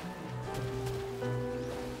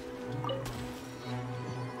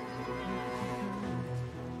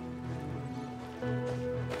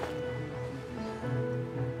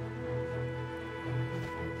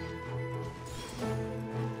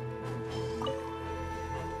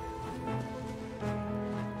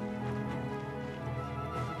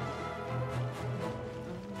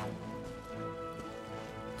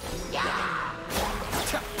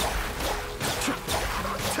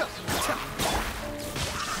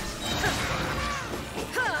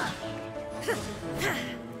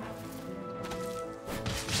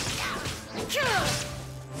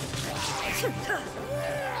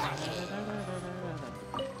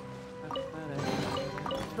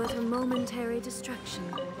 But a momentary distraction.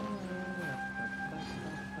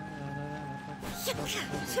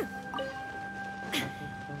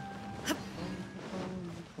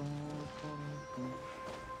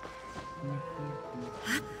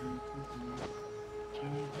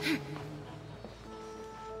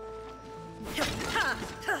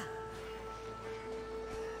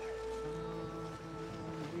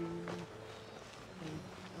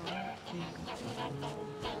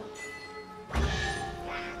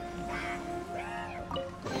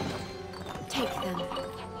 Take them.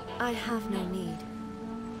 I have no need.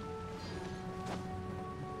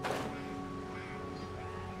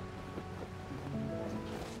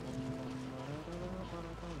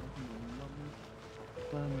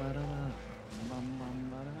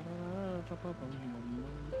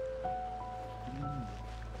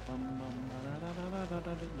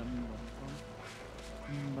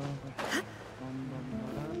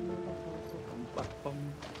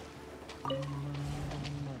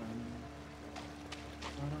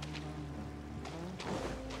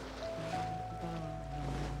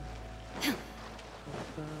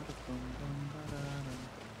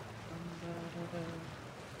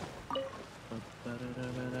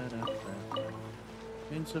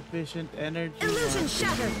 Insufficient energy. Illusion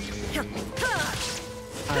shattered.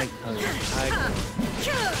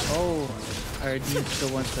 Oh, are these the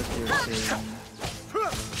ones that you're saying?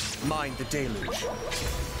 Mind the deluge.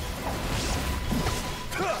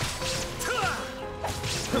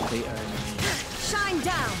 They are Shine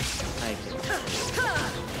down. I get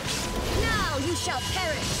Now you shall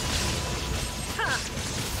perish.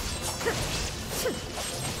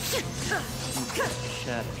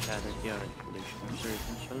 Shatter, the articulation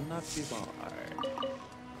certain shall not be barred.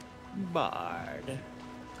 Barred.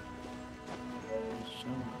 Shall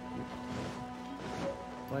not be barred.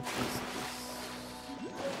 What is this?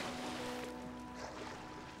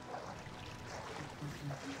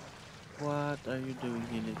 What are you doing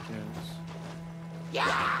in it, girls?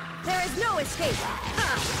 There is no escape.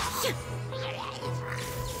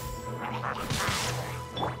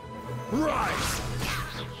 Rise!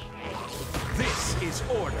 This is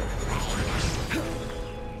order.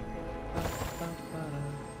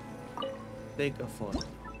 Take a photo.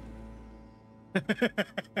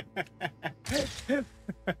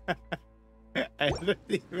 I don't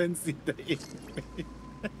even see the image.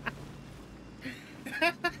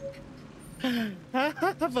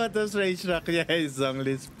 Photos range rock is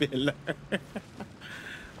only spiller.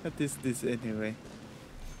 What is this anyway?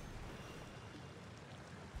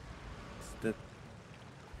 Is that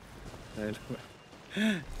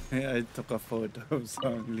I took a photo of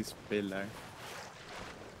Zongli's pillar.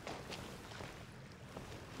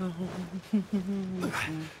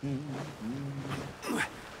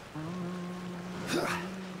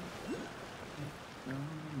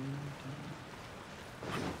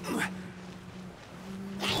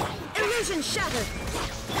 Illusion shattered.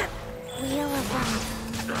 Wheel of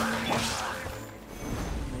Life.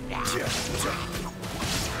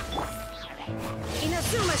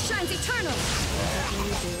 Inazuma shines eternal.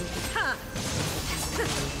 Ha!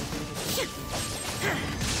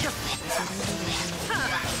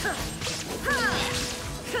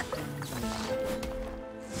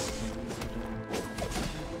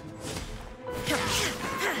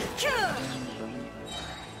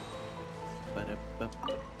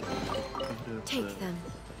 Take them.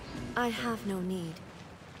 I have no need.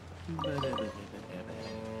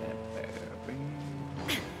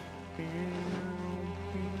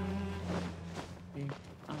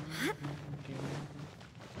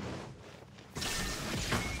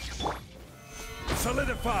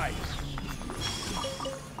 Solidify!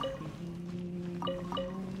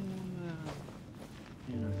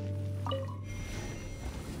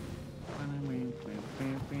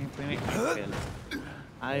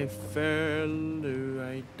 I fell, do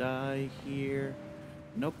I die here?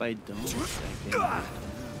 Nope, I don't. I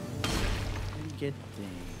can get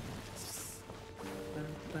things.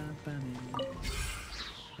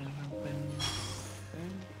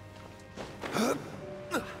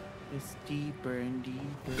 It's deeper and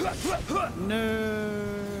deeper. No!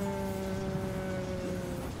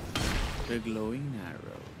 The glowing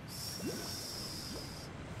arrows.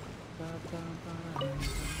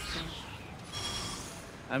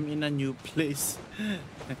 I'm in a new place.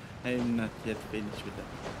 I'm not yet finished with that.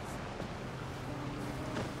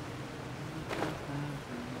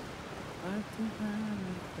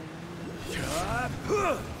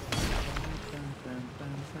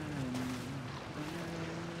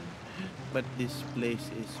 But this place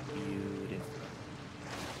is beautiful.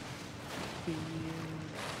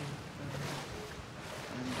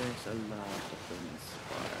 And there's a lot of them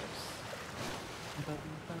sparse.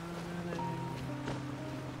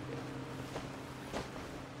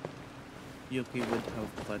 Yuki would have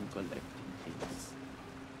fun collecting things.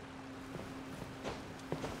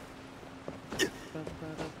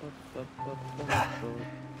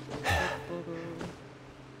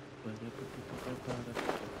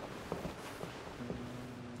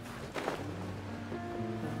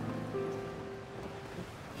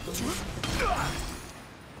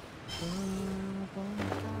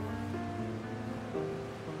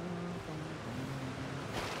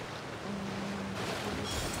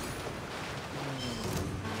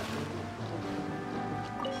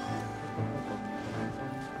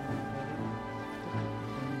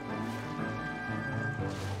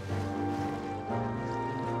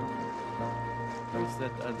 Where's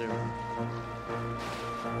that other one?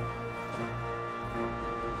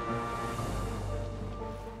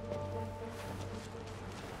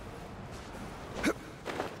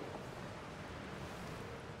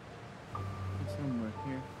 Somewhere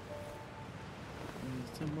here.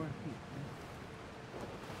 Somewhere here.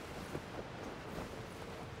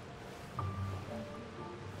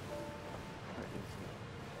 Where is it?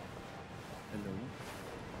 Hello?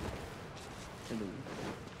 Hello? Hello?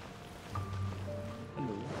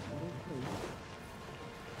 Hello? Hello?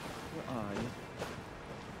 Where are you?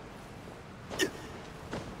 Is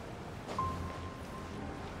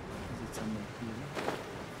it somewhere here?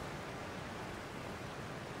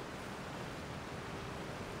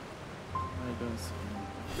 I don't see him.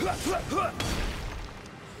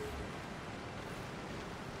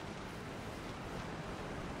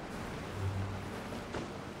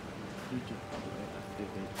 Did you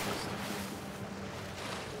activate this?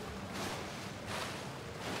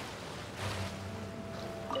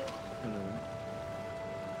 Hello.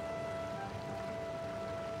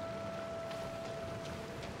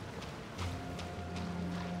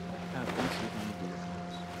 What happens if I do this?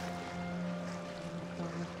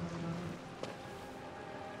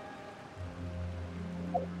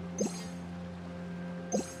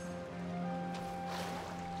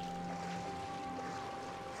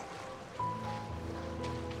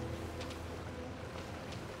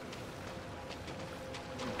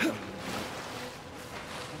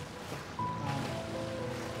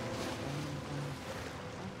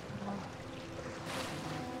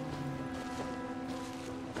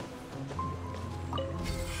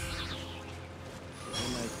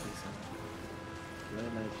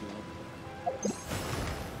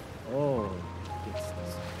 Oh, it's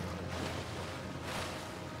this.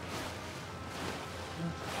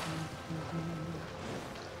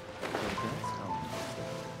 Okay, that's how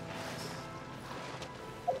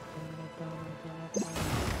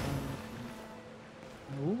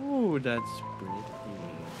ooh, that's pretty.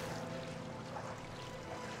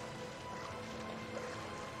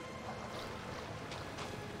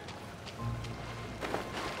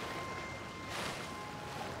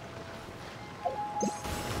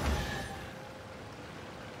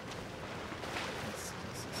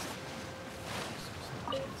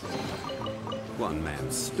 One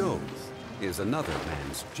man's stone is another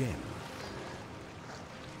man's gem.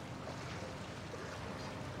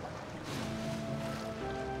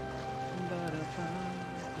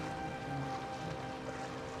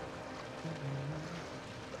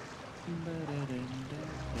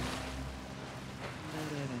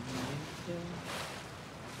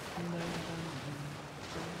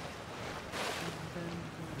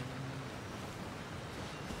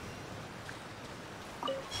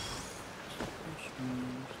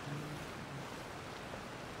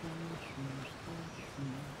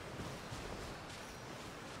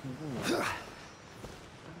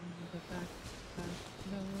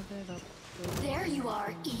 There you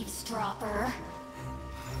are, eavesdropper.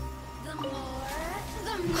 The more,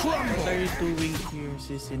 What are you doing here,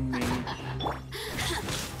 Season Mage?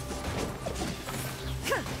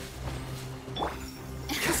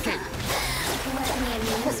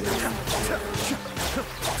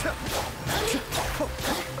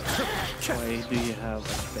 Why do you have a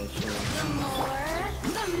special?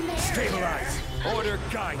 Stabilize! Order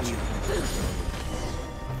guide you!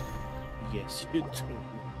 Yes, you do.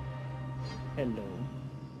 Hello.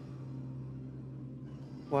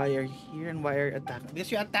 Why are you here and why are you attacking?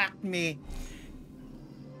 Because you attacked me!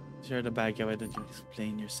 You're the bad guy, why don't you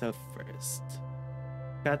explain yourself first?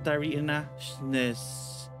 Katarina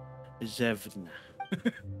Zhevna.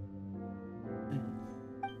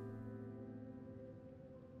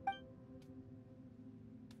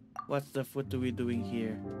 What the fuck are we doing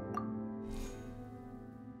here?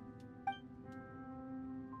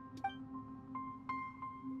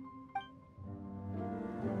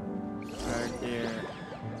 Are there...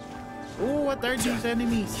 Oh, what are these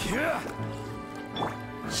enemies?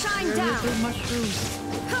 Shine They're down! little mushrooms.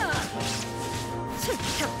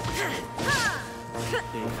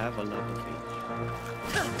 They have a lot of HP.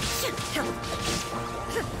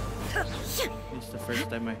 It's the first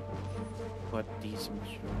time I fought these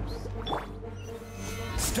mushrooms.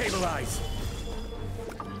 Stabilize!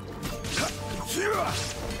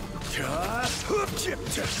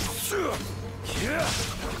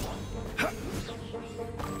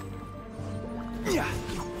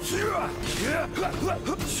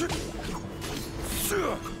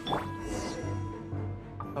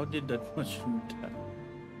 How did that mushroom die?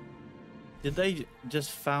 Did I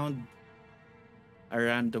just found a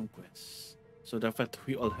random quest? So the fact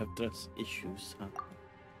we all have trust issues, huh?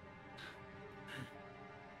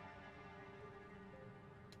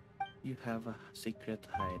 You have a secret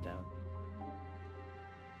hideout.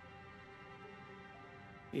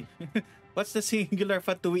 What's the singular?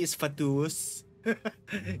 Fatui is fatuous.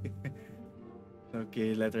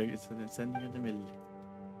 Okay, letter is sending in the middle.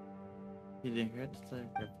 You didn't hear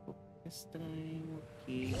the book this time.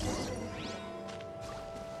 Okay.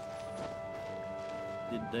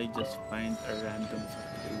 Did I just find a random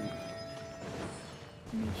fatui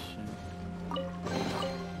mission?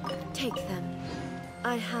 Take them.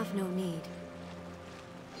 I have no need.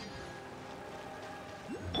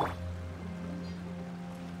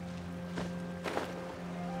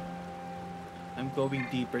 I'm going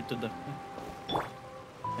deeper to the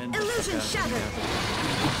end. Illusion shattered!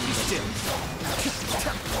 Be still!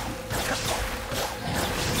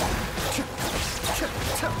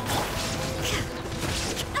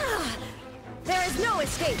 There is no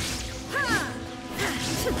escape!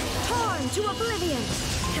 Torn to oblivion!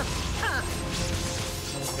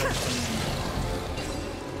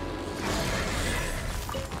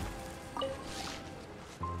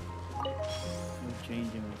 No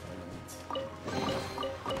changing of elements.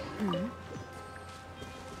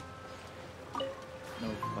 No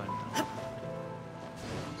fun.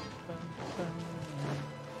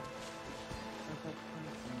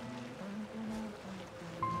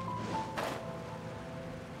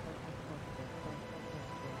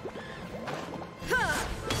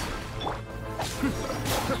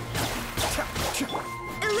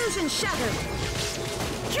 Illusion shattered!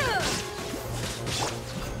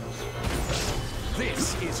 This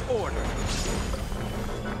is order!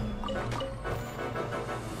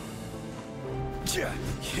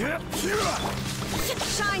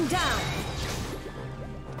 Shine down!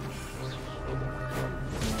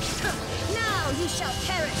 Now you shall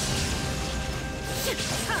perish!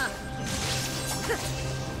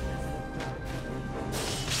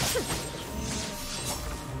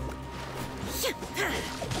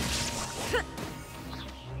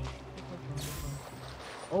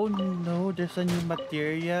 Oh no, there's a new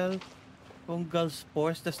material. Fungal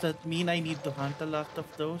spores. Does that mean I need to hunt a lot of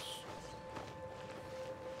those?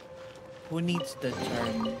 Who needs the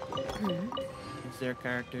charm? Is there a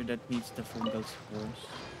character that needs the fungal spores?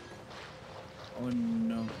 Oh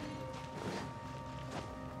no.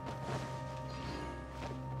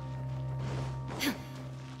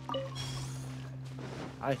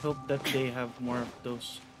 I hope that they have more of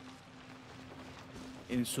those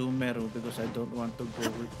in Sumeru because I don't want to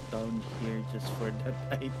go down here just for that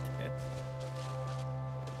item.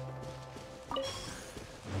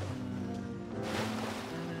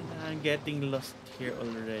 I'm getting lost here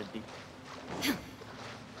already.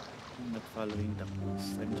 I'm not following the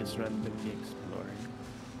quest. I'm just randomly exploring.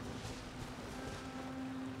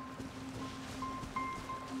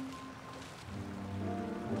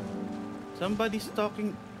 Somebody's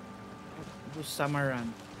talking. Who's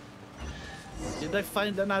Samaran? Did I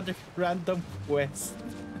find another random quest?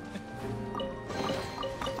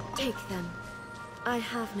 Take them. I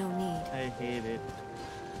have no need. I hate it.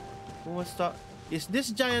 Who was talk? Is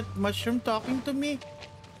this giant mushroom talking to me?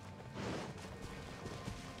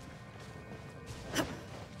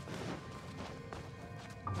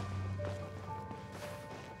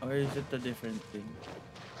 Or is it a different thing?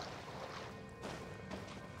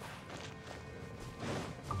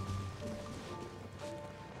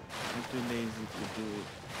 I'm too lazy to do it.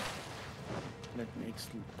 Let me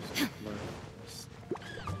explore first.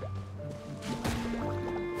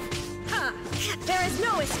 Ha! There is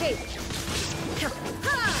no escape! Ha!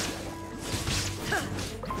 Ha!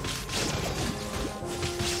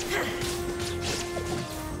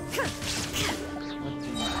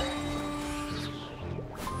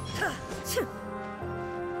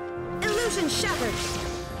 Illusion shattered!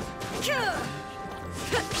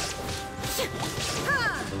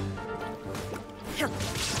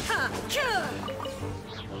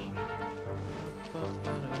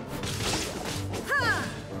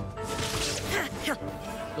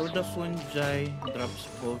 So the fungi drops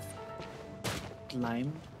both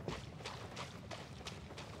slime.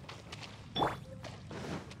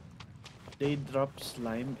 They drop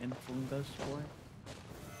slime and fungus for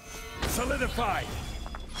Solidified!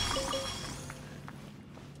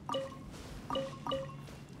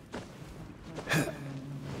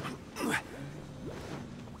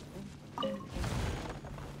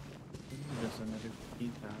 there's another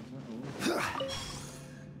 15,000. Oh.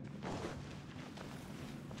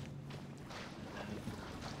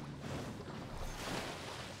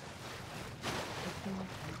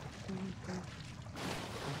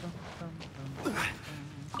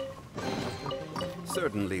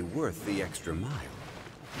 Certainly worth the extra mile.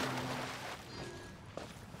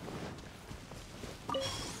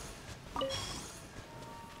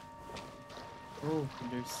 Oh,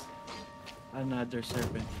 there's another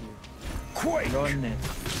serpent here. Quake! Run it.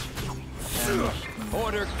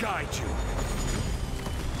 Order guide you.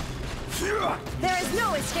 There is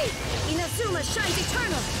no escape! Inazuma shines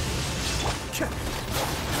eternal!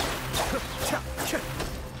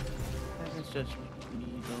 That is just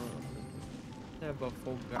needle. Have a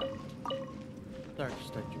forgot. Dark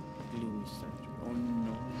statue, gloomy statue. Oh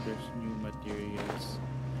no, there's new materials.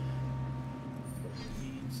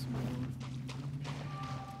 Needs more.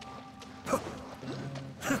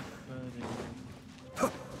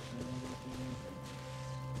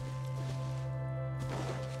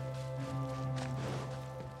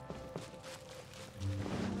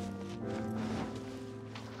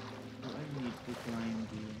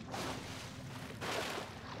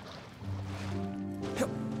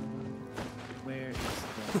 Where is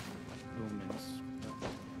the Romans?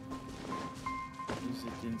 Is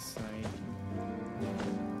it inside?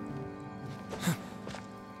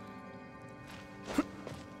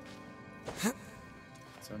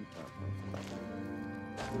 It's on top of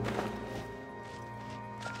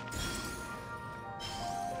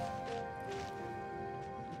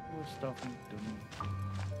Who was talking to me?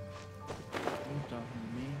 Who talking to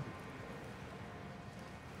me?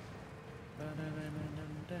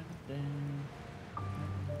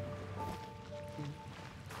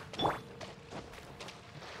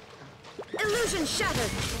 Illusion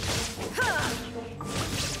shattered!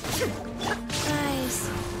 Guys,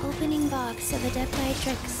 opening box of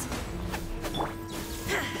Adepti-Trix.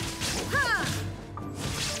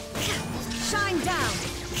 Shine down!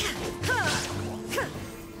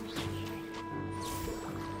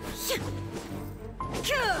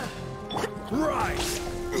 Rise!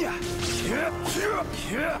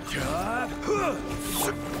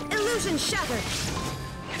 Illusion shattered!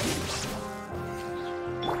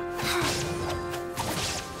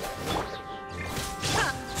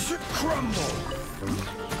 Crumble!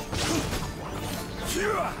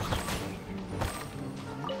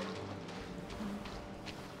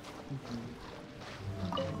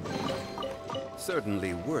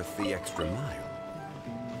 Certainly worth the extra mile.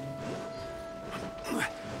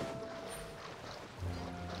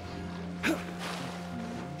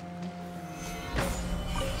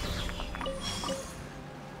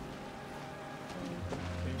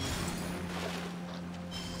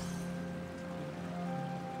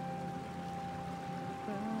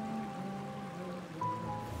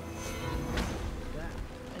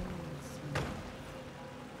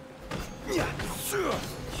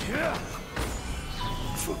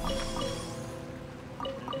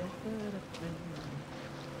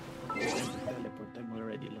 Teleport, I'm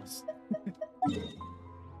already lost.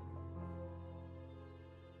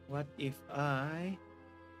 What if I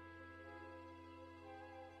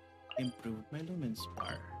improve my lumen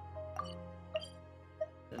spar?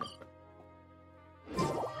 Teleport.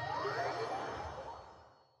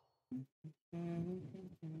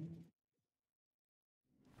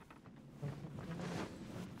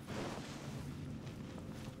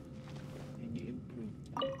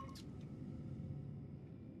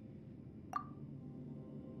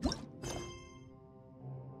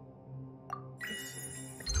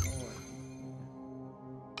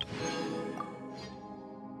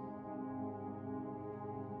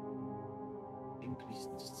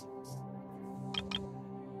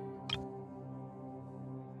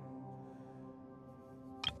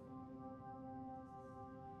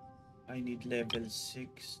 I need level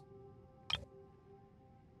 6.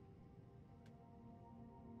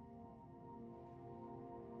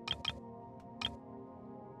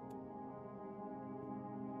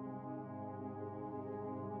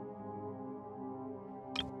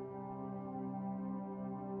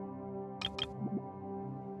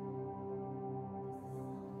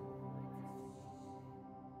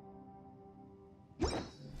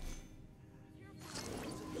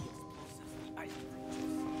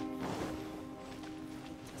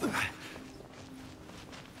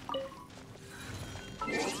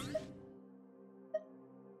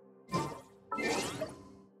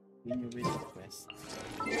 Continue with the quest.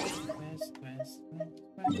 Quest.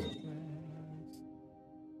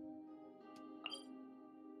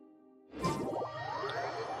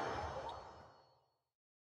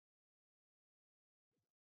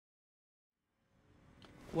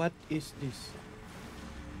 What is this?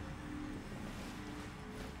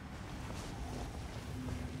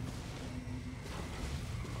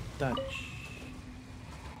 Touch.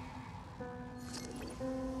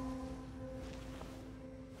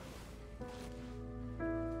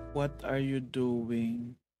 What are you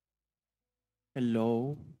doing?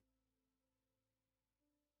 Hello?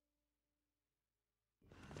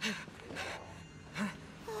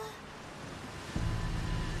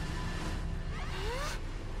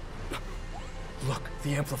 Look,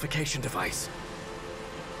 the amplification device.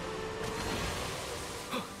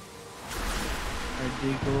 Are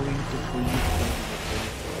they going to pull you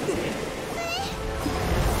from the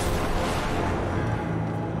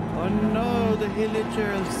Oh no, the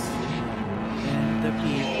villagers and the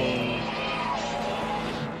people.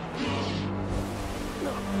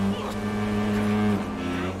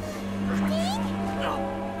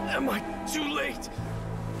 Am I too late?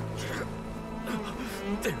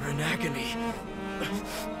 They're in agony.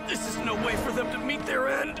 This is no way for them to meet their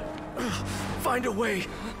end. Find a way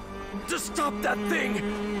to stop that thing.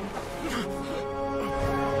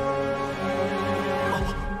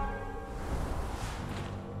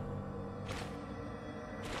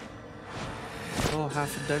 Oh,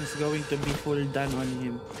 Halfdan's going to be full done on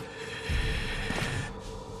him.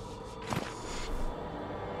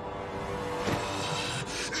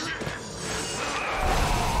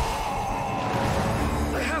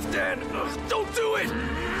 Halfdan, don't do it!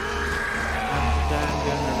 Halfdan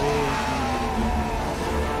gonna raise me.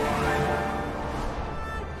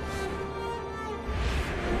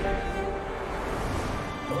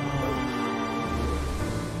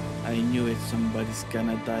 I knew it, somebody's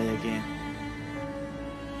gonna die again.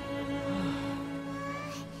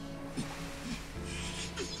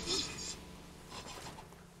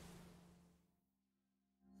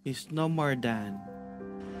 He's no more Dan.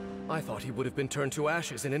 I thought he would have been turned to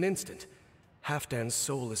ashes in an instant. Halfdan's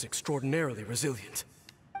soul is extraordinarily resilient.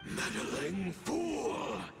 Meddling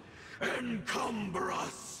fool! Encumber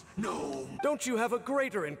us! No! Don't you have a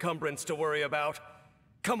greater encumbrance to worry about?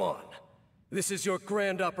 Come on. This is your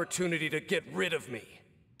grand opportunity to get rid of me.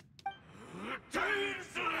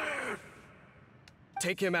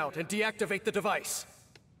 Take him out and deactivate the device.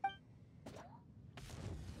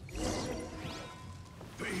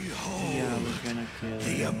 Behold, Yeah, we're gonna kill the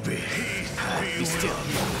him. abyss! Be still.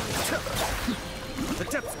 The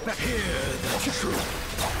depths back. Hear the truth!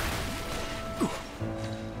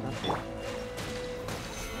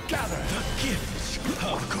 Gather the gifts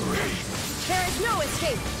of grace! There is no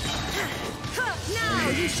escape! Now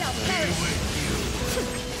you shall perish!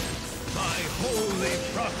 My holy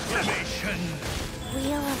proclamation!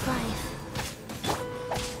 Wheel of life.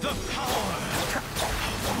 The power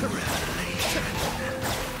of revelation!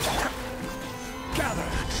 Gather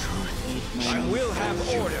the truth! I will have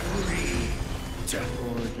order.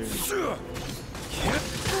 Order.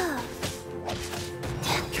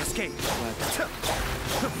 Cascade.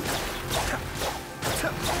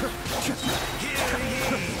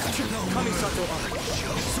 Kamisato Arch.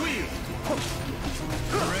 Sweep.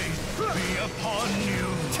 Grace be upon you!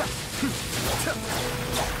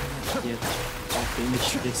 Yes, I'll finish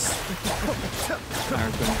this.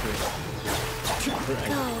 Archon first.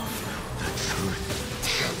 Go. The truth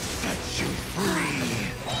shall set you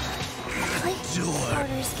free! Click.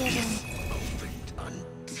 Orders given. Opened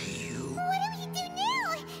unto you. What do we do now?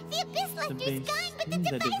 The Abyss The Lecter's base, gone, but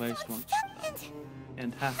the device won't won't stand.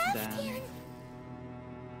 and Halfdan.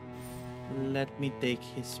 Let me take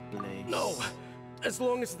his place. No. As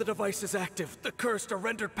long as the device is active, the cursed are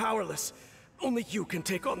rendered powerless. Only you can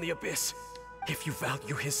take on the Abyss. If you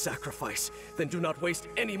value his sacrifice, then do not waste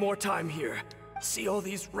any more time here. See all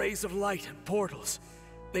these rays of light and portals?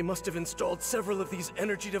 They must have installed several of these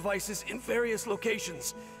energy devices in various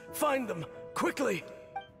locations. Find them, quickly!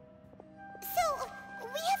 So,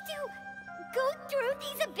 we have to go through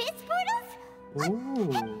these abyss portals?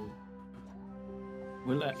 Oh.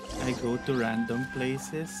 Will I go to random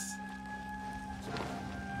places?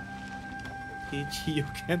 Peachy, you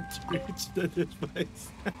can't reach the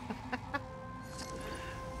device.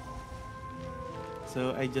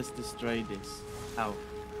 So I just destroy this. Ow.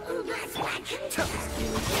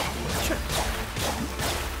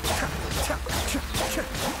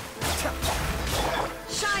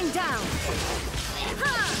 Shine down!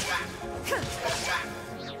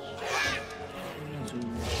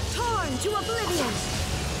 Torn to oblivion!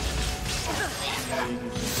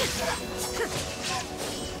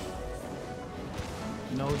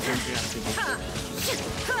 No, don't reactivate.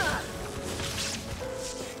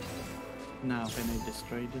 Now, can I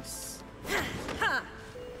destroy this?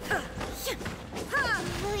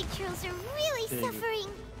 Lily Trills are really suffering.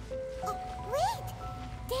 Oh, wait!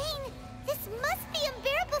 Dane, this must be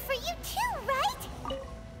unbearable for you too, right?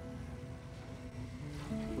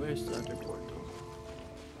 Where's the other portal?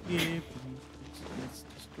 Yeah, let's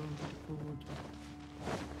destroy the portal.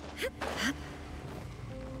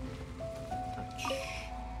 Touch.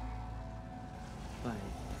 Bye.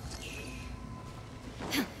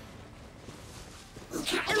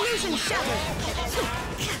 Illusion shattered!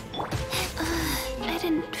 I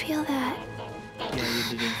didn't feel that. Yeah, you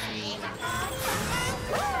didn't see it.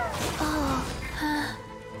 Oh,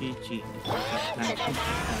 Peachy.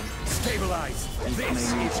 Stabilize!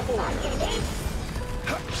 This is order!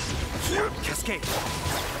 Cascade!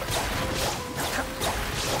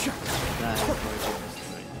 Die before I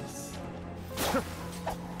destroy this.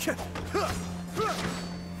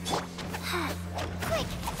 Quick,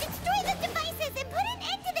 destroy the devices and put an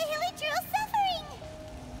end to the Hilly Drill suffering!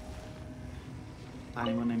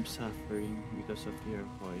 When I'm suffering because of your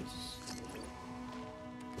voice.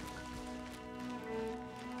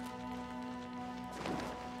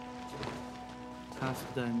 Half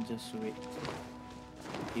done, just wait.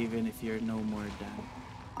 Even if you're no more done.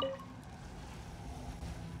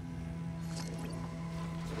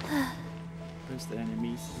 Where's the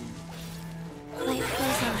enemies? life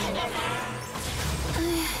goes on.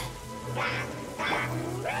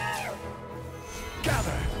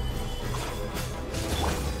 Gather!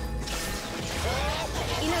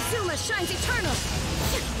 Inazuma shines eternal!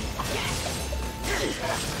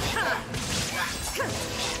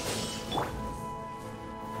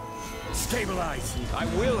 Stabilize! I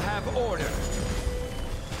will have order!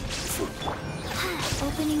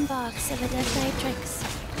 Opening box of a Deathritrix.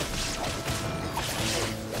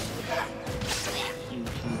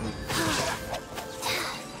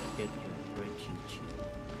 Get your great Chi.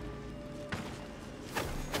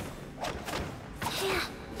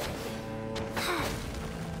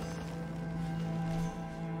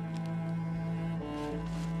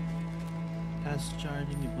 Fast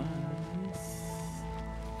charging device.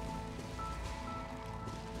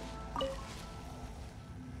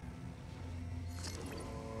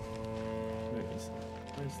 Where is it?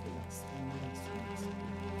 Where's the last one?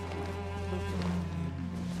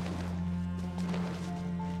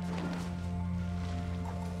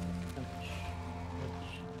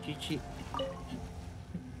 Chi-Chi.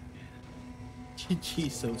 Chi-Chi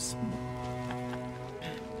is so small. I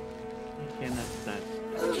cannot touch.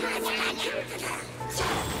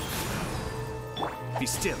 Be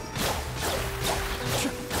still!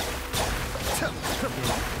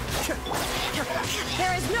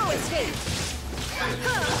 There is no escape!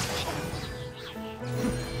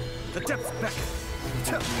 The depths beckon!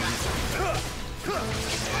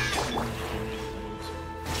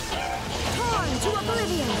 Torn to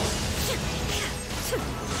oblivion!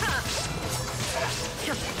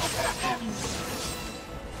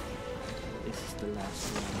 This is the last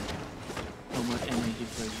one. No more energy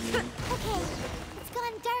for you. Okay, it's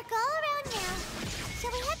gone dark all around now.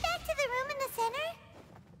 Shall we head back to the room in the center?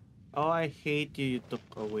 Oh, I hate you. You took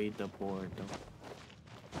away the boredom.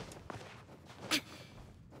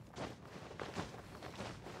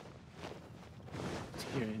 It's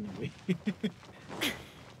here anyway.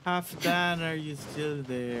 Half done. Are you still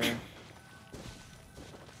there?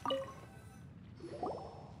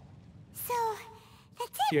 So,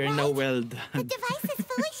 that's it, You're right? no well The done. device is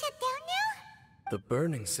fully shut down now? The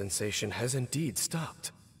burning sensation has indeed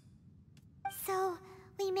stopped. So,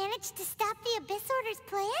 we managed to stop the Abyss Order's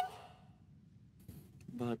plan?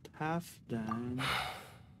 But half done.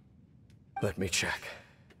 Let me check.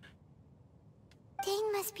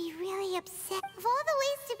 Dane must be really upset. Of all the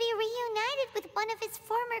ways to be reunited with one of his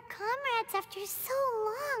former comrades after so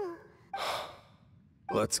long.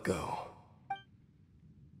 Let's go.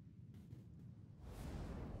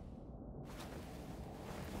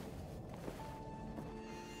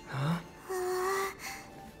 Huh?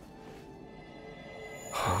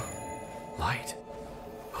 Huh? Light?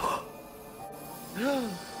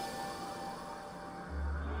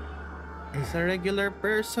 He's a regular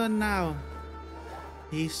person now.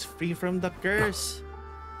 He's free from the curse.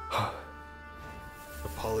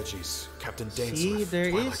 Apologies, Captain Dainsworth. See,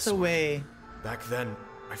 there Twilight is a Sword. way. Back then,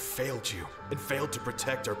 I failed you and failed to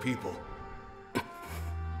protect our people.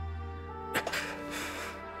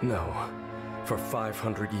 No. For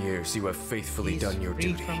 500 years, you have faithfully done your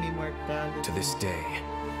duty. From immortality. To this day,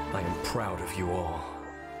 I am proud of you all.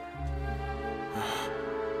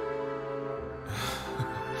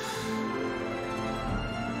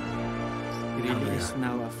 Really is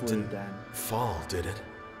now a full Didn't Dan. fall, did it?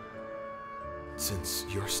 Since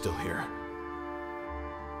you're still here.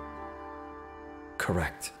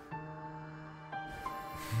 Correct.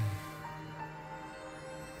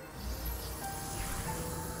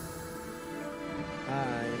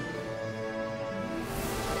 Bye.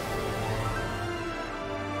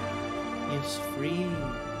 He's free.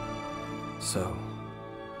 So,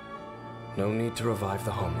 no need to revive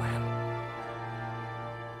the homeland.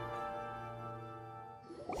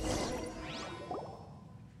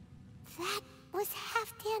 That was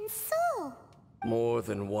Halfdan's soul. More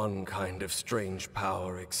than one kind of strange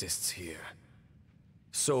power exists here.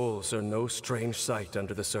 Souls are no strange sight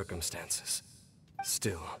under the circumstances.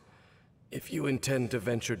 Still, if you intend to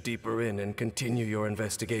venture deeper in and continue your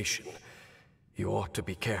investigation, you ought to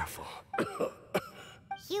be careful.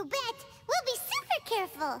 You bet. We'll be super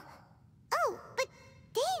careful. Oh, but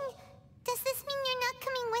Dane, does this mean you're not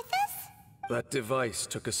coming with us? That device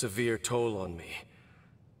took a severe toll on me.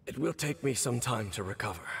 It will take me some time to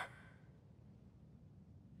recover.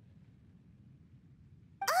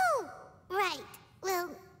 Oh, right. Well,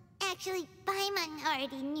 actually, Paimon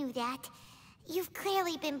already knew that. You've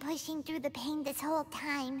clearly been pushing through the pain this whole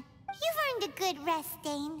time. You've earned a good rest,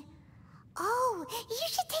 Dane. Oh, you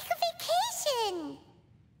should take a vacation!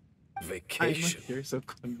 Vacation? You're so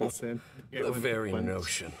condescending. The very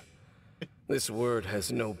notion. This word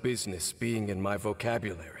has no business being in my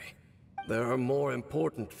vocabulary. There are more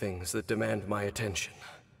important things that demand my attention.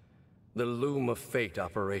 The Loom of Fate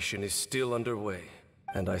operation is still underway,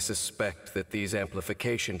 and I suspect that these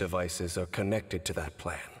amplification devices are connected to that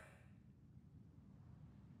plan.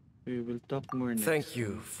 We will talk more next. Thank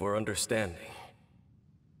you for understanding.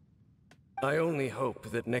 I only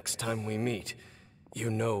hope that next time we meet, you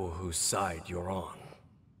know whose side you're on.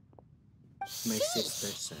 My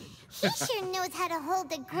sister's side. He sure knows how to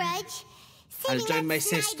hold a grudge. I'll Saving join that my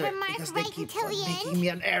snide sister remark because they right keep until on the making end. me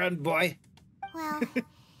an errand boy. Well,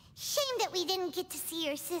 shame that we didn't get to see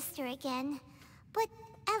your sister again. But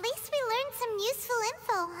at least we learned some useful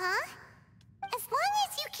info, huh? As long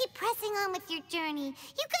as you keep pressing on with your journey,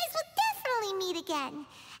 you guys will definitely meet again.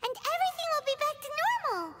 And everything will be back to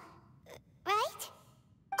normal. Right?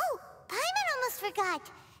 Oh, Paimon almost forgot.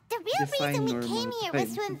 The real reason we came here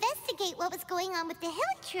was to investigate what was going on with the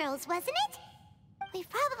hill trolls, wasn't it? We've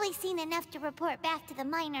probably seen enough to report back to the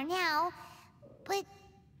miner now. But,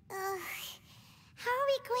 how are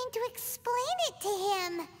we going to explain it to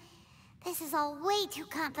him? This is all way too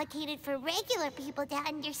complicated for regular people to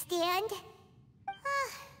understand.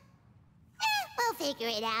 We'll figure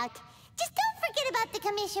it out. Just don't forget about the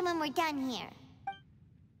commission when we're done here.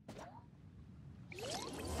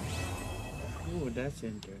 Oh, that's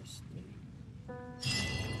interesting.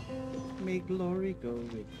 May glory go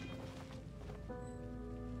with you.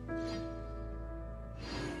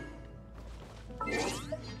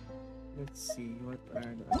 Let's see, what are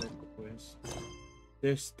the other quests?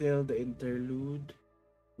 There's still the interlude,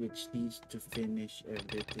 which needs to finish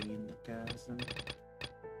everything in the chasm.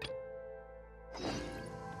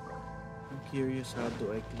 I'm curious, how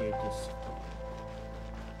do I clear this?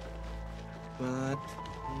 But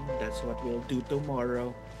that's what we'll do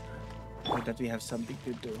tomorrow. Not that we have something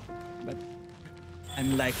to do. But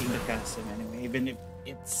I'm liking the chasm anyway, even if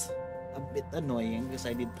it's a bit annoying because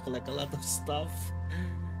I need to collect a lot of stuff.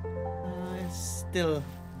 It still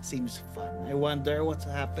seems fun. I wonder what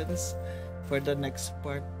happens for the next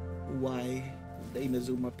part. Why the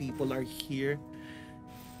Inazuma people are here.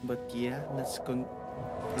 But yeah, I'll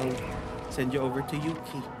send you over to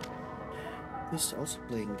Yuki, who's also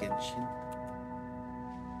playing Genshin.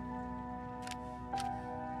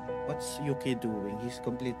 What's Yuki doing? He's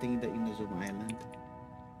completing the Inazuma Island.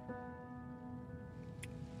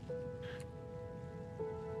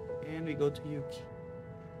 And we go to Yuki.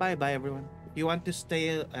 Bye everyone. If you want to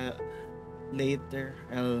stay later,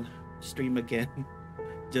 I'll stream again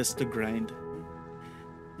just to grind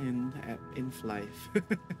in life.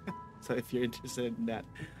 So if you're interested in that,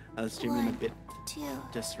 I'll stream in a bit. 2,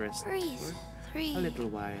 Just rest breathe. for 3, a little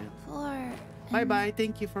while. 4. Bye.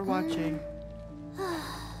 Thank you for watching.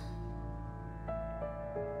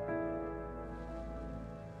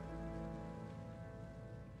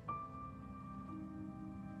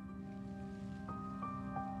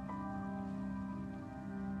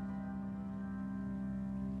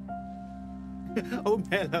 Oh,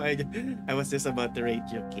 Bello, I was just about to rate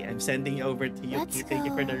Yuki. I'm sending you over to Yuki. Let's Thank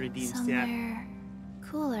you for the go redeems. somewhere Yeah.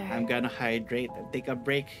 cooler. I'm gonna hydrate and take a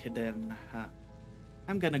break, then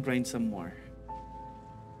I'm gonna grind some more.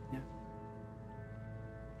 Yeah.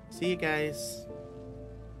 See you guys.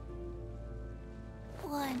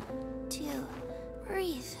 1, 2,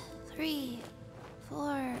 breathe. 3,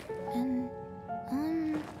 4, and